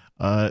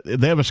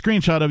 They have a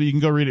screenshot of it. You can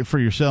go read it for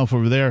yourself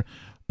over there.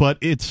 But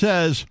it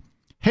says,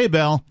 hey,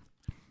 Bell,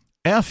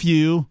 F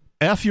you,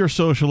 F your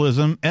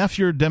socialism, F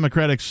your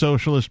Democratic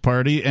Socialist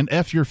Party, and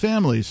F your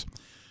families.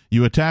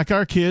 You attack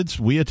our kids,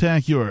 we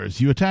attack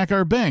yours. You attack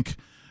our bank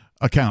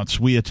accounts,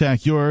 we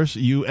attack yours.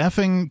 You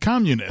effing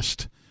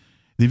communist.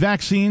 The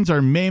vaccines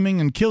are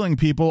maiming and killing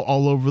people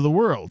all over the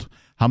world.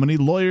 How many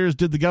lawyers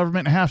did the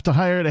government have to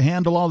hire to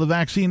handle all the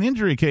vaccine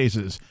injury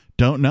cases?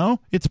 Don't know.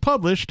 It's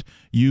published.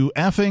 You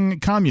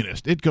effing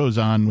communist. It goes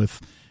on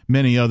with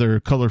many other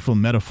colorful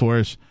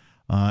metaphors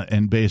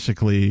and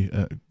basically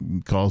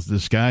calls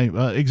this guy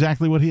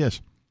exactly what he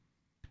is.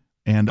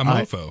 And a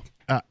mofo.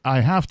 I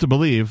have to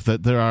believe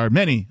that there are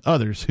many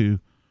others who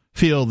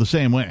feel the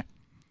same way.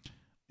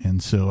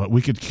 And so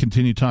we could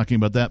continue talking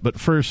about that. But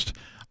first,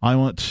 I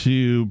want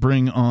to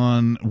bring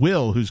on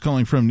Will, who's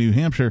calling from New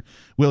Hampshire.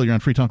 Will, you're on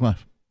Free Talk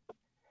Live.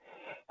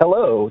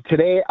 Hello.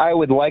 Today I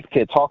would like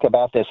to talk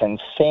about this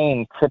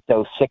insane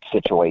Crypto 6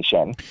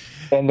 situation.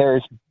 And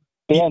there's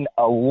been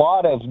a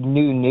lot of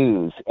new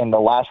news in the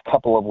last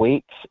couple of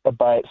weeks,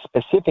 but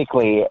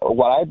specifically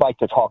what I'd like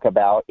to talk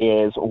about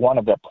is one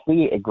of the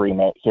plea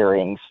agreement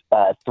hearings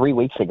 3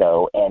 weeks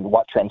ago and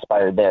what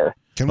transpired there.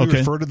 Can we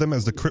refer to them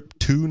as the Crypt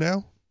 2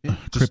 now?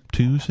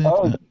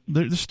 Crypto6?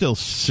 There's still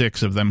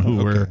 6 of them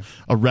who were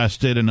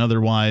arrested and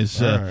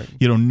otherwise,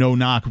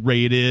 no-knock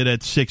raided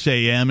at 6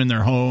 a.m. in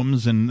their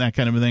homes and that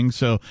kind of thing.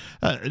 So,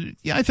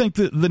 I think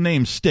the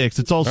name sticks.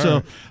 It's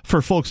also,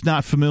 for folks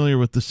not familiar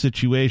with the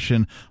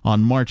situation,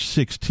 on March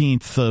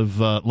 16th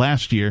of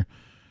last year,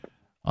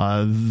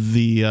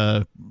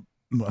 a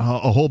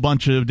whole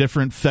bunch of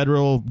different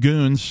federal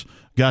goons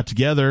got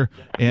together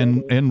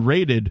and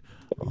raided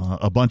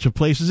a bunch of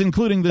places,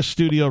 including this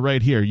studio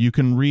right here. You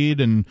can read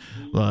and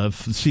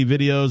see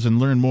videos and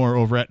learn more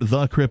over at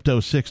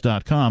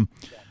thecrypto6.com.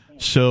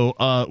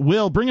 So,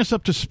 Will, bring us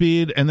up to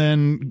speed and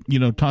then,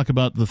 talk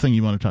about the thing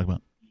you want to talk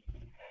about.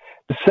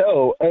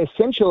 So,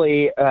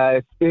 essentially,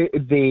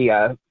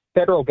 the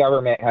federal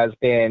government has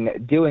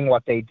been doing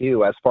what they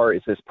do as far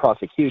as this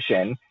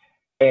prosecution.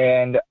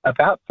 And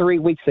about 3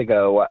 weeks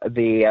ago,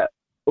 the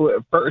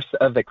first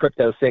of the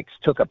Crypto 6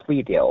 took a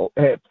plea deal.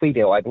 I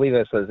believe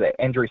this was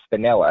Andrew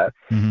Spinella.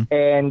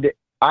 And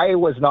I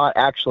was not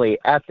actually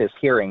at this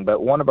hearing,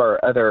 but one of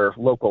our other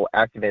local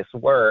activists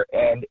were.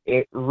 And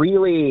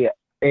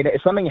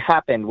something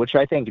happened, which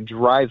I think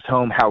drives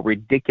home how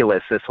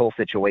ridiculous this whole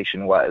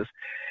situation was.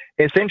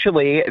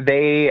 Essentially,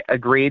 they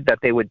agreed that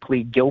they would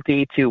plead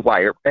guilty to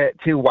wire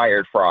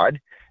fraud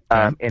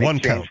in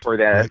exchange for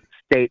the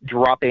state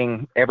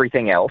dropping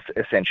everything else,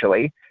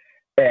 essentially.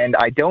 And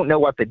I don't know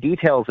what the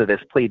details of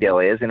this plea deal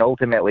is, and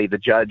ultimately the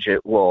judge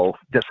will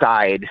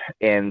decide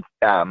in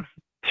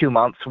 2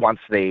 months once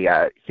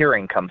the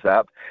hearing comes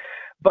up.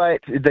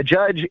 But the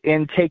judge,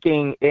 in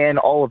taking in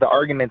all of the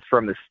arguments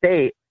from the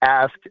state,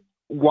 asked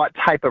what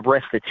type of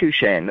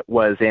restitution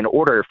was in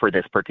order for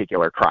this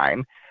particular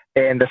crime.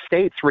 And the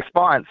state's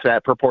response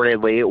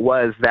purportedly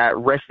was that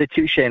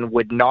restitution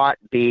would not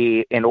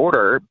be in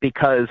order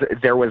because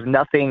there was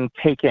nothing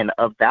taken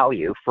of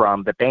value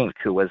from the bank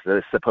who was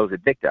the supposed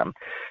victim.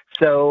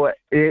 So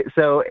this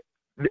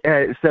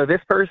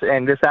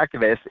person, this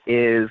activist,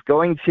 is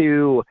going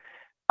to,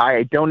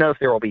 I don't know if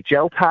there will be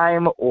jail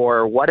time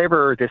or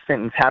whatever the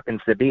sentence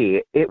happens to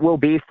be. It will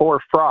be for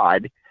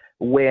fraud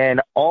when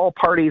all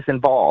parties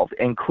involved,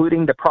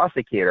 including the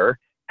prosecutor,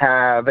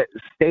 have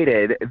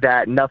stated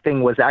that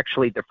nothing was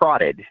actually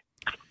defrauded.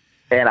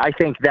 And I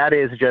think that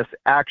is just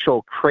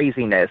actual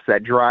craziness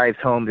that drives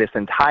home this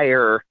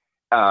entire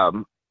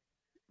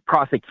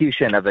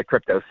prosecution of the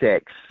Crypto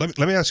 6. Let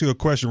me ask you a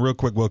question real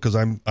quick, Will, because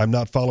I'm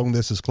not following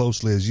this as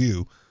closely as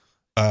you.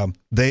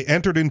 They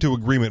entered into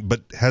agreement,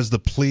 but has the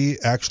plea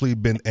actually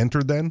been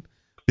entered then?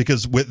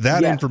 Because with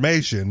that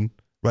information,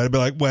 right, I'd be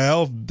like,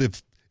 well,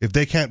 if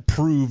they can't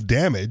prove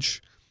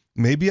damage,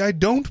 maybe I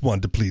don't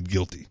want to plead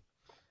guilty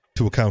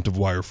to a count of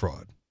wire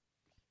fraud.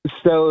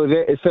 So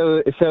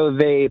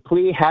the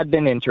plea had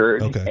been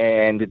entered,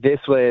 and this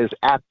was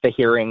at the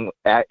hearing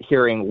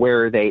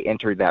where they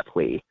entered that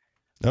plea.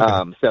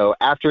 So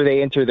after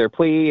they enter their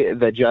plea,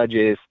 the judge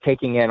is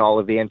taking in all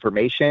of the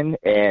information,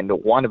 and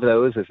one of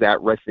those is that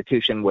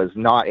restitution was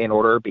not in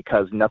order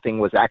because nothing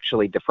was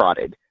actually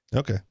defrauded.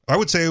 Okay. I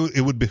would say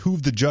it would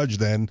behoove the judge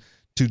then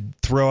to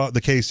throw out the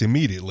case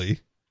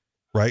immediately,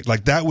 right?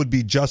 Like that would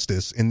be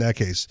justice in that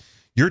case.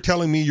 You're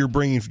telling me you're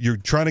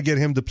trying to get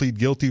him to plead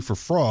guilty for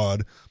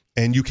fraud,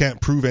 and you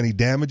can't prove any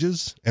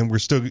damages, and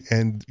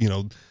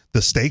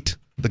the state,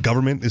 the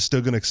government is still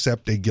going to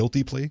accept a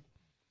guilty plea?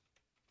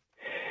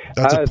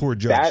 That's a poor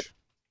judge.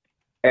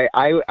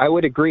 I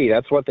would agree.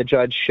 That's what the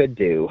judge should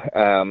do.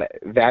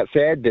 That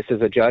said, this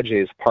is a judge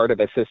who's part of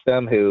a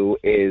system who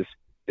is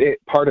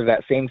part of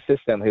that same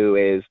system who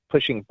is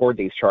pushing forward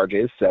these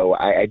charges. So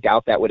I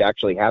doubt that would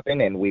actually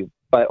happen.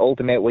 But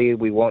ultimately,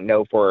 we won't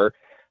know for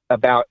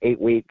about 8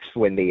 weeks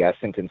when the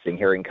sentencing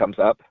hearing comes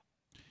up.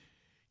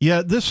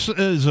 Yeah, this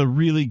is a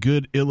really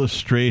good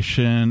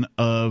illustration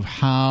of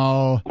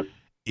how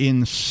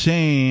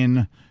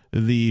insane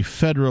the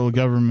federal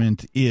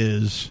government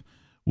is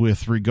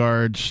with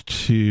regards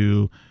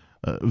to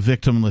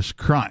victimless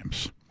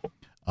crimes.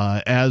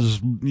 As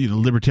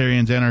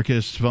libertarians,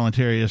 anarchists,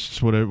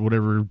 voluntarists,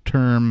 whatever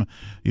term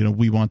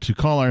we want to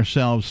call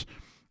ourselves,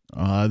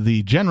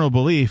 the general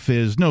belief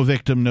is no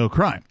victim, no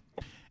crime.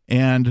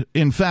 And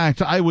in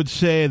fact, I would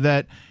say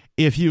that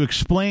if you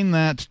explain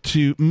that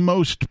to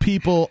most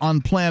people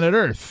on planet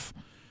Earth,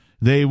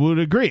 they would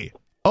agree.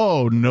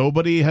 Oh,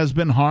 nobody has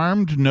been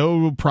harmed,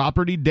 no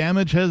property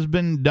damage has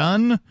been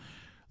done,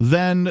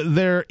 then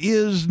there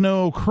is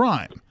no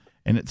crime.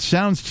 And it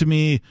sounds to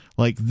me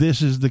like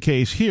this is the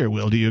case here.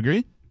 Will, do you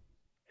agree?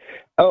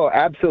 Oh,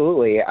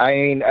 absolutely. I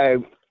mean,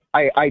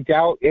 I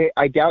doubt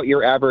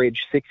your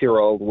average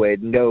 6-year-old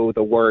would know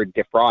the word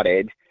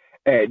defrauded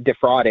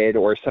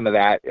or some of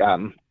that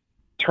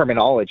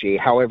terminology.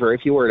 However,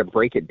 if you were to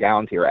break it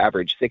down to your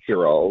average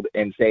 6-year-old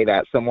and say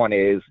that someone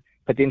is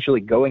potentially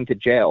going to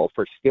jail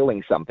for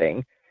stealing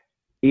something,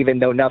 even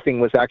though nothing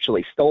was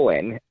actually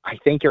stolen, I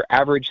think your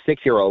average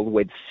 6-year-old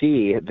would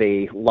see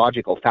the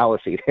logical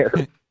fallacy there.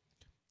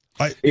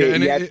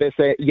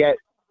 Yet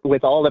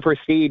with all the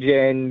prestige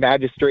and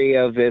majesty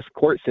of this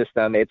court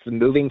system, it's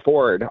moving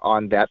forward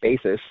on that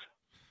basis.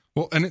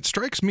 Well, and it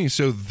strikes me,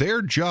 so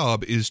their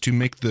job is to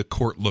make the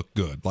court look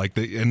good,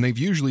 and they've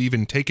usually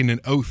even taken an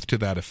oath to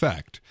that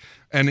effect.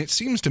 And it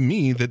seems to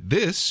me that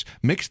this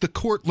makes the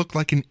court look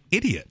like an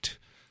idiot.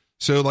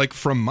 So,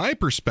 from my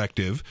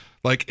perspective,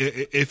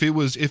 if it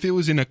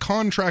was in a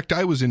contract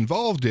I was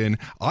involved in,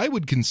 I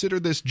would consider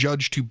this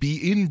judge to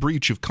be in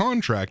breach of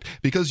contract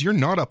because you're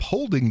not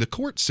upholding the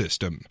court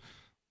system.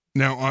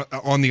 Now,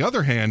 on the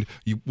other hand,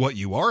 what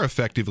you are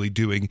effectively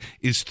doing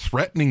is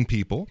threatening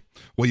people.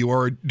 What you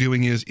are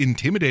doing is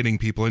intimidating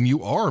people, and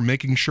you are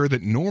making sure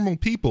that normal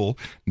people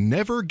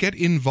never get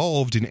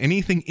involved in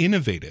anything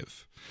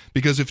innovative.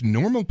 Because if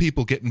normal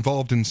people get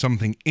involved in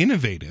something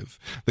innovative,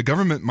 the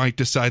government might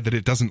decide that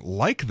it doesn't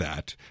like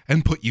that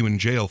and put you in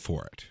jail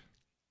for it.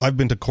 I've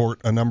been to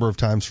court a number of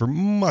times for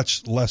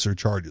much lesser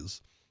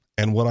charges.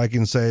 And what I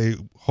can say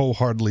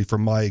wholeheartedly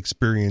from my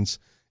experience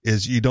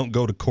is you don't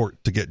go to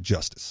court to get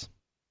justice.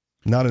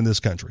 Not in this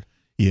country.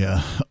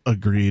 Yeah,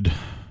 agreed.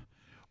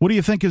 What do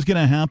you think is going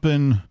to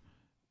happen,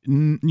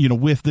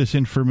 with this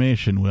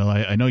information, Will?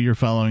 I know you're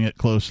following it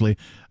closely.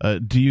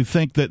 Do you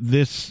think that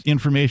this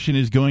information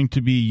is going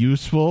to be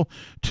useful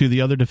to the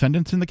other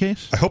defendants in the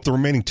case? I hope the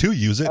remaining two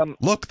use it.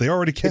 Look, they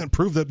already can't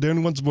prove that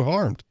anyone's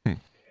harmed.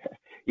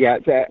 Yeah,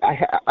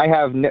 I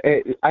have no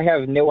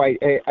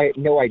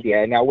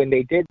idea. Now, when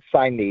they did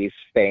sign these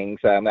things,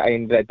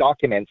 the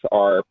documents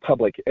are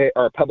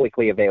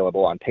publicly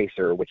available on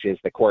Pacer, which is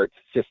the court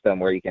system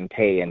where you can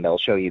pay and they'll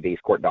show you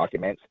these court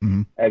documents.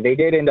 Mm-hmm. They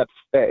did end up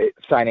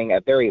signing a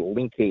very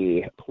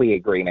lengthy plea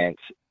agreement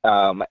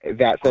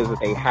that says that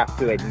they have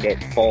to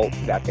admit fault,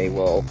 that they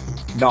will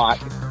not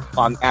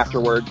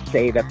afterwards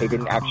say that they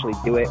didn't actually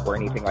do it or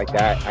anything like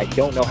that. I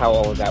don't know how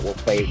all of that will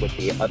play with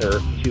the other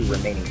two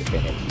remaining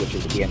defendants, which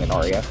is Ian and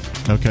Aria.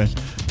 Okay.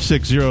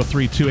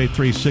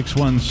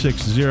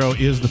 603-283-6160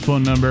 is the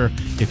phone number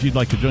if you'd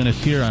like to join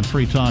us here on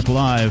Free Talk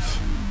Live.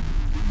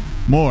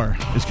 More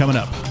is coming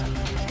up.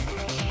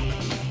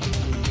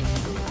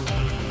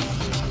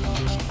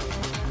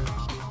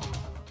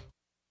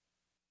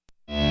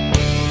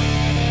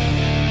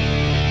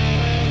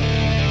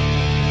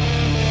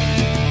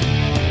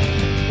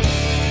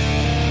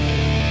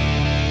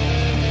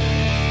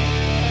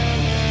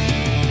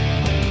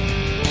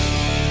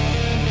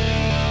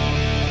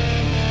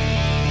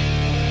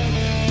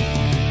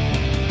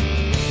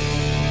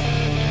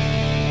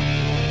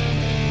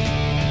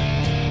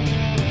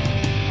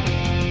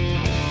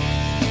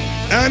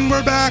 And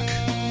we're back.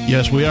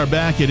 Yes, we are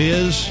back. It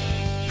is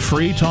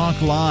Free Talk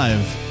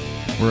Live.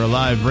 We're a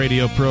live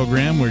radio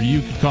program where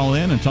you can call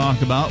in and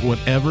talk about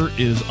whatever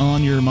is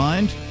on your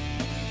mind.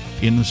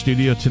 In the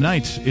studio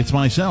tonight, it's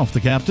myself, the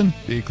captain.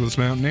 The Eagles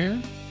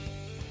Mountaineer.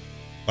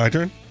 My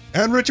turn.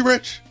 And Richie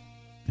Rich.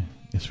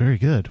 It's very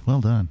good.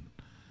 Well done.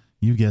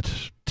 You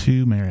get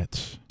 2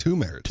 merits. 2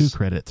 merits. 2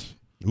 credits.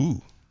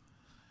 Ooh.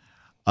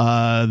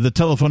 The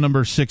telephone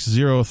number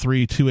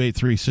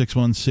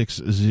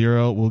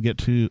 603-283-6160. We'll get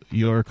to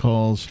your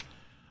calls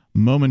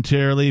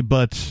momentarily,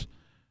 but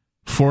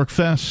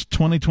Forkfest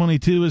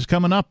 2022 is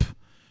coming up.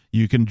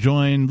 You can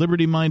join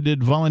liberty-minded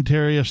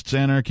voluntarists,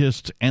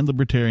 anarchists, and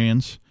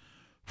libertarians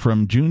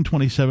from June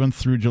 27th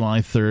through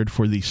July 3rd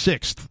for the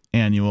 6th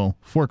annual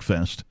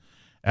Forkfest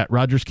at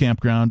Rogers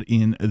Campground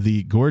in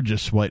the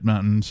gorgeous White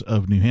Mountains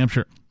of New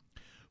Hampshire.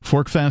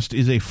 Forkfest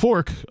is a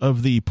fork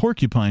of the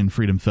Porcupine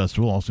Freedom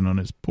Festival, also known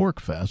as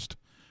Porkfest.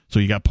 So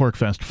you got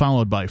Porkfest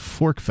followed by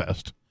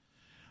Forkfest.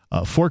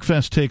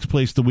 Forkfest takes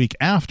place the week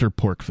after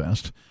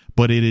Porkfest,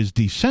 but it is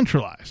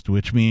decentralized,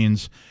 which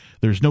means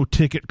there's no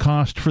ticket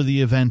cost for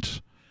the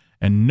event,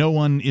 and no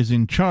one is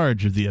in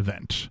charge of the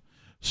event.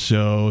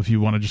 So if you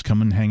want to just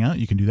come and hang out,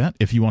 you can do that.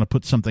 If you want to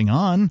put something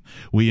on,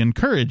 we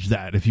encourage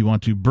that. If you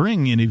want to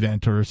bring an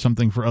event or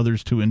something for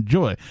others to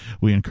enjoy,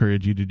 we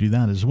encourage you to do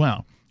that as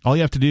well. All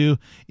you have to do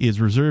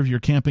is reserve your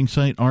camping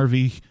site,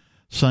 RV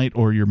site,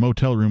 or your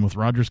motel room with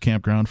Rogers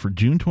Campground for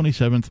June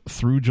 27th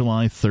through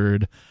July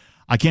 3rd.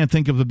 I can't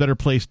think of a better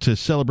place to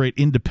celebrate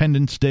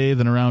Independence Day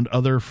than around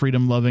other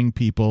freedom-loving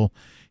people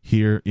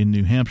here in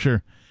New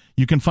Hampshire.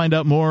 You can find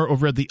out more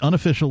over at the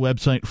unofficial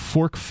website,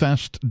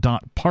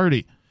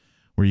 forkfest.party,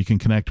 where you can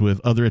connect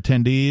with other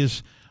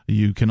attendees.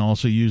 You can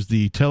also use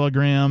the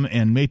Telegram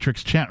and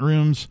Matrix chat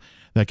rooms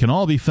that can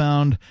all be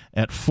found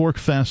at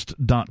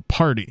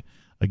forkfest.party.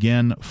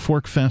 Again,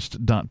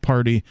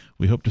 forkfest.party.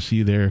 We hope to see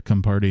you there.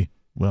 Come party,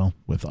 well,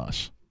 with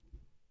us.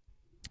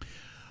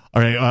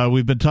 All right,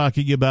 we've been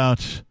talking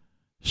about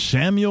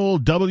Samuel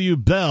W.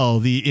 Bell,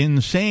 the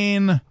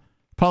insane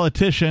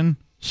politician,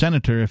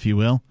 senator, if you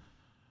will,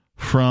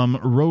 from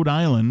Rhode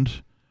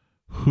Island,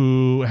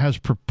 who has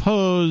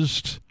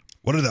proposed...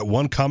 What did that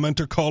one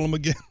commenter call him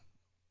again?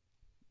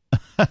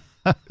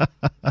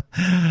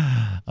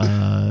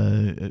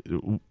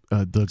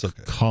 The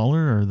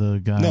caller or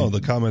the guy? No, the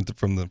comment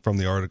from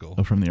the article.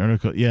 Oh, from the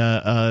article.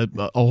 Yeah,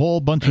 a whole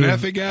bunch of... An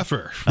effing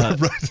gaffer.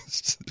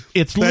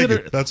 It's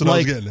literally... That's what I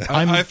was getting at.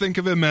 I think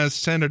of him as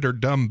Senator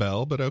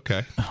Dumbbell, but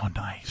okay. Oh,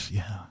 nice.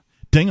 Yeah.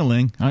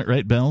 Ding-a-ling. All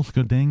right, bells.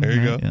 Go ding. There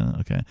you go. Yeah,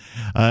 okay.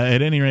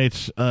 At any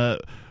rate,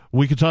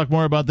 We could talk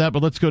more about that,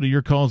 but let's go to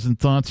your calls and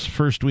thoughts.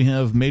 First, we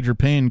have Major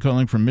Payne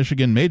calling from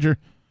Michigan. Major,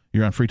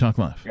 you're on Free Talk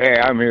Live. Hey,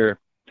 I'm here.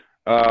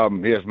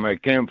 Yes, my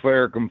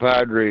campfire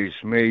compadres,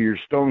 may your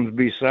stones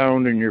be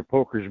sound and your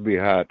pokers be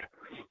hot.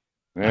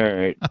 All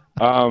right.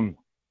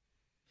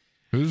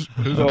 Who's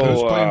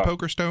playing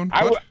Poker Stone?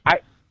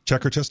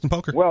 Checker, chest, and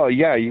poker. Well,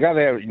 yeah, you got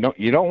to have.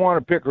 You don't want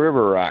to pick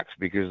river rocks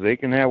because they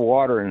can have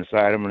water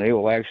inside them, and they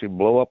will actually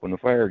blow up when the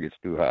fire gets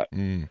too hot.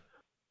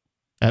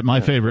 At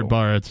my favorite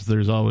bar,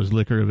 there's always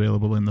liquor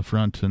available in the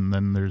front, and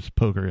then there's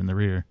poker in the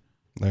rear.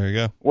 There you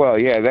go. Well,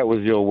 yeah, that was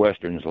the old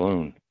Western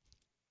Saloon.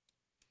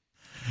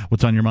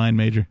 What's on your mind,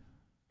 Major?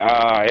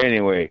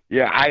 Anyway,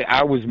 yeah,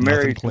 I was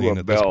married to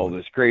a Bell,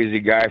 this crazy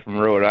guy from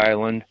Rhode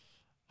Island,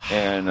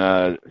 and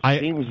it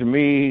seems to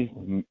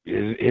me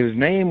his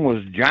name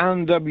was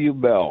John W.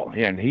 Bell,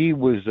 and he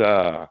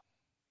was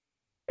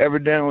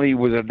evidently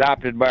was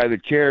adopted by the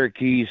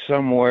Cherokees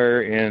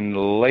somewhere in the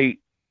late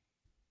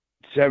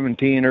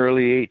 17,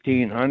 early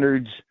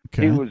 1800s.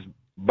 Okay. He was,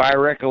 by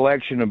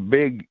recollection, a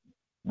big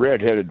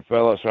red-headed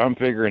fellow, so I'm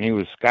figuring he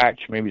was Scotch,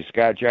 maybe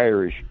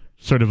Scotch-Irish.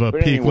 Sort of a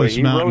peakless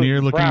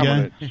mountaineer-looking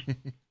guy?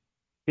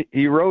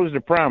 He rose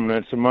to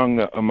prominence among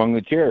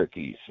the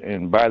Cherokees,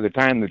 and by the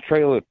time the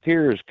Trail of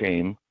Tears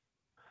came,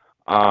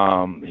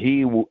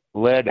 he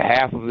led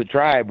half of the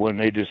tribe when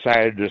they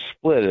decided to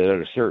split it at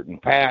a certain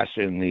pass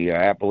in the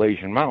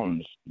Appalachian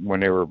Mountains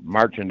when they were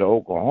marching to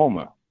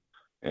Oklahoma,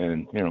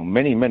 and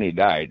many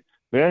died.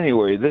 But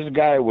anyway, this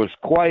guy was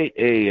quite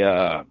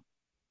a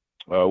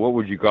what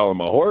would you call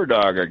him? A whore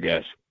dog, I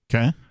guess.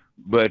 Okay.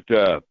 But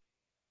the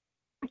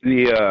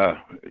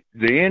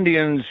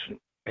Indians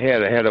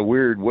had a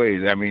weird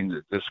way. I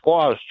mean, the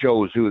squaws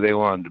chose who they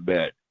wanted to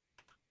bet,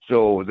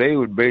 so they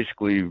would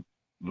basically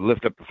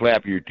lift up the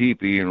flap of your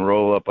teepee and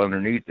roll up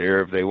underneath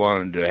there if they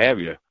wanted to have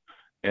you.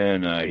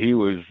 And he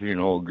was,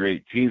 a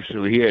great chief,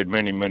 so he had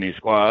many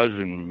squaws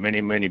and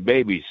many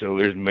babies. So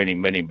there's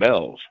many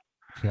bells.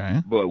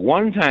 Okay. But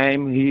one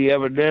time he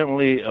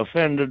evidently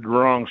offended the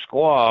wrong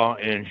squaw,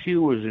 and she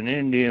was an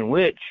Indian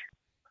witch,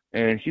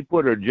 and she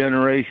put a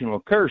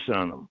generational curse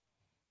on him.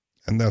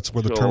 And that's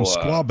where the term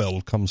squaw bell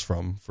comes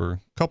from for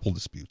couple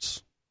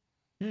disputes.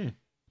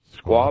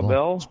 Squaw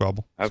bell?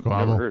 Squabble. I've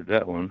never heard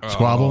that one.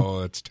 Squabble?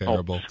 Oh, that's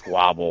terrible.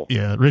 Squabble.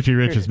 Yeah, Richie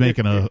Rich is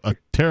making a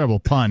terrible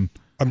pun.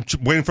 I'm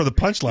waiting for the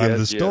punchline of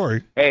this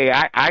story. Hey,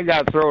 I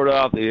got thrown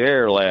off the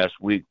air last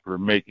week for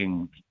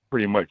making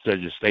pretty much such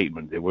a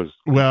statement. It was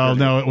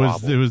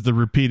it was the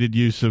repeated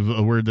use of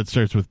a word that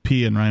starts with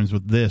P and rhymes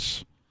with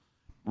this.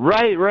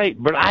 Right.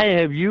 But I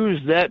have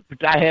used that.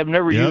 But I have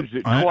never used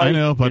it twice. I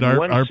know, but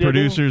our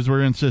producers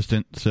were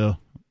insistent. So,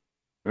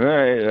 all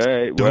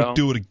right. Don't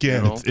do it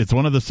again. It's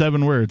one of the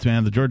 7 words,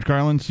 man. The George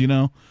Carlins,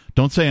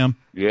 don't say them.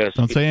 Yes.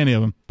 Don't say any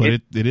of them.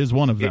 But it is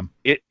one of them.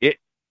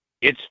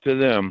 It's to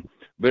them.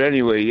 But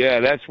anyway, yeah,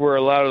 that's where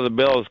a lot of the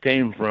bells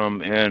came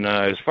from. And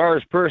as far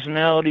as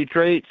personality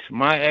traits,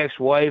 my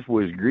ex-wife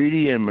was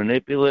greedy and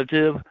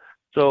manipulative.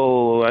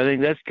 So I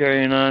think that's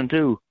carrying on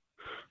too.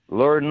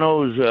 Lord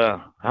knows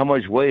how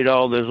much weight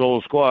all this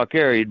old squaw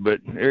carried, but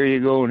there you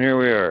go, and here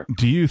we are.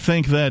 Do you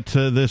think that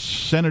this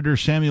Senator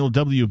Samuel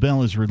W.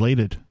 Bell is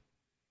related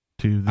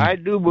to I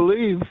do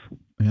believe.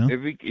 Yeah?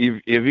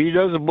 If he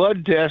does a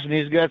blood test and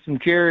he's got some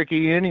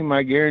Cherokee in him,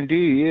 I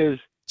guarantee he is.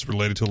 It's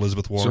related to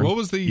Elizabeth Warren. So what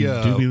was the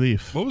do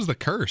believe? What was the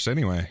curse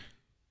anyway?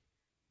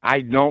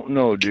 I don't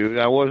know, dude.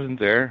 I wasn't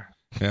there.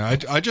 Yeah,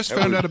 I just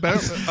found out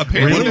about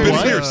apparently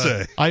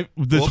really?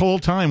 This whole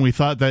time we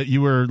thought that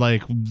you were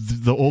like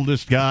the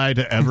oldest guy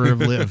to ever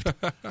have lived.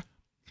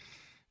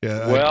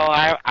 Yeah. Well,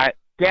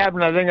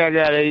 Captain, I think I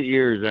got 8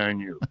 years on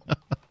you.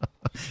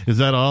 Is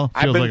that all?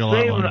 Feels like a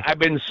lot longer. I've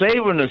been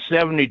saving a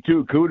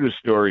 72 CUDA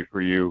story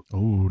for you.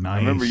 Oh, nice. I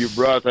remember you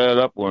brought that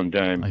up one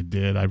time. I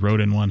did. I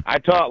wrote in one. I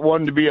taught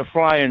one to be a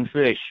flying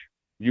fish.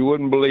 You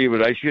wouldn't believe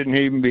it. I shouldn't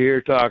even be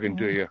here talking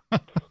to you.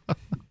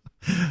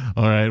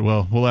 All right.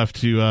 Well, we'll have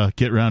to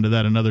get around to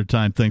that another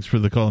time. Thanks for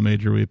the call,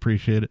 Major. We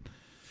appreciate it.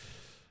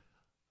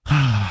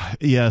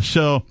 Yeah.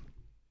 So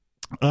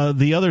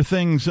the other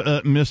things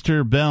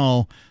Mr.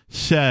 Bell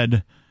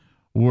said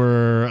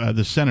were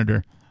the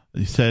senator.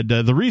 He said,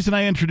 the reason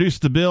I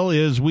introduced the bill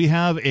is we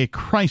have a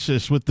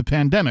crisis with the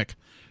pandemic.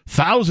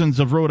 Thousands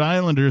of Rhode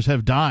Islanders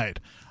have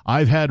died.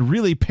 I've had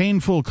really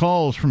painful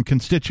calls from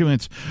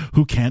constituents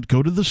who can't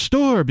go to the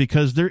store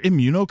because they're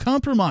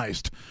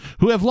immunocompromised,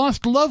 who have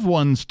lost loved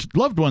ones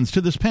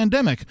to this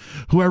pandemic,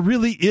 who are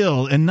really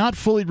ill and not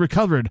fully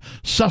recovered,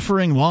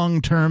 suffering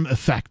long-term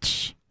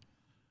effects.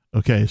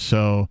 Okay,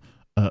 so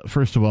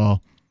first of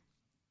all,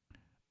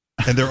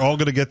 and they're all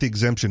going to get the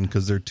exemption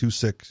because they're too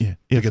sick to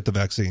get the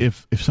vaccine.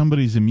 If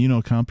somebody's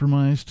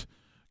immunocompromised,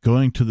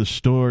 going to the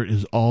store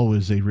is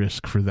always a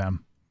risk for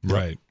them.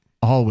 Right.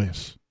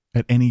 Always.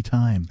 At any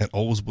time. It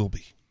always will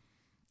be.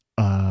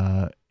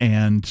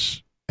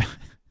 And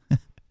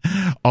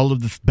all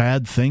of the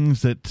bad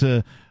things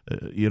that,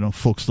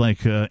 folks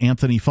like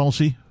Anthony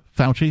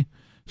Fauci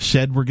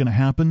said were going to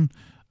happen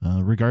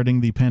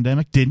regarding the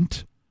pandemic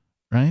didn't,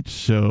 right?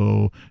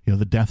 So,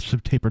 the deaths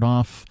have tapered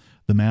off.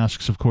 The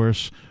masks, of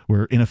course,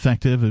 were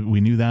ineffective.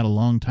 We knew that a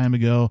long time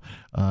ago,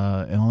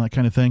 and all that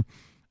kind of thing.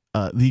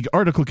 The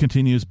article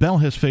continues, Bell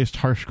has faced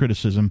harsh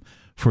criticism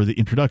for the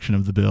introduction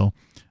of the bill.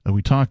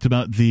 We talked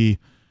about the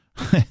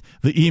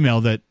the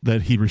email that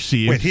he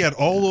received. Wait, he had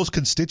all those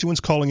constituents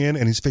calling in,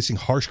 and he's facing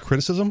harsh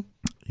criticism?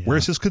 Yeah.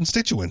 Where's his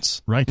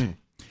constituents? Right.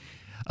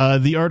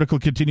 The article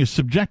continues,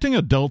 subjecting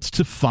adults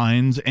to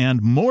fines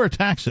and more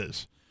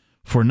taxes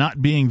for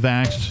not being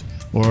vaxxed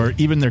or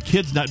even their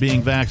kids not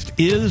being vaxxed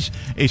is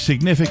a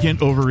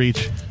significant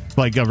overreach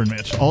by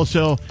government.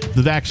 Also,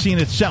 the vaccine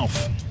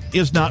itself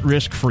is not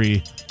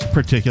risk-free,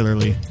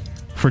 particularly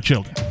for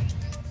children.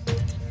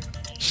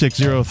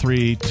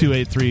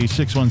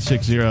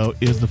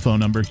 603-283-6160 is the phone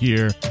number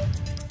here.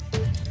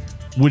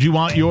 Would you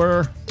want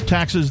your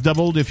taxes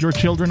doubled if your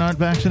children aren't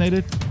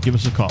vaccinated? Give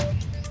us a call.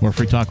 More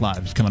Free Talk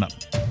Live is coming up.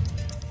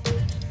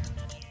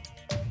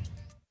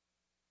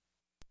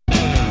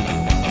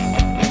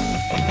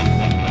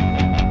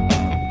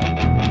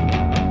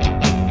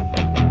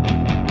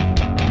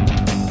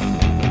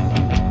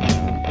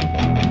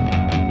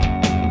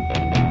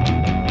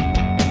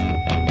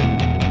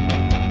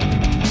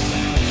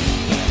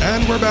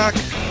 And we're back.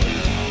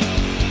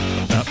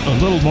 A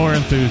little more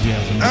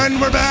enthusiasm. And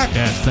we're back.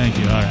 Yes, thank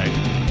you. All right.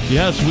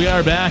 Yes, we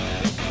are back.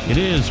 It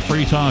is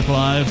Free Talk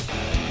Live,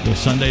 the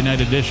Sunday night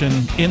edition.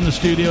 In the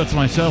studio, it's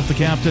myself, the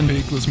captain.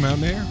 Nicholas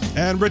Mountaineer.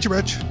 And Richie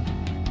Rich.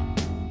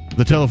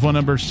 The telephone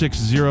number,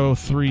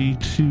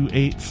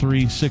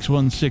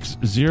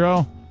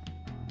 603-283-6160.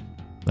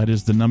 That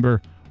is the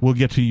number. We'll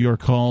get to your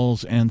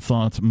calls and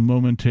thoughts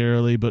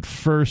momentarily. But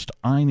first,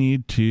 I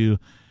need to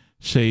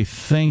say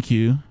thank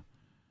you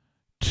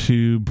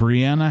to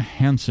Brianna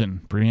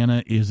Hansen.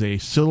 Brianna is a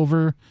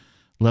silver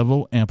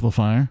level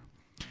amplifier,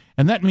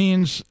 and that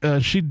means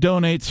she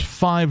donates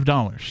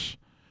 $5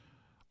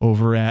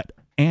 over at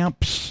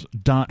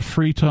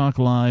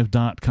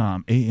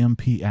amps.freetalklive.com,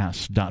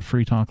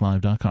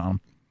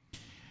 amps.freetalklive.com.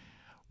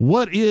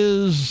 What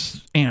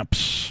is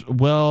AMPS?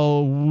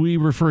 Well, we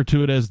refer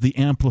to it as the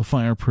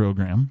Amplifier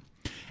Program.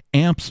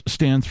 AMPS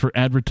stands for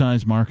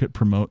Advertise, Market,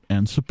 Promote,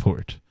 and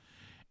Support.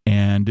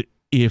 And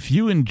if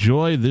you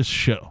enjoy this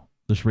show,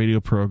 this radio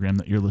program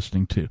that you're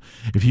listening to,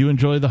 if you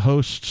enjoy the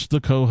hosts, the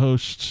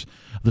co-hosts,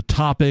 the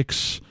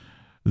topics,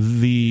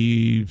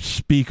 the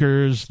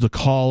speakers, the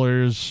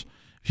callers,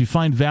 if you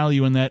find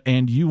value in that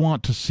and you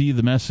want to see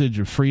the message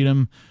of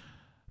freedom,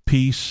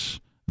 peace,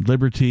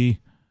 liberty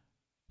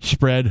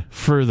spread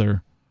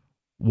further,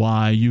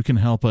 why, you can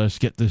help us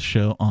get this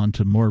show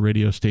onto more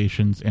radio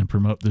stations and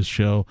promote this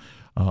show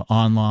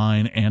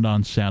online and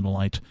on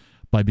satellite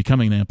by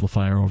becoming an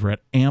amplifier over at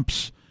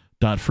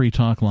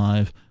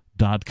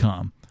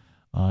amps.freetalklive.com.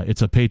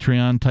 It's a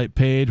Patreon type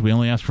page. We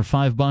only ask for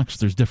 $5.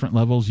 There's different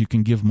levels. You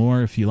can give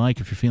more if you like,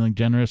 if you're feeling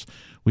generous.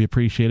 We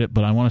appreciate it.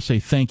 But I want to say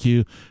thank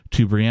you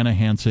to Brianna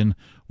Hansen.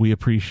 We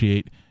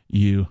appreciate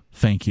you.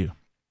 Thank you.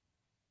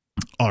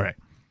 All right.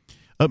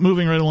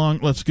 Moving right along,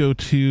 let's go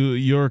to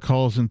your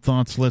calls and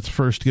thoughts. Let's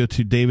first go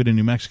to David in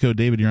New Mexico.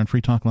 David, you're on Free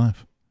Talk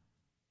Live.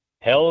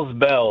 Hell's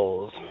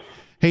Bells.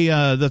 Hey,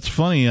 that's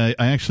funny. I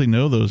actually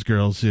know those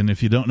girls, and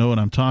if you don't know what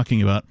I'm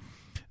talking about,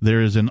 there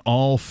is an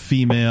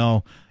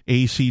all-female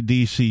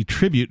AC/DC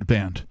tribute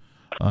band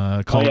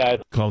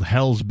called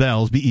Hell's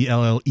Bells,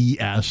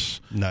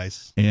 Belles.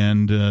 Nice.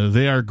 And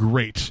they are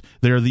great.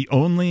 They're the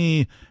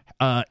only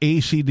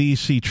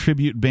AC/DC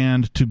tribute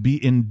band to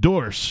be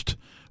endorsed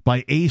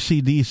by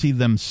AC/DC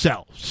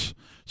themselves.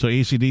 So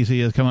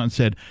AC/DC has come out and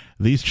said,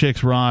 these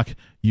chicks rock.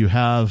 You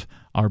have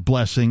our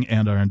blessing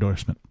and our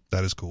endorsement.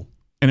 That is cool.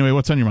 Anyway,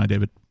 what's on your mind,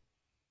 David?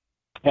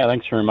 Yeah,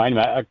 thanks for reminding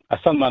me. I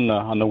saw them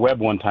on the web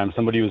one time.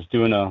 Somebody was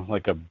doing a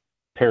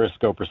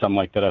Periscope or something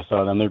like that. I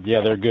saw them.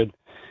 They're good.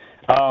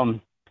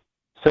 That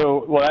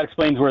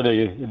explains where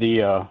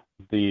the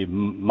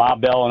Ma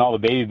Bell and all the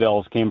baby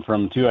bells came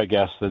from too. I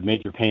guess the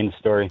Major Payne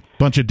story.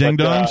 Bunch of ding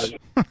dongs.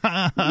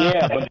 A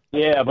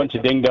bunch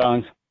of ding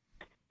dongs.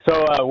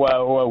 So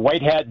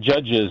white hat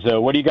judges.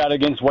 What do you got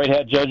against white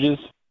hat judges?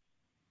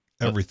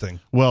 Everything.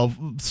 Well,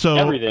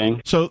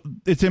 everything. So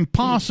it's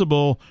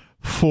impossible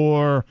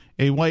for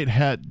a white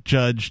hat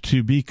judge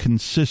to be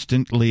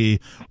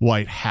consistently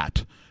white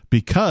hat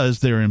because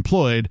they're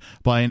employed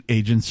by an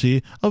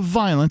agency of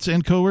violence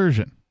and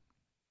coercion.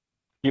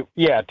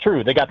 Yeah,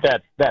 true. They got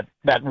that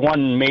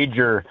one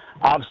major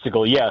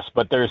obstacle, yes,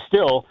 but there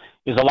still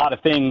is a lot of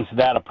things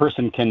that a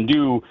person can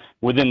do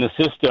within the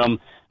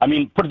system. I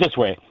mean, put it this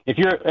way: if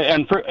you're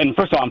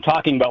first of all, I'm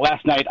talking about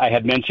last night. I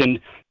had mentioned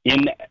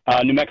in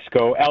New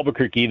Mexico,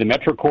 Albuquerque, the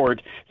Metro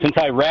Court. Since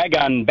I rag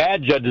on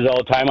bad judges all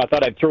the time, I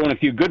thought I'd throw in a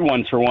few good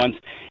ones for once.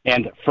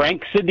 And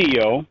Frank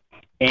Cedillo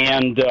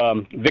and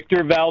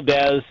Victor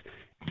Valdez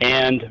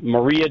and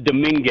Maria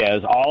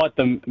Dominguez, all at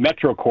the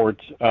Metro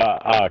Court,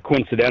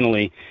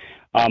 coincidentally.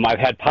 I've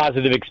had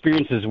positive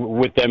experiences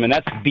with them, and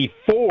that's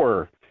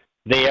before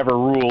they ever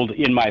ruled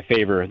in my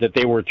favor, that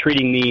they were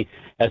treating me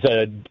as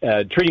a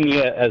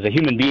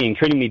human being,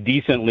 treating me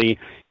decently,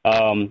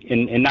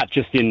 and not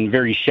just in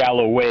very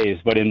shallow ways,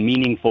 but in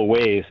meaningful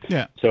ways.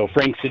 Yeah. So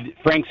Frank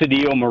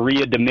Cedillo,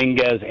 Maria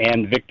Dominguez,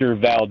 and Victor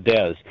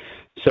Valdez.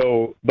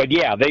 So, but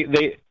yeah,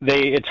 they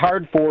it's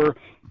hard for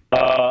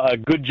a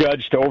good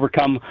judge to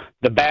overcome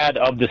the bad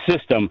of the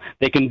system.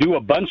 They can do a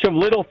bunch of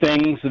little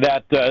things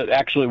that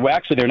actually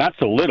they're not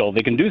so little.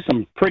 They can do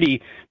some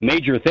pretty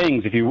major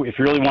things if you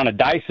really want to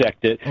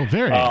dissect it. Oh,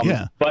 very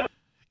yeah. But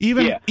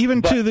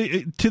to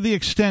the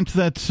extent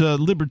that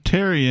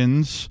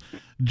libertarians,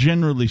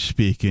 generally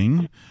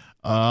speaking,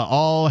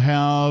 all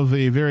have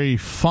a very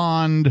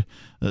fond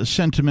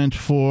sentiment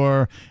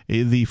for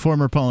the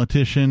former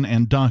politician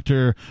and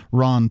Dr.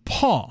 Ron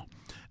Paul.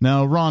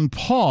 Now, Ron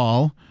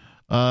Paul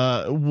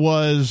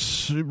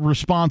was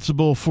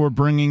responsible for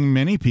bringing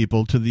many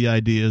people to the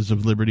ideas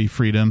of liberty,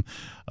 freedom,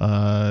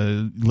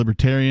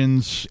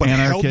 libertarians, but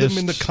anarchists. held them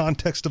in the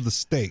context of the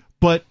state.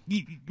 But,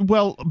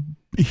 well,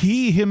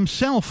 he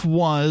himself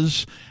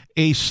was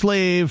a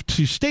slave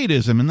to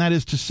statism, and that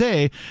is to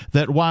say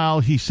that while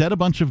he said a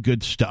bunch of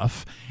good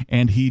stuff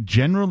and he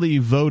generally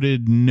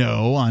voted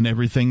no on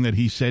everything that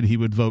he said he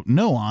would vote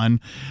no on,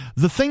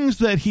 the things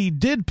that he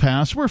did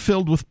pass were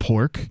filled with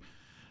pork.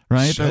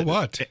 Right. So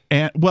what?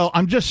 And, well,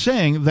 I'm just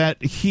saying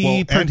that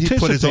he participated. And he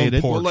put his own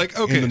pork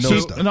okay, in the so,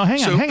 nose stuff. No,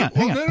 hang on.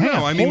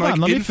 No. I mean, Hold like,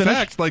 on, let me in finish.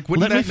 fact, like,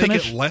 wouldn't that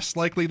make it less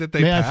likely that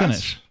they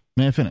pass?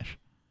 May I finish?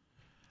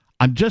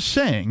 I'm just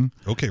saying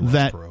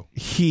that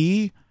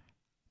he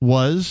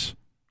was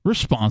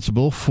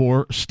responsible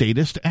for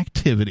statist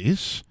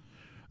activities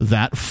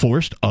that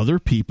forced other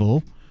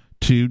people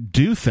to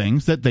do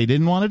things that they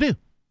didn't want to do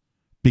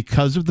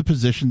because of the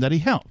position that he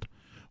held.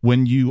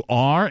 When you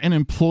are an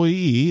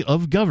employee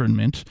of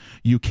government,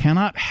 you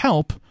cannot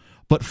help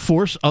but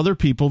force other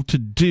people to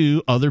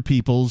do other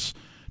people's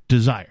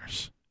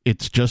desires.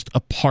 It's just a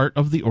part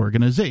of the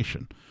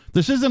organization.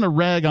 This isn't a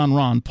rag on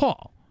Ron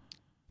Paul.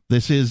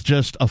 This is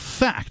just a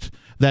fact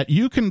that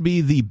you can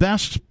be the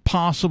best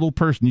possible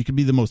person. You can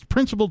be the most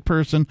principled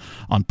person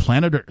on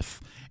planet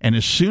Earth. And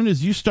as soon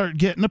as you start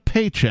getting a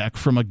paycheck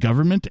from a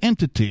government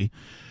entity,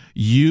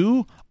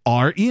 you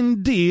are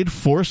indeed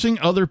forcing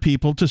other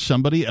people to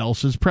somebody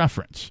else's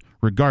preference,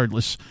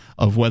 regardless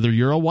of whether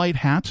you're a white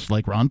hat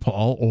like Ron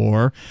Paul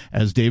or,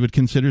 as David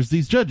considers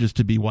these judges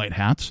to be white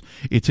hats.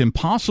 It's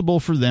impossible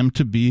for them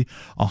to be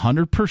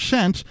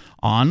 100%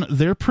 on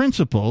their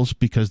principles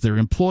because they're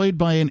employed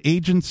by an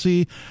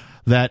agency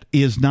that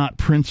is not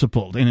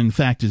principled and, in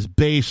fact, is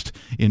based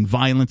in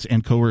violence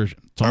and coercion.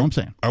 That's all I'm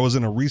saying. I was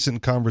in a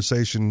recent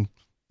conversation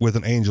with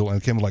an angel and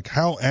it came like,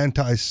 how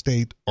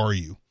anti-state are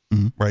you?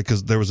 Mm-hmm. Right,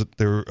 because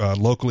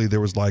locally there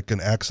was like an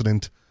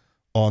accident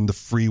on the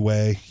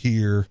freeway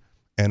here,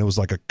 and it was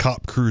like a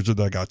cop cruiser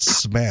that got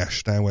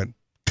smashed. And I went,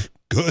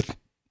 good.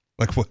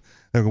 Like what?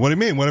 What do you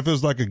mean? What if it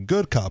was like a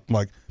good cop? I'm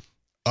like,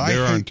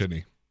 there aren't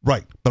any.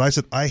 Right, but I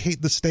said I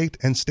hate the state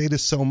and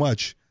statists so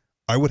much.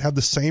 I would have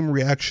the same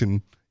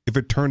reaction if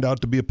it turned out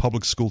to be a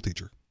public school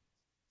teacher,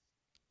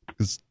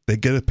 because they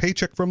get a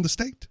paycheck from the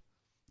state,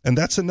 and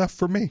that's enough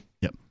for me.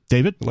 Yep,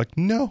 David. Like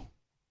no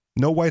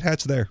white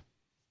hats there.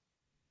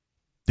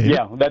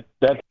 David?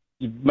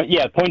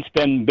 Yeah, point's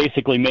been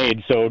basically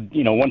made. So,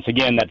 once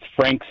again, that's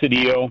Frank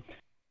Cedillo,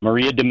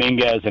 Maria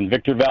Dominguez, and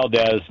Victor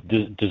Valdez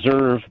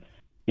deserve,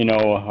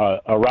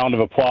 a round of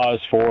applause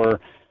for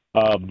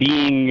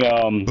being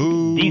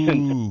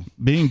decent.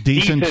 Being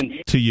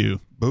decent to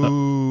you.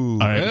 Boo.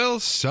 All right. Well,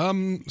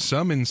 some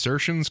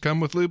insertions come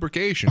with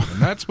lubrication,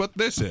 and that's what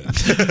this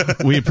is.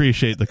 We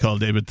appreciate the call,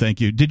 David. Thank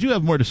you. Did you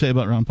have more to say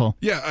about Ron Paul?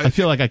 Yeah, I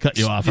feel like I cut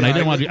you off, and I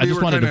didn't want to. I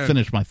just wanted to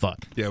finish my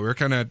thought. Yeah, we were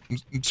kind of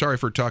sorry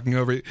for talking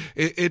over it.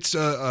 It's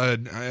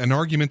an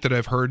argument that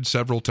I've heard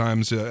several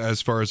times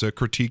as far as a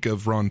critique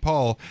of Ron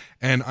Paul,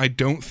 and I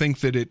don't think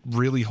that it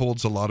really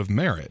holds a lot of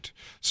merit.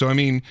 So, I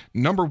mean,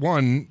 number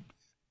one,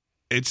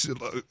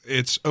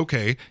 it's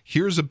okay,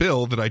 here's a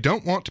bill that I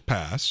don't want to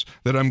pass,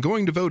 that I'm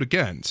going to vote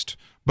against,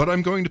 but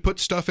I'm going to put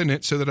stuff in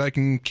it so that I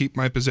can keep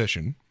my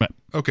position. Right.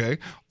 Okay.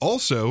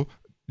 Also,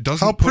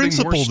 doesn't how putting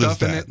more principled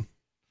stuff is in that? it...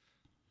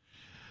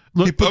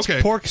 Look, he puts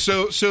okay, pork...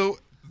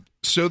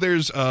 So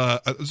there's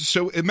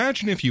so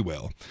imagine, if you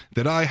will,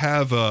 that I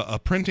have a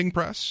printing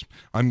press.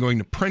 I'm going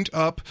to print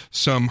up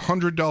some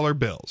 $100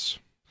 bills.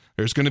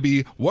 There's going to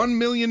be $1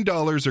 million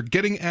are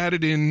getting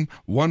added in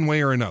one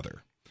way or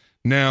another.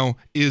 Now,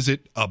 is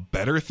it a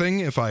better thing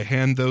if I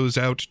hand those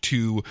out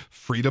to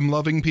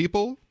freedom-loving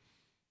people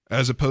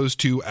as opposed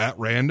to at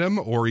random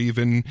or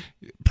even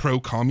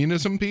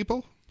pro-communism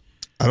people?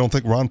 I don't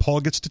think Ron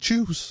Paul gets to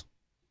choose.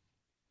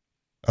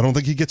 I don't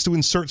think he gets to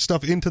insert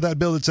stuff into that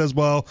bill that says,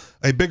 well,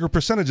 a bigger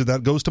percentage of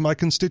that goes to my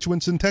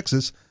constituents in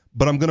Texas,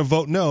 but I'm going to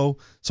vote no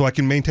so I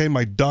can maintain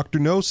my Dr.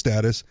 No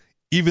status,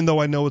 even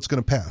though I know it's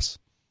going to pass.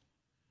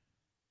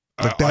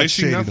 Like I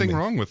see nothing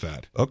wrong with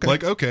that.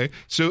 Okay.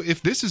 So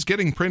if this is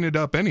getting printed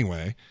up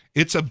anyway,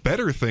 it's a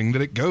better thing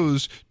that it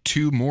goes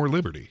to more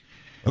liberty.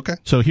 Okay.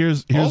 So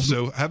here's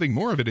also having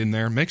more of it in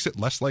there makes it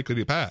less likely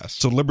to pass.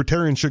 So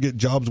libertarians should get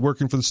jobs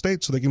working for the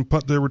state so they can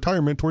put their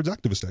retirement towards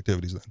activist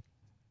activities then.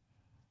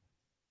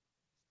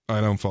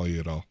 I don't follow you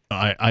at all.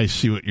 I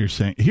see what you're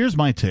saying. Here's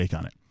my take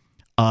on it.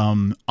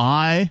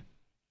 I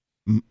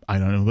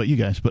don't know about you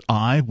guys, but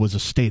I was a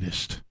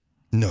statist.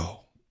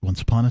 No.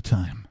 Once upon a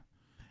time.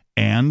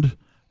 And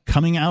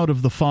coming out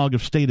of the fog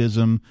of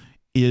statism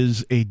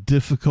is a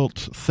difficult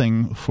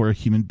thing for a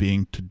human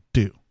being to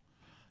do.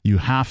 You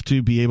have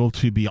to be able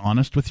to be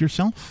honest with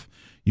yourself.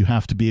 You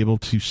have to be able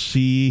to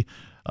see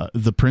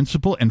the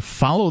principle and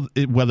follow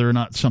it, whether or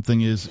not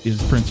something is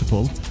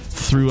principled,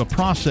 through a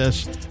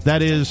process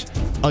that is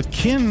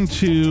akin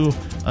to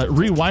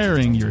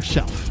rewiring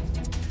yourself.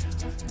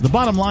 The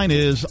bottom line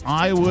is,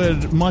 I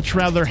would much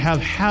rather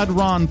have had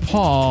Ron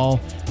Paul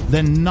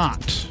than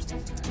not.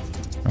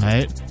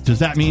 Right? Does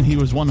that mean he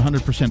was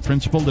 100%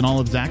 principled in all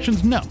of his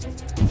actions? No.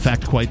 In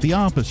fact, quite the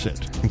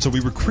opposite. And so we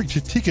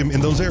critique him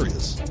in those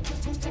areas.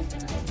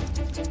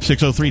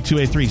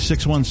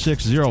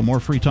 603-283-6160. More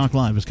Free Talk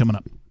Live is coming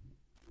up.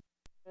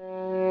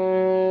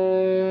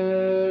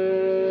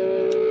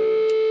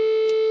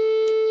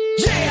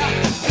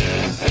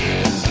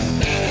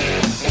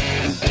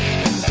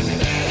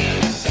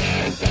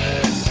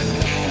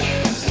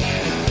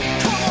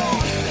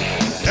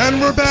 And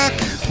we're back.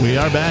 We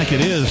are back. It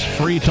is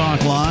Free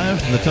Talk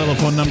Live. The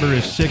telephone number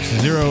is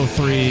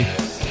 603.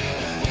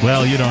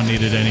 Well, you don't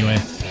need it anyway.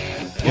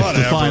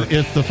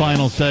 It's the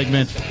final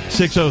segment.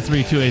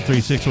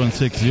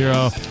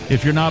 603-283-6160.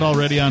 If you're not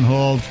already on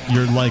hold,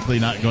 you're likely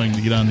not going to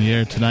get on the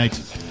air tonight.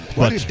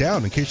 Write it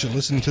down in case you're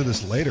listening to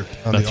this later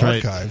on the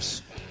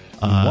archives.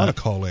 You want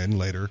to call in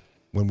later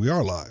when we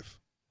are live.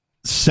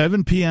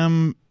 7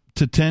 p.m.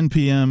 to 10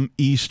 p.m.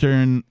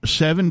 Eastern,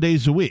 7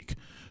 days a week.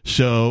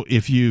 So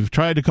if you've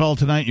tried to call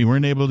tonight and you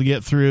weren't able to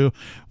get through,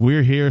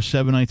 we're here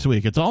 7 nights a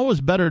week. It's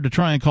always better to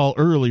try and call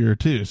earlier,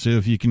 too. So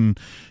if you can,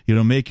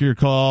 make your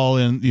call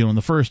in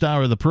the first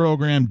hour of the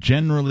program,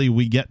 generally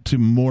we get to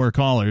more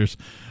callers.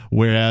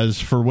 Whereas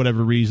for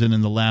whatever reason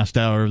in the last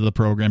hour of the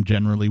program,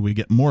 generally we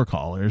get more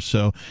callers.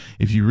 So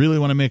if you really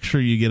want to make sure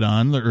you get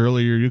on, the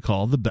earlier you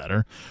call, the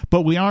better.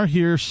 But we are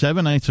here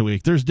 7 nights a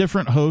week. There's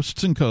different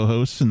hosts and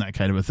co-hosts and that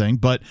kind of a thing,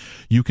 but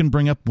you can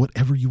bring up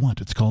whatever you want.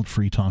 It's called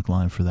Free Talk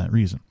Live for that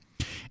reason.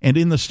 And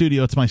in the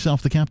studio, it's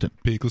myself, the captain.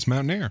 Peakless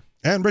Mountaineer.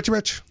 And Richie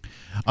Rich.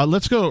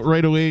 Let's go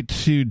right away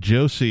to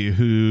Josie,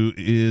 who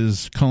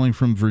is calling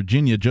from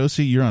Virginia.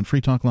 Josie, you're on Free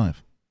Talk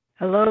Live.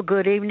 Hello,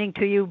 good evening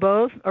to you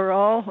both, or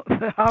all,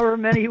 however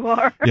many you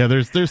are. Yeah,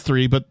 there's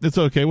three, but it's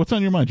okay. What's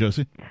on your mind,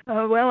 Josie?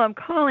 Well, I'm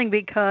calling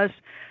because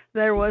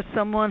there was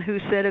someone who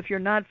said if you're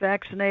not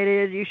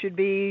vaccinated, you should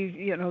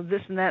be,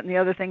 this and that and the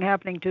other thing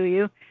happening to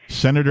you.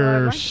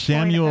 Senator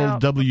Samuel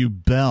W.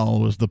 Bell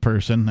was the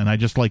person, and I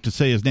just like to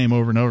say his name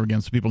over and over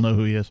again so people know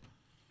who he is.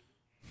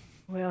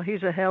 Well,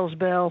 he's a hell's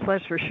bell,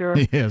 that's for sure.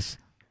 He is.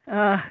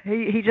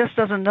 He just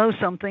doesn't know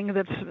something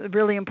that's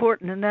really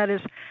important, and that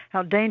is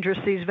how dangerous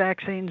these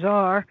vaccines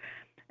are.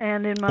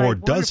 And in my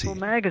wonderful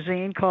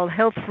magazine called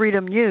Health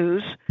Freedom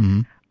News,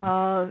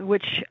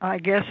 which I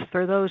guess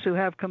for those who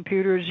have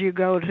computers, you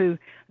go to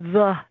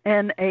the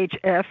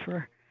NHF,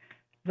 or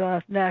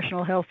the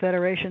National Health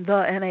Federation,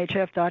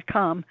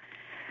 thenhf.com.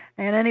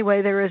 And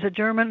anyway, there is a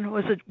German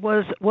was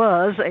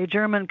a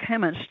German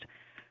chemist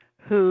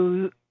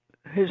who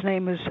his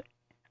name is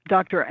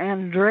Dr.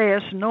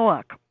 Andreas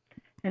Noack.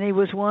 And he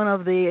was one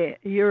of the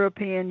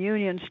European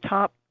Union's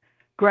top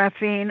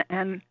graphene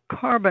and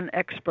carbon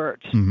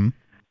experts. Mm-hmm.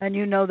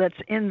 And that's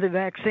in the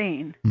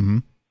vaccine,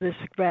 this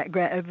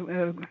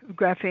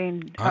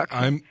graphene.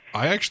 I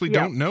actually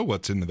don't know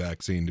what's in the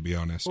vaccine, to be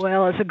honest.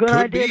 Well, it's a good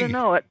idea to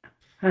know it.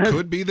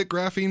 Could be that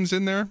graphene's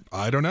in there.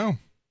 I don't know.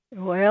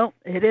 Well,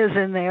 it is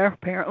in there,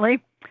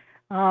 apparently.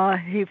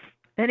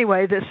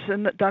 Anyway, this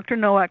Dr.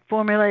 Noack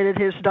formulated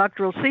his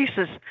doctoral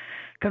thesis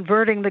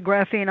converting the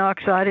graphene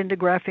oxide into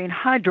graphene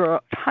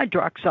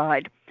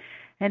hydroxide.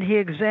 And he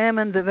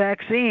examined the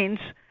vaccines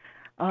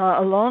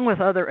along with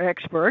other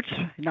experts,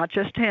 not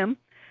just him,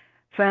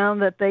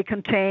 found that they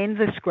contained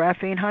this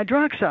graphene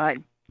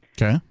hydroxide.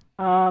 Okay.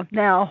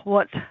 Now,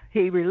 what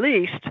he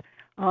released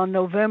on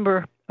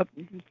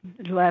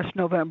last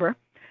November,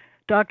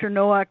 Dr.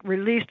 Noack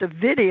released a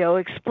video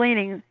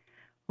explaining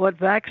what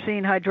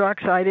vaccine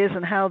hydroxide is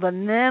and how the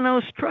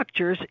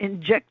nanostructures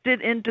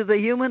injected into the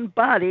human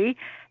body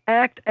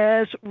act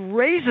as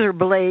razor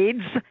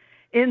blades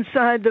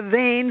inside the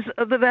veins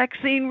of the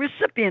vaccine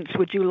recipients.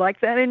 Would you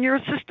like that in your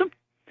system?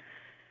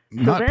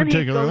 Not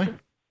particularly.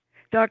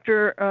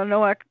 Dr.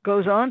 Noack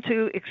goes on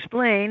to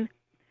explain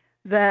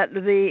that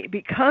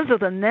because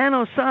of the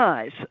nano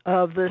size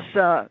of this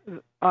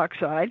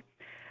oxide,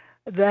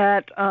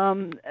 that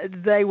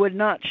they would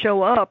not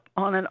show up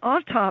on an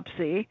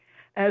autopsy,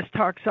 as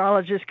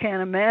toxologists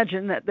can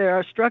imagine that there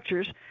are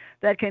structures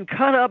that can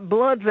cut up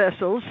blood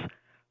vessels,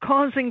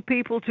 causing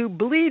people to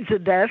bleed to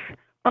death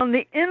on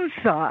the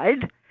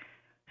inside,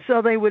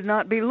 so they would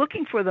not be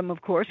looking for them,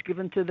 of course,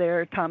 given to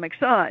their atomic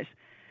size.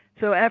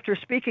 So after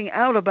speaking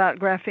out about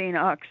graphene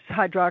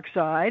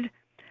hydroxide,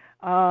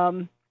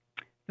 the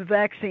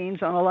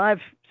vaccines on a live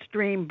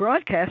stream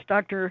broadcast,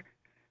 Dr.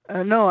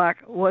 Noack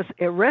was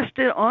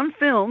arrested on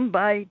film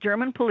by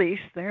German police.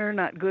 They're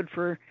not good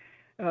for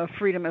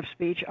freedom of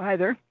speech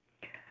either.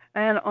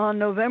 And on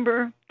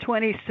November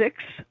 26,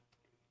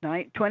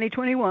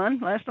 2021,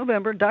 last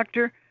November,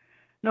 Dr.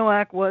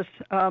 Nowak was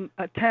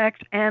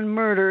attacked and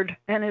murdered,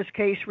 and his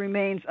case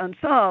remains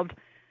unsolved.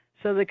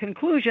 So the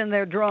conclusion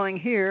they're drawing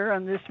here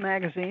on this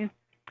magazine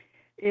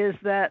is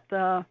that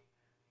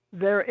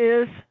there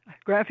is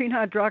graphene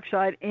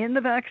hydroxide in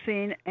the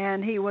vaccine,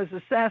 and he was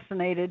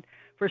assassinated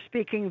for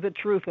speaking the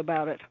truth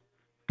about it.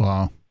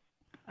 Wow.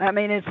 I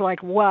mean, it's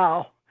like,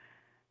 wow.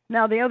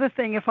 Now, the other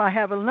thing, if I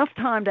have enough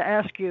time to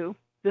ask you,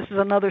 this is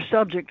another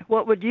subject,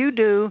 what would you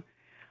do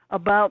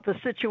about the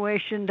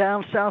situation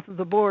down south of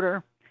the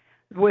border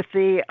with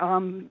the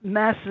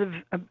massive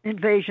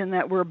invasion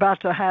that we're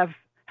about to have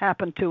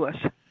happen to us?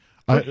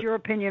 What's your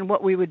opinion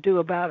what we would do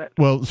about it?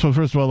 Well, so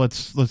first of all,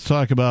 let's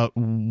talk about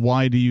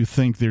why do you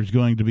think there's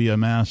going to be a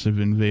massive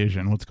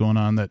invasion? What's going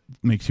on that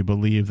makes you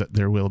believe that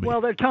there will be?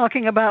 Well, they're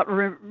talking about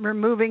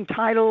removing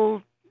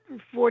Title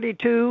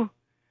 42,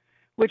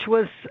 which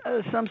was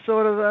some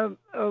sort of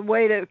a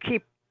way to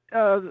keep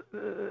some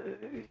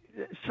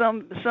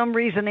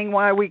reasoning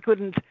why we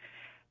couldn't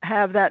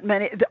have that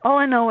many. All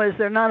I know is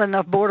there are not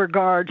enough border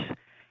guards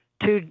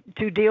to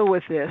deal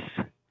with this.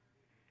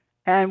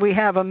 And we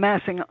have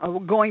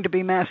going to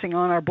be massing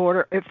on our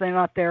border if they're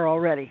not there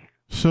already.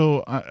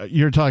 So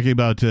you're talking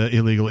about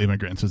illegal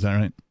immigrants, is that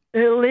right?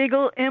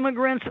 Illegal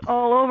immigrants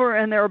all over,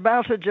 and they're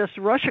about to just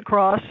rush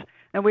across,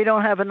 and we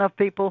don't have enough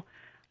people.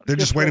 They're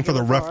just waiting for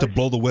the ref to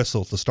blow the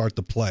whistle to start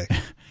the play.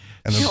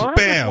 And then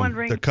bam,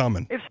 they're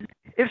coming.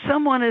 If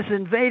someone is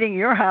invading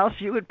your house,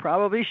 you would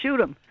probably shoot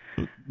them.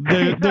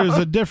 There's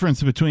a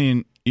difference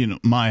between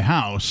my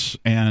house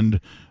and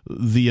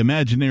the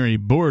imaginary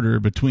border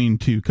between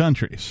two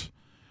countries.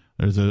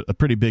 There's a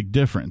pretty big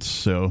difference.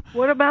 So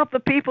what about the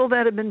people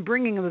that have been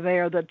bringing them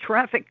there, the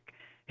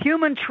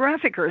human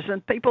traffickers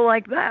and people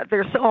like that?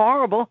 They're so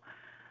horrible.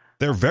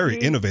 They're very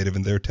innovative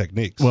in their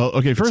techniques. Well,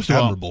 okay, first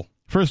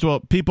of all,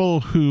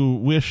 people who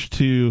wish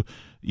to,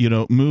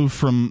 move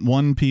from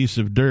one piece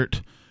of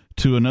dirt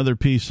to another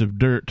piece of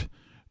dirt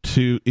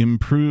to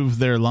improve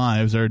their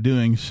lives are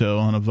doing so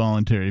on a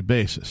voluntary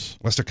basis.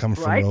 Unless they're coming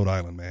from Rhode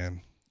Island,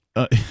 man.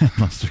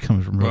 Unless they're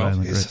coming from Rhode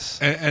Island. Right.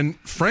 And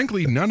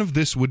frankly, none of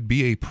this would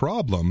be a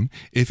problem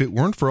if it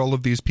weren't for all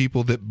of these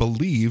people that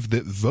believe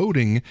that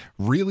voting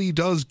really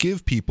does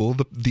give people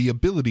the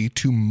ability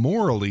to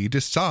morally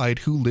decide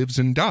who lives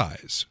and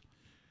dies.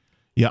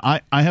 Yeah,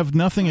 I have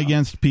nothing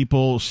against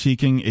people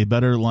seeking a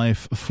better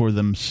life for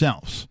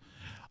themselves.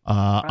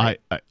 Right.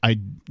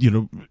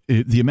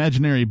 The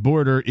imaginary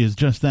border is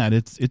just that.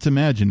 It's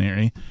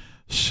imaginary.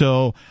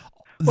 So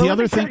the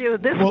other thing. Tell you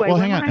this way.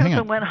 When my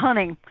husband went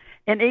hunting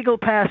in Eagle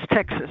Pass,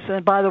 Texas,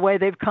 and by the way,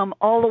 they've come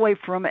all the way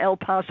from El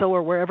Paso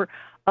or wherever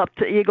up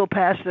to Eagle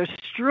Pass. They're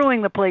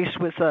strewing the place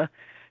with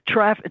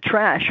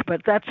trash,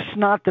 but that's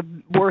not the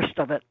worst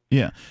of it.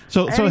 Yeah.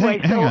 So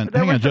hang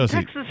on,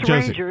 Josie. Texas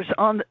Rangers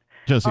on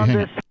Josie, on hang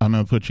this. on. I'm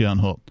going to put you on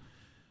hold.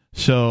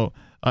 So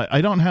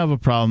I don't have a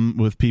problem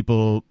with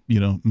people,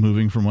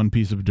 moving from one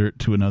piece of dirt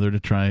to another to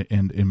try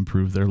and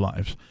improve their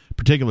lives,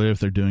 particularly if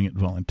they're doing it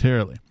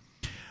voluntarily.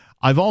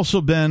 I've also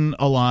been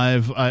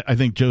alive. I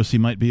think Josie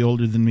might be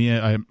older than me,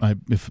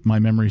 if my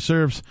memory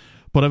serves,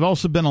 but I've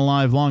also been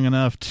alive long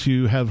enough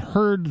to have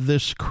heard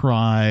this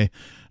cry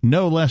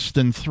no less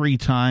than 3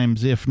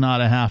 times, if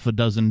not a half a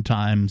dozen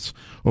times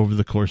over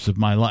the course of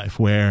my life,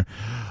 where,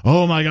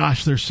 oh my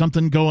gosh, there's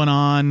something going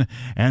on,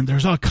 and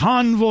there's a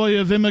convoy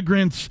of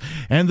immigrants,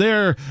 and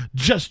they're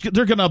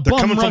going to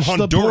bum rush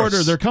the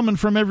border. They're coming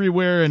from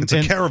everywhere. And it's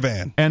a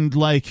caravan. And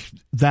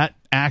that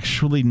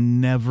actually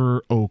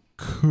never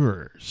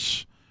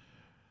occurs.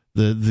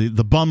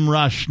 The bum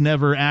rush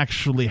never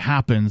actually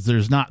happens.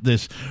 There's not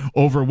this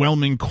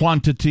overwhelming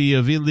quantity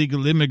of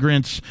illegal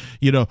immigrants,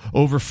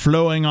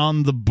 overflowing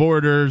on the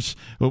borders.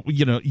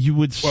 You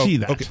would see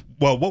that. Okay.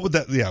 Well, what would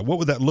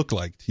that look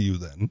like to you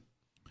then?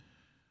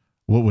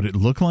 What would it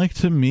look like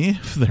to me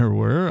if there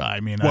were? I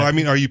mean,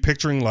 are you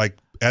picturing like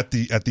at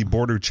the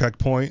border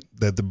checkpoint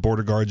that the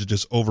border guards are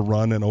just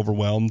overrun and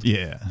overwhelmed?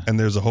 Yeah. And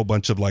there's a whole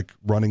bunch of like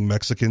running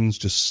Mexicans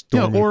just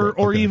storming.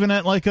 Or even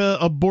at like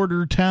a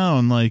border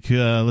town, like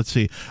let's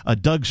see,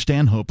 Doug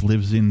Stanhope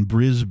lives in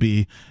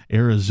Brisbane,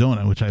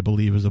 Arizona, which I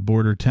believe is a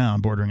border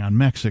town bordering on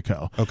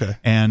Mexico. Okay.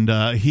 And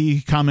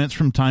he comments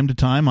from time to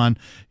time on,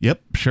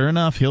 yep, sure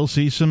enough, he'll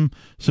see some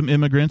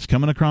immigrants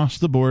coming across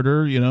the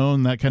border,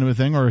 and that kind of a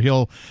thing, or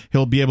he'll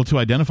be able to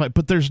identify,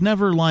 but there's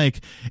never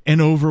like an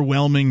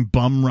overwhelming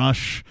bum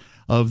rush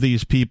of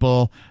these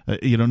people.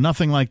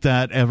 Nothing like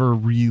that ever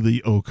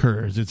really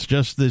occurs. It's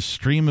just this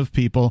stream of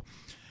people.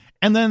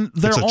 And then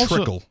there's a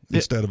trickle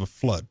instead of a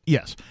flood.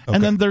 Yes. Okay.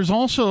 And then there's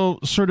also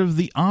sort of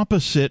the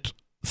opposite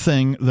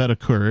thing that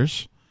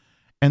occurs,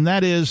 and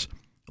that is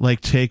like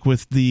take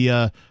with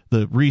the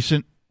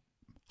recent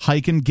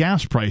hike in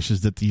gas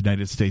prices that the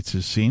United States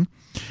has seen.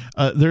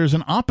 There's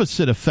an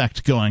opposite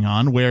effect going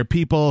on where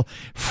people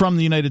from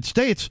the United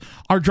States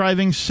are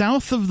driving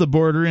south of the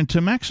border into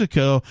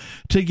Mexico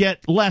to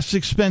get less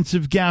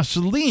expensive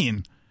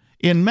gasoline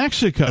in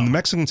Mexico. And the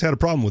Mexicans had a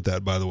problem with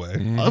that, by the way.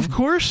 Mm-hmm. Of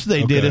course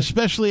they did,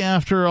 especially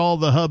after all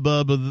the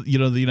hubbub of the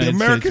United States. The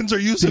Americans are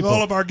using people.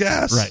 all of our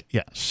gas. Right,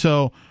 yeah.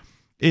 So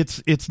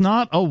it's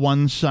not a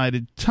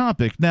one-sided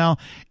topic. Now,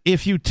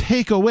 if you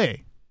take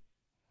away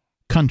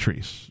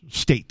countries,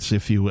 states,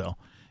 if you will,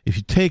 if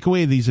you take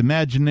away these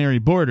imaginary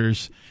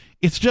borders,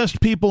 it's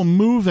just people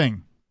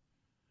moving.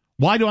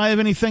 Why do I have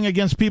anything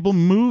against people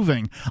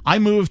moving? I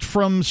moved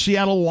from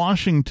Seattle,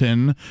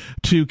 Washington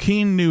to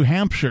Keene, New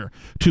Hampshire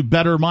to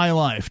better my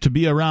life, to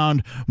be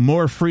around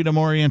more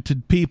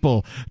freedom-oriented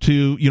people,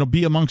 to,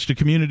 be amongst a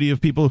community of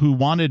people who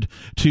wanted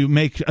to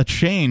make a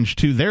change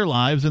to their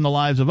lives and the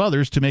lives of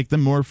others to make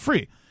them more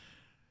free.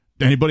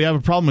 Anybody have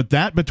a problem with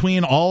that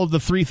between all of the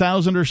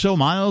 3,000 or so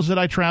miles that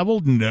I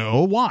traveled?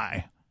 No.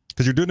 Why?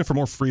 Because you're doing it for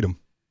more freedom,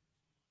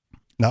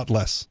 not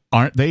less.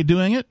 Aren't they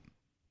doing it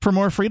for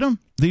more freedom?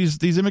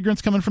 These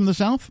immigrants coming from the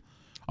South?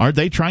 Aren't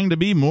they trying to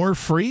be more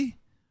free,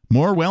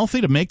 more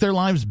wealthy, to make their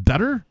lives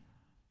better?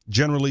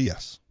 Generally,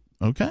 yes.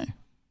 Okay.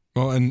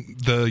 Well, and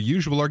the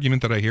usual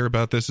argument that I hear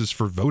about this is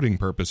for voting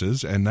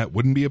purposes, and that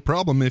wouldn't be a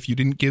problem if you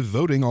didn't give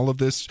voting all of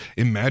this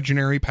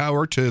imaginary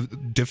power to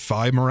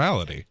defy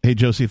morality. Hey,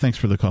 Josie, thanks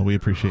for the call. We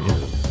appreciate you.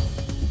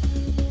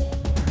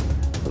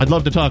 I'd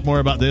love to talk more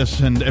about this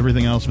and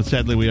everything else, but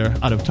sadly we are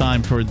out of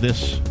time for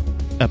this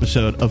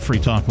episode of Free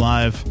Talk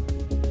Live.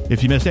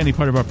 If you missed any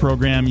part of our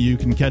program, you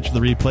can catch the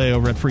replay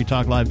over at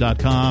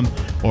freetalklive.com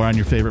or on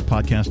your favorite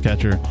podcast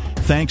catcher.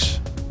 Thanks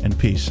and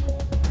peace.